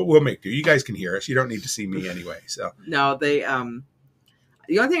 We'll make do. You guys can hear us. You don't need to see me anyway. So no, they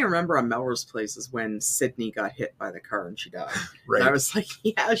the only thing I remember on Melrose Place is when Sydney got hit by the car and she died. Right. And I was like,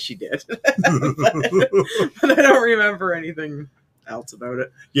 yeah, she did, but I don't remember anything else about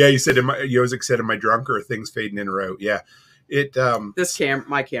it. Yeah, you said Yozik said, "Am I drunk or are things fading in or out?" Yeah, it.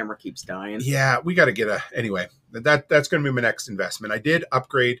 My camera keeps dying. Yeah, we got to get anyway. That's going to be my next investment. I did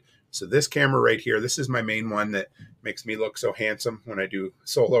upgrade. So this camera right here, this is my main one that makes me look so handsome when I do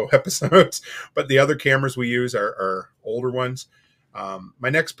solo episodes. But the other cameras we use are older ones. My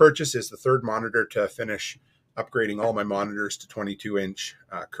next purchase is the third monitor to finish upgrading all my monitors to 22-inch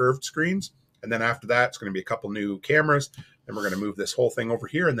curved screens. And then after that, it's going to be a couple new cameras. Then we're going to move this whole thing over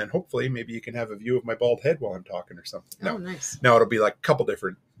here. And then hopefully maybe you can have a view of my bald head while I'm talking or something. No, nice. No, it'll be like a couple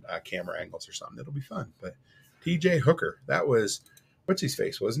different camera angles or something. It'll be fun. But TJ Hooker, that was... What's his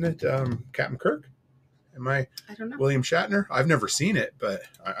face? Wasn't it Captain Kirk? I don't know. William Shatner? I've never seen it, but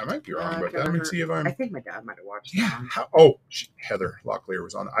I might be wrong about that. Let me see if I'm... I think my dad might have watched it. Yeah. Heather Locklear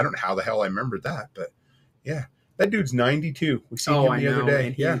was on. I don't know how the hell I remembered that, but yeah. That dude's 92. We seen him the other day.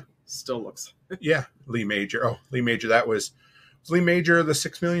 And he still looks... Yeah. Lee Major. Oh, Lee Major. That was Lee Major the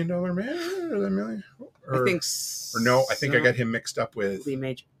 $6 Million Man? Or the million? I think so. Or no, I think I got him mixed up with... Lee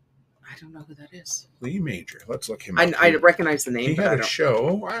Major. I don't know who that is. Lee Major. Let's look him up. I recognize the name. He had a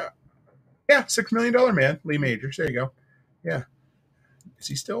show. $6 Million Man. Lee Major. There you go. Yeah. Is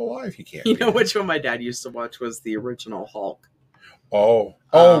he still alive? He can't. You know which one my dad used to watch was the original Hulk. With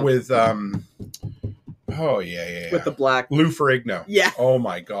with the black Lou Ferrigno. Yeah. Oh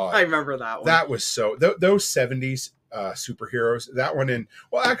my God. I remember that one. That was so those 70s superheroes. That one in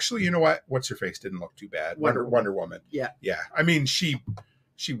actually, you know what? What's her face didn't look too bad. Wonder Woman. Yeah. Yeah. I mean, she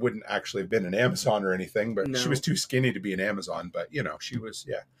wouldn't actually have been an Amazon or anything, but she was too skinny to be an Amazon. But, she was,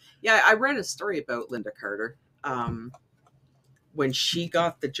 Yeah, I read a story about Linda Carter. When she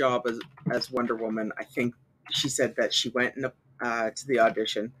got the job as Wonder Woman, I think she said that she went to the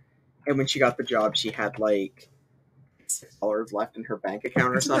audition, and when she got the job, she had like $6 left in her bank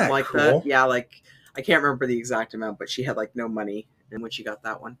account or something like that. Yeah, like I can't remember the exact amount, but she had like no money, and when she got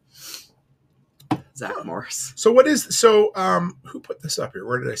that one. Zach Morris. So who put this up here?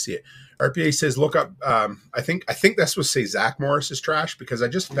 Where did I see it? RPA says look up I think this was say Zach Morris is trash because I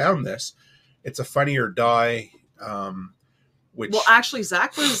just found this. It's a Funny or Die which actually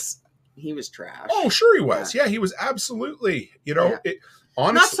Zach was trash. Oh, sure he was. Yeah, he was absolutely, honestly,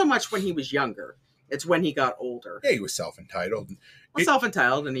 not so much when he was younger. It's when he got older. Yeah, he was self-entitled.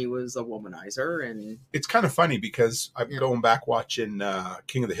 Self-entitled, and he was a womanizer. And it's kind of funny because I'm going back watching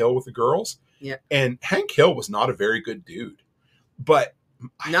King of the Hill with the girls. Yeah. And Hank Hill was not a very good dude. But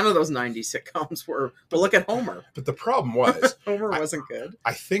none of those 90s sitcoms were. But look at Homer. But the problem was Homer wasn't good.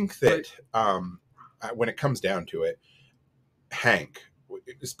 I think that when it comes down to it, Hank,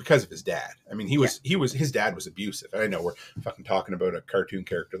 it's because of his dad. I mean, his dad was abusive. And I know we're fucking talking about a cartoon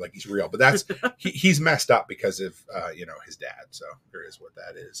character like he's real, but that's he's messed up because of his dad. So there is what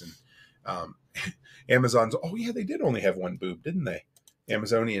that is. And Amazon's they did only have one boob, didn't they?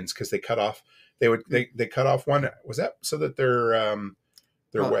 Amazonians, because they cut off they cut off one. Was that so that their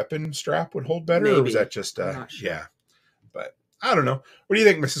weapon strap would hold better, or was that just sure. Yeah. But I don't know. What do you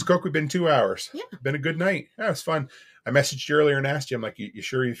think, Mrs. Cook? We've been 2 hours. Yeah. Been a good night. Yeah, it was fun. I messaged you earlier and asked you, I'm like, you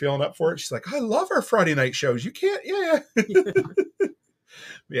sure you're feeling up for it? She's like, I love our Friday night shows. You can't. Yeah.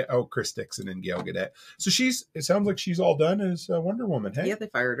 Yeah. Oh, Chris Dixon and Gail Gadet. So it sounds like she's all done as Wonder Woman. Hey? Yeah, they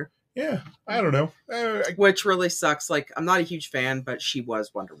fired her. Yeah. I don't know. Which really sucks. Like, I'm not a huge fan, but she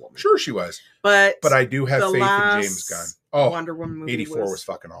was Wonder Woman. Sure she was. But I do have faith in James Gunn. Oh, Wonder Woman movie 84 was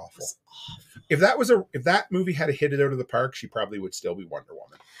fucking awful. If that movie had hit it out of the park, she probably would still be Wonder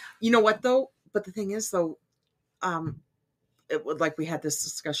Woman. You know what though? But the thing is though, it would, like we had this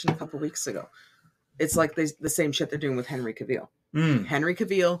discussion a couple weeks ago. It's like the same shit they're doing with Henry Cavill. Henry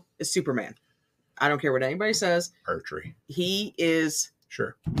Cavill is Superman. I don't care what anybody says. Archery. He is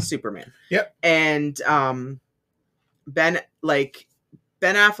Superman. Yep. And Ben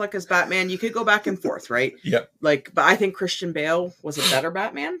Affleck as Batman, you could go back and forth, right? Yep. But I think Christian Bale was a better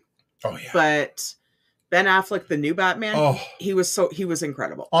Batman. Oh yeah. But Ben Affleck, the new Batman, he was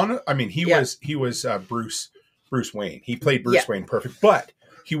incredible. He was Bruce Wayne. He played Bruce Wayne perfect, but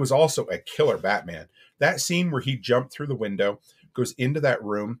he was also a killer Batman. That scene where he jumped through the window, goes into that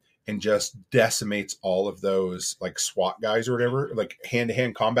room, and just decimates all of those like SWAT guys or whatever, like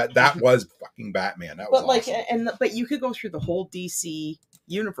hand-to-hand combat. That was fucking Batman. That was awesome. But you could go through the whole DC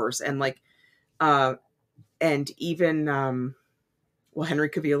universe and and even Henry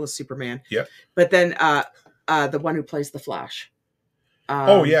Cavill is Superman. Yep. But then the one who plays the Flash.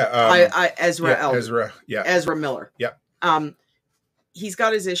 Ezra. Yeah. Ezra Miller. Yep. He's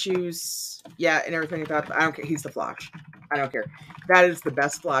got his issues, and everything like that. But I don't care. He's the Flash. I don't care. That is the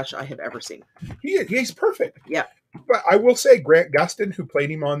best Flash I have ever seen. He's perfect. Yeah. But I will say Grant Gustin, who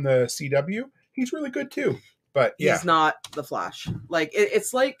played him on the CW, he's really good too. But he's not the Flash. Like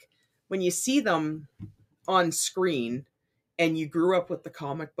it's like when you see them on screen and you grew up with the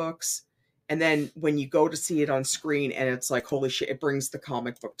comic books, and then when you go to see it on screen and it's like, holy shit, it brings the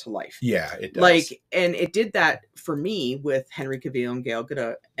comic book to life. Yeah, it does. And it did that for me with Henry Cavill and Gal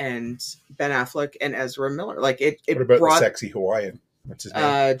Gadot and Ben Affleck and Ezra Miller. What about the sexy Hawaiian? What's his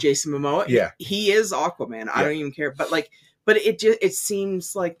name? Jason Momoa. Yeah. He is Aquaman. I don't even care. But it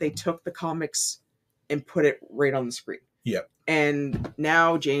seems like they took the comics and put it right on the screen. Yep. And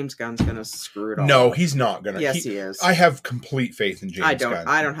now James Gunn's gonna screw it all. No, he's not gonna. Yes, he is. I have complete faith in James Gunn.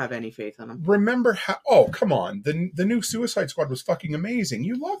 I don't have any faith in him. Remember how? Oh, come on! The new Suicide Squad was fucking amazing.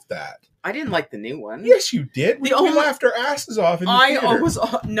 You loved that. I didn't like the new one. Yes, you did. We laughed our asses off in the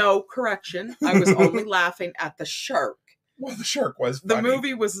theater. No correction. I was only laughing at the shark. Well, the shark was funny. The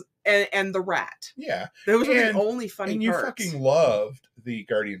movie was and the rat. Yeah, those were the only funny and you parts. fucking loved the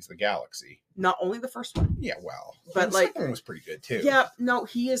Guardians of the Galaxy. Not only the first one. Yeah, well, but the second one was pretty good too. Yeah, no,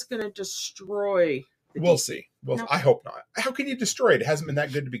 he is going to destroy. We'll see. Well, I hope not. How can you destroy it? It hasn't been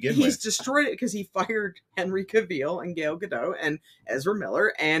that good to begin with. He's destroyed it because he fired Henry Cavill and Gal Gadot and Ezra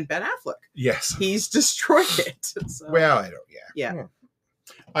Miller and Ben Affleck. Yes, he's destroyed it. So. Well, I don't. Yeah. Well,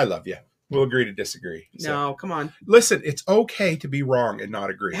 I love you. We'll agree to disagree. No, come on. Listen, it's okay to be wrong and not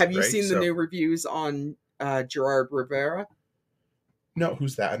agree. Have you seen the new reviews on Gerard Rivera? No,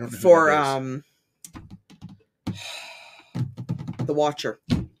 who's that? I don't know. For The Watcher.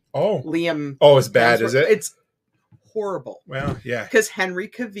 Oh, Liam. Oh, as bad as it? It's horrible. Well, yeah. Because Henry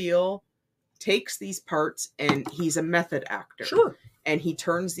Cavill takes these parts and he's a method actor. Sure. And he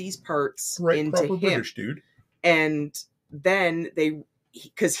turns these parts into proper him. British dude. And then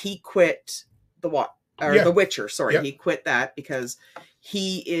because he quit The Witcher. Sorry, he quit that because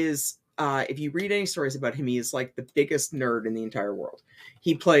he is. If you read any stories about him, he is like the biggest nerd in the entire world.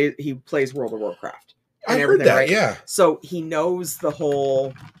 He plays World of Warcraft. I heard that, right? Yeah. So he knows the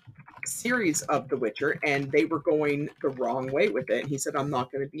whole series of The Witcher, and they were going the wrong way with it. And he said, "I'm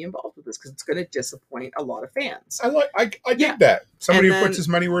not going to be involved with this because it's going to disappoint a lot of fans." I dig that. Somebody who puts his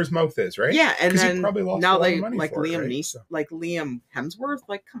money where his mouth is, right? Yeah, and then he probably lost now a lot of money like for Liam it, right? Neeson, like Liam Hemsworth,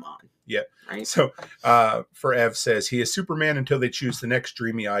 like come on. Yeah. Right? So, for Ev says he is Superman until they choose the next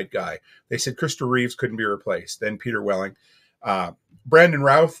dreamy-eyed guy. They said Christopher Reeves couldn't be replaced. Then Peter Welling. Brandon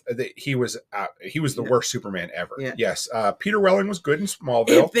Routh, he was the worst Superman ever. Yeah. Yes. Peter Welling was good in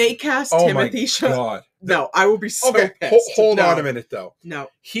Smallville. If they cast Timothy God. No, I will be so pissed. Hold on a minute, though. No.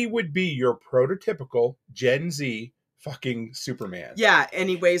 He would be your prototypical Gen Z fucking Superman. Yeah, and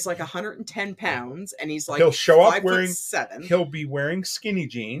he weighs like 110 pounds, and he's like he'll show up wearing 5'7". He'll be wearing skinny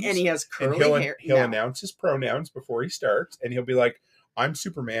jeans, and he has curly hair. He'll announce his pronouns before he starts, and he'll be like, "I'm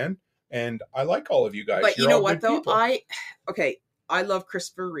Superman, and I like all of you guys." But You're you know all what, good though? people." I love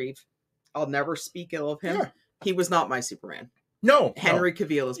Christopher Reeve. I'll never speak ill of him. Yeah. He was not my Superman. No, Henry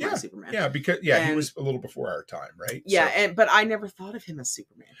Cavill is my Superman. Yeah, because he was a little before our time, right? Yeah, so. but I never thought of him as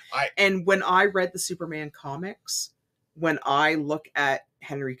Superman. And when I read the Superman comics, when I look at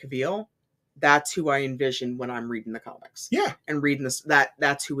Henry Cavill, that's who I envision when I'm reading the comics. Yeah, and reading this,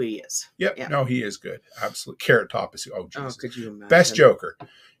 that's who he is. Yep. Yeah. No, he is good. Absolutely. Carrot Top is oh, Jesus. Could you imagine? Best Joker,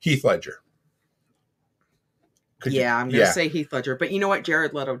 Heath Ledger. I'm gonna say Heath Ledger, but you know what?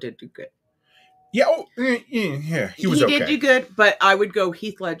 Jared Leto did do good. Yeah, he was okay. He did do good, but I would go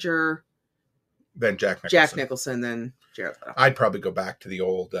Heath Ledger, then Jack Nicholson, then Jared Leto. I'd probably go back to the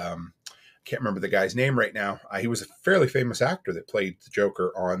old. Can't remember the guy's name right now. He was a fairly famous actor that played the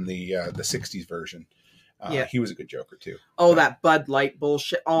Joker on the '60s version. He was a good Joker too. Oh, that Bud Light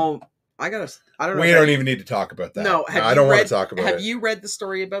bullshit. Oh, I don't know. We don't even need to talk about that. No, I don't want to talk about it. Have you read the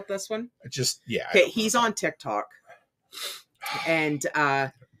story about this one? Okay, he's on TikTok, and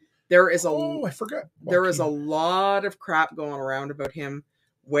there is I forgot. There is a lot of crap going around about him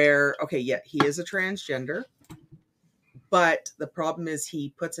where, he is a transgender, but the problem is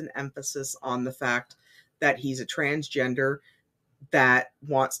he puts an emphasis on the fact that he's a transgender that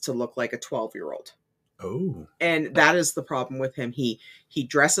wants to look like a 12-year-old. Oh. And that is the problem with him. He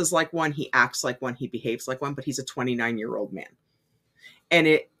dresses like one, he acts like one, he behaves like one, but he's a 29-year-old man.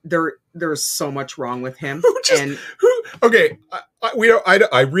 And there's so much wrong with him. I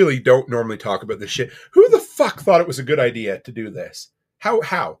really don't normally talk about this shit. Who the fuck thought it was a good idea to do this?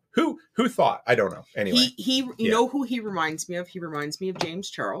 How? Who thought? I don't know. Anyway. You know who he reminds me of? He reminds me of James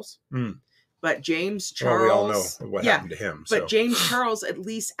Charles. But James Charles, we all know what happened to him. But James Charles at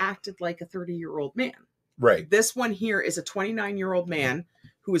least acted like a 30-year-old man. Right. This one here is a 29-year-old man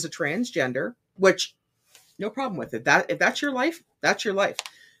who is a transgender, which no problem with it. If that's your life, that's your life.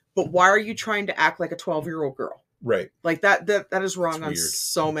 But why are you trying to act like a 12-year-old girl? Right. Like that is wrong on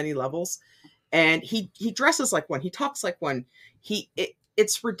so many levels. And he dresses like one. He talks like one.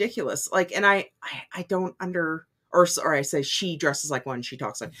 It's ridiculous. Like, and I don't I say she dresses like one. She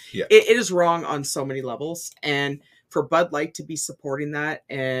talks like, it is wrong on so many levels. And for Bud Light to be supporting that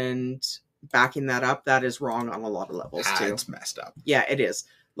and backing that up, that is wrong on a lot of levels too. It's messed up. Yeah, it is.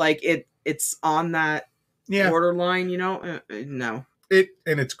 Like it's on that borderline, no.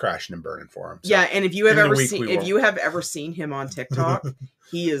 It's crashing and burning for him. So. Yeah, and if you have ever seen him on TikTok,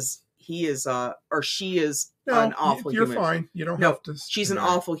 he is or she is an awful human. You're fine. You don't have to. She's an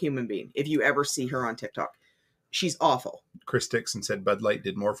awful human being. If you ever see her on TikTok, she's awful. Chris Dixon said Bud Light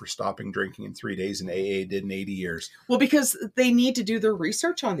did more for stopping drinking in 3 days than AA did in 80 years. Well, because they need to do their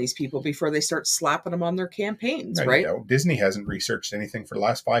research on these people before they start slapping them on their campaigns, right? Disney hasn't researched anything for the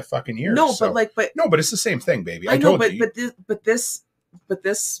last 5 fucking years. No, but it's the same thing, baby. I know, but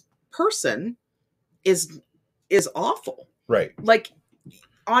this person is awful, right? Like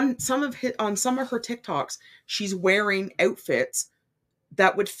on some of her TikToks, she's wearing outfits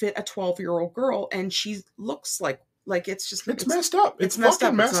that would fit a 12-year-old girl, and she looks like it's messed up. It's messed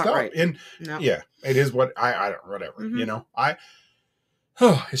up. Messed up. Right. And it is what I don't whatever. Mm-hmm.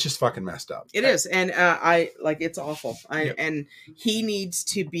 It's just fucking messed up. It is, and it's awful. And he needs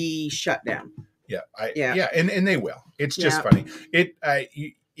to be shut down. And they will. It's just funny. It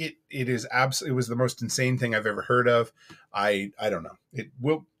is absolutely. It was the most insane thing I've ever heard of. I don't know. It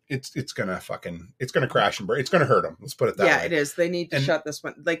will. It's gonna crash and burn. It's gonna hurt them. Let's put it that way. Yeah, it is. They need to shut this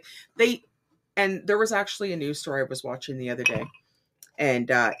one. And there was actually a news story I was watching the other day,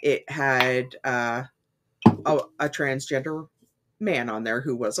 and it had a transgender man on there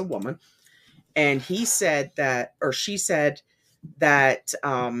who was a woman, and she said that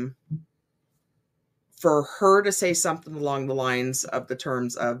for her to say something along the lines of the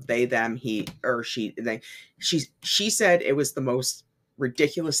terms of they, them, he, or she, she said it was the most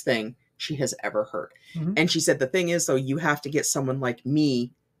ridiculous thing she has ever heard. Mm-hmm. And she said, the thing is, though, you have to get someone like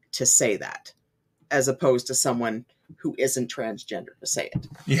me to say that, as opposed to someone who isn't transgender to say it.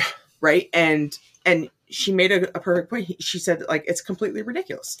 Yeah. Right. And she made a perfect point. She said, it's completely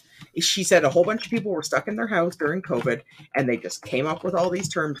ridiculous. She said a whole bunch of people were stuck in their house during COVID, and they just came up with all these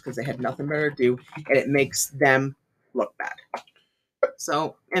terms because they had nothing better to do, and it makes them look bad.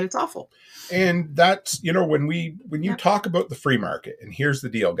 So, and it's awful. And that's, when you talk about the free market, and here's the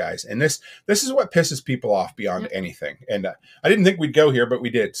deal, guys, and this is what pisses people off beyond anything. And I didn't think we'd go here, but we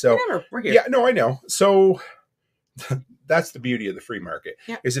did. So we're here. Yeah, no, I know. So that's the beauty of the free market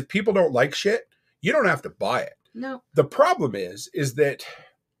is if people don't like shit, you don't have to buy it. No. The problem is that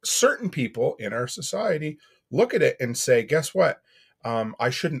certain people in our society look at it and say, guess what? I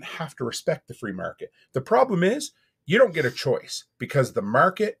shouldn't have to respect the free market. The problem is you don't get a choice, because the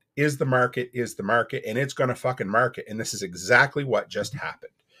market is the market is the market, and it's going to fucking market. And this is exactly what just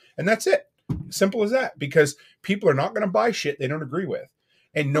happened. And that's it. Simple as that, because people are not going to buy shit they don't agree with.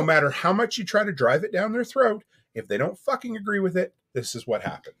 And no matter how much you try to drive it down their throat, if they don't fucking agree with it, this is what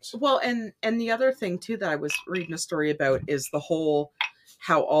happens. Well, and the other thing too that I was reading a story about is the whole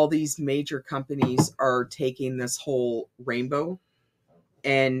how all these major companies are taking this whole rainbow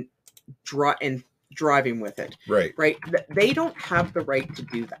and driving with it. Right. Right. They don't have the right to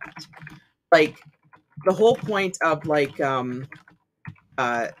do that. Like the whole point of like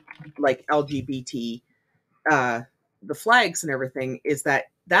LGBT, the flags and everything is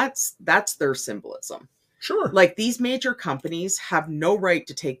that's their symbolism. Sure. Like these major companies have no right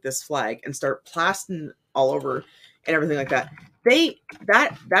to take this flag and start plastering all over and everything like that.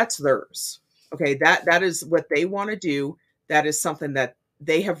 That's theirs. Okay. That is what they want to do. That is something that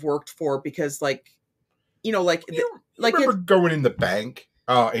they have worked for, because like, you know, like, you remember going in the bank.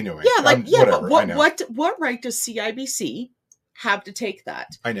 Oh, anyway. Yeah. Like, yeah. Whatever, but what right does CIBC have to take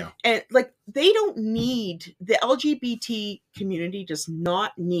that? I know. And like, they don't need, the LGBT community does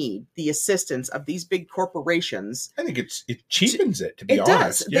not need the assistance of these big corporations. I think it cheapens it, to be honest.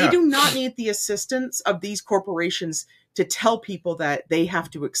 honest. Yeah. They do not need the assistance of these corporations to tell people that they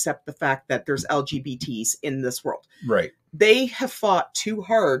have to accept the fact that there's LGBTs in this world. Right. They have fought too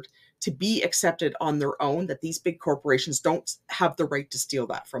hard to be accepted on their own, that these big corporations don't have the right to steal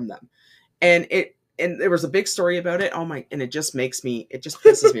that from them. And there was a big story about it. Oh my, and it just pisses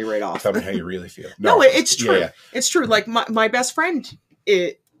me right off. Tell me how you really feel. No, it's true. Yeah. It's true. Like my best friend,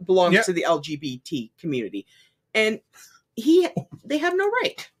 it belongs to the LGBT community, and they have no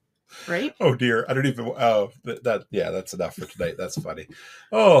right. Right? Oh dear. I don't even, that's enough for tonight. That's funny.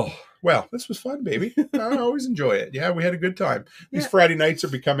 Oh, well, this was fun, baby. I always enjoy it. Yeah, we had a good time. These Friday nights are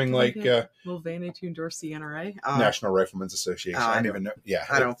becoming like Will Vanny to endorse the NRA? National Riflemen's Association. I don't even know. Yeah.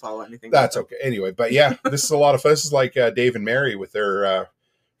 I don't follow anything. That's okay. Anyway, but yeah, this is a lot of fun. This is like Dave and Mary with their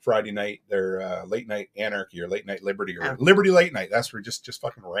Friday night, their late night anarchy or late night liberty or Liberty late night. That's where just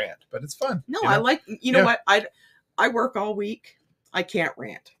fucking rant. But it's fun. No, I like, you know what? I work all week. I can't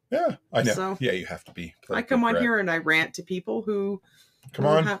rant. Yeah, I know. So, yeah, you have to be. I come on here and I rant to people who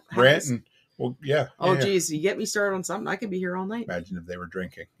rant and well, yeah. Oh, geez, you get me started on something, I could be here all night. Imagine if they were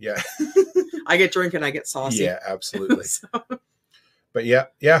drinking. Yeah, I get drinking, I get saucy. Yeah, absolutely. But yeah,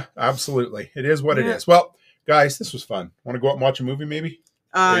 absolutely. It is what it is. Well, guys, this was fun. Want to go out and watch a movie, maybe?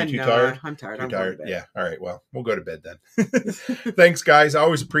 Are you too tired? I'm tired. I'm tired. Yeah. All right. Well, we'll go to bed then. Thanks, guys. I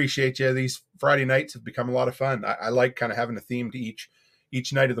always appreciate you. These Friday nights have become a lot of fun. I like kind of having a theme to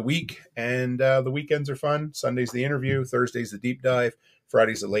each night of the week, and the weekends are fun. Sunday's the interview, Thursday's the deep dive,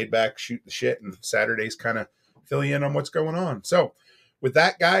 Friday's the laid back, shoot the shit, and Saturday's kind of fill you in on what's going on. So with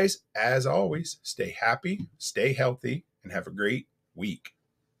that, guys, as always, stay happy, stay healthy, and have a great week.